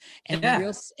science, and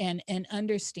Yeah. and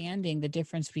understanding the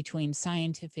difference between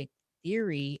scientific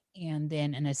theory and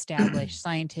then an established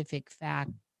scientific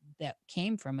fact that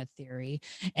came from a theory.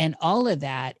 And all of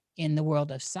that in the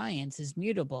world of science is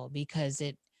mutable because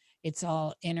it's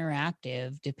all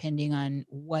interactive depending on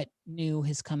what new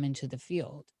has come into the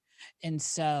field. And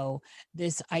so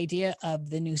this idea of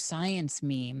the new science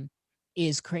meme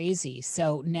is crazy.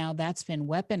 So now that's been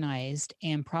weaponized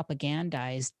and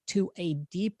propagandized to a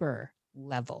deeper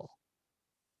level.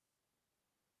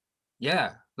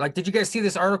 Yeah. Like, did you guys see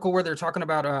this article where they're talking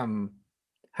about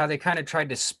how they kind of tried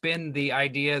to spin the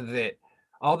idea that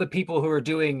all the people who are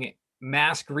doing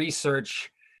mask research,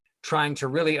 trying to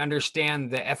really understand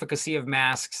the efficacy of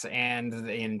masks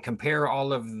and compare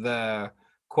all of the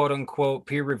quote unquote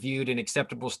peer reviewed and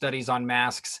acceptable studies on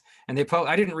masks. And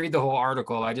I didn't read the whole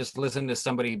article. I just listened to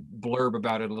somebody blurb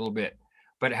about it a little bit,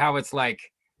 but how it's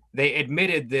like they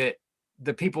admitted that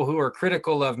the people who are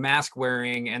critical of mask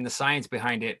wearing and the science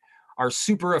behind it are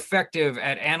super effective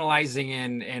at analyzing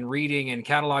and reading and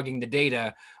cataloging the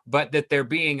data, but that they're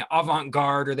being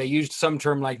avant-garde, or they used some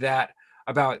term like that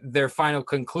about their final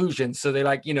conclusion. So they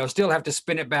still have to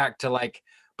spin it back to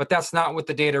but that's not what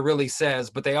the data really says.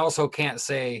 But they also can't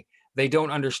say they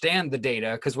don't understand the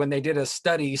data, because when they did a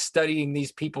study studying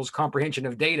these people's comprehension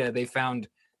of data, they found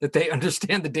that they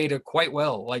understand the data quite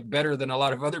well, better than a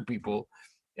lot of other people.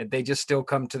 And they just still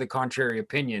come to the contrary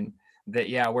opinion that,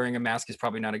 yeah, wearing a mask is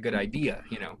probably not a good idea,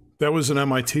 That was an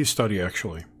MIT study,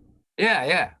 actually.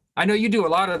 Yeah. I know you do a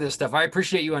lot of this stuff. I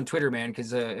appreciate you on Twitter, man,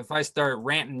 because if I start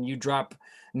ranting, you drop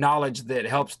knowledge that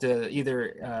helps to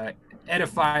either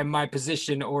edify my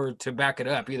position or to back it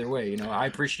up. Either way, I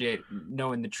appreciate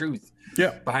knowing the truth.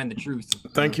 Yeah. Behind the truth.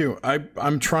 Thank you.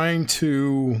 I'm trying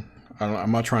to,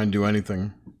 I'm not trying to do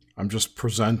anything. I'm just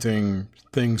presenting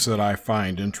things that I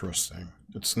find interesting.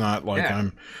 It's not like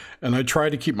and I try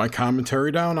to keep my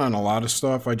commentary down on a lot of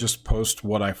stuff. I just post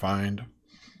what I find.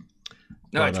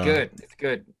 No, it's good. It's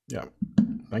good. Yeah.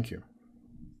 Thank you.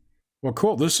 Well,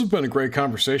 cool. This has been a great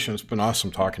conversation. It's been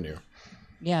awesome talking to you.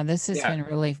 Yeah, this has been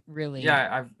really, really.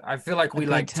 Yeah, I feel like we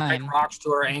tied rocks to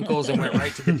our ankles and went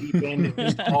right to the deep end, and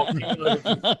just all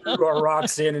threw our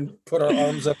rocks in and put our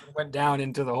arms up and went down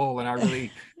into the hole. And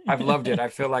I've loved it. I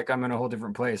feel like I'm in a whole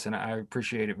different place, and I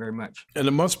appreciate it very much. And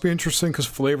it must be interesting because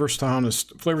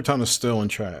Flavortown is still in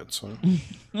chat. So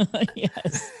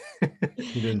yes.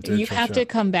 You have to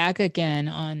come back again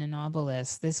on an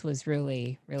obelisk. This was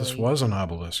really, really. This was an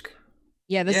obelisk.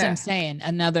 Yeah, that's what I'm saying.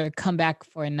 Another comeback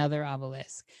for another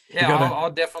obelisk. Yeah,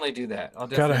 I'll definitely do that.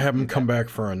 Gotta have him come back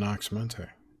for a Nox Mente.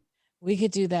 We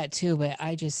could do that too, but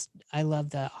I love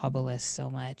the obelisk so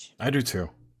much. I do too.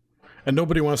 And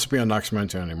nobody wants to be on Nox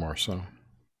Mente anymore, so.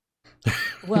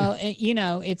 Well,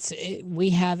 we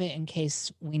have it in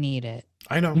case we need it.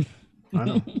 I know.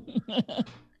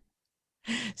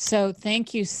 So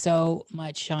thank you so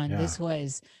much, Sean. Yeah. This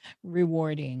was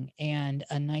rewarding and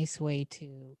a nice way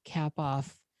to cap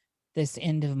off this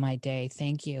end of my day.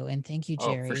 Thank you. And thank you,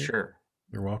 Jerry. Oh, for sure.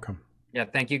 You're welcome. Yeah,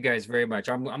 thank you guys very much.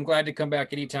 I'm glad to come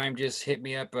back anytime. Just hit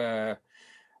me up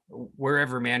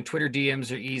wherever, man. Twitter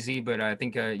DMs are easy, but I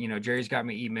think Jerry's got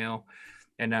my email.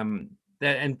 And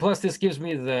plus this gives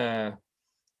me the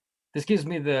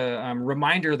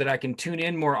reminder that I can tune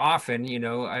in more often.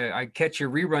 I catch your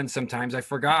reruns sometimes. I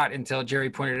forgot until Jerry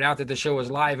pointed out that the show was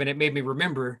live, and it made me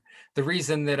remember the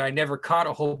reason that I never caught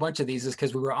a whole bunch of these is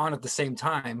because we were on at the same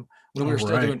time when we were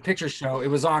still doing Picture Show. It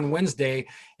was on Wednesday,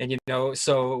 and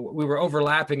so we were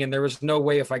overlapping, and there was no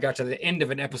way if I got to the end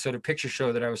of an episode of Picture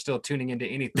Show that I was still tuning into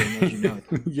anything, as you know.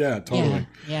 Yeah, totally.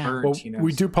 Yeah. Burnt, well,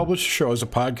 we do publish the show as a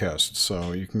podcast,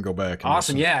 so you can go back. And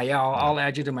awesome. Listen. Yeah. I'll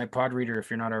add you to my pod reader if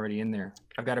you're not already in there.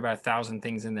 I've got about 1,000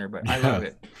 things in there, but I love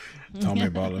it. Tell me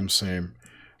about them. Same.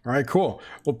 All right, cool.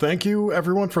 Well, thank you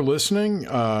everyone for listening.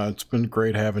 It's been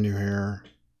great having you here.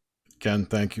 Again,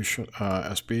 thank you,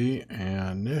 SB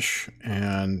and Nish.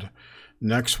 And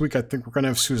next week, I think we're going to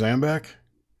have Suzanne back.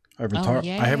 I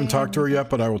haven't talked to her yet,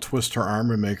 but I will twist her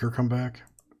arm and make her come back.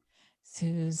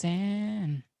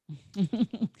 Suzanne.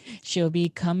 She'll be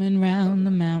coming round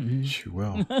the mountain. She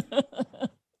will.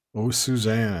 Oh,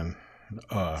 Suzanne.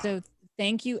 So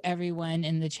thank you, everyone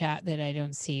in the chat that I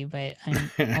don't see, but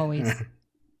I'm always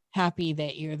happy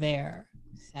that you're there.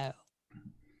 So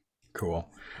cool.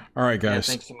 All right, guys.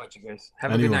 Yeah, thanks so much, you guys.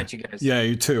 Have a good night, you guys. Yeah,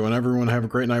 you too. And everyone have a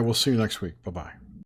great night. We'll see you next week. Bye-bye.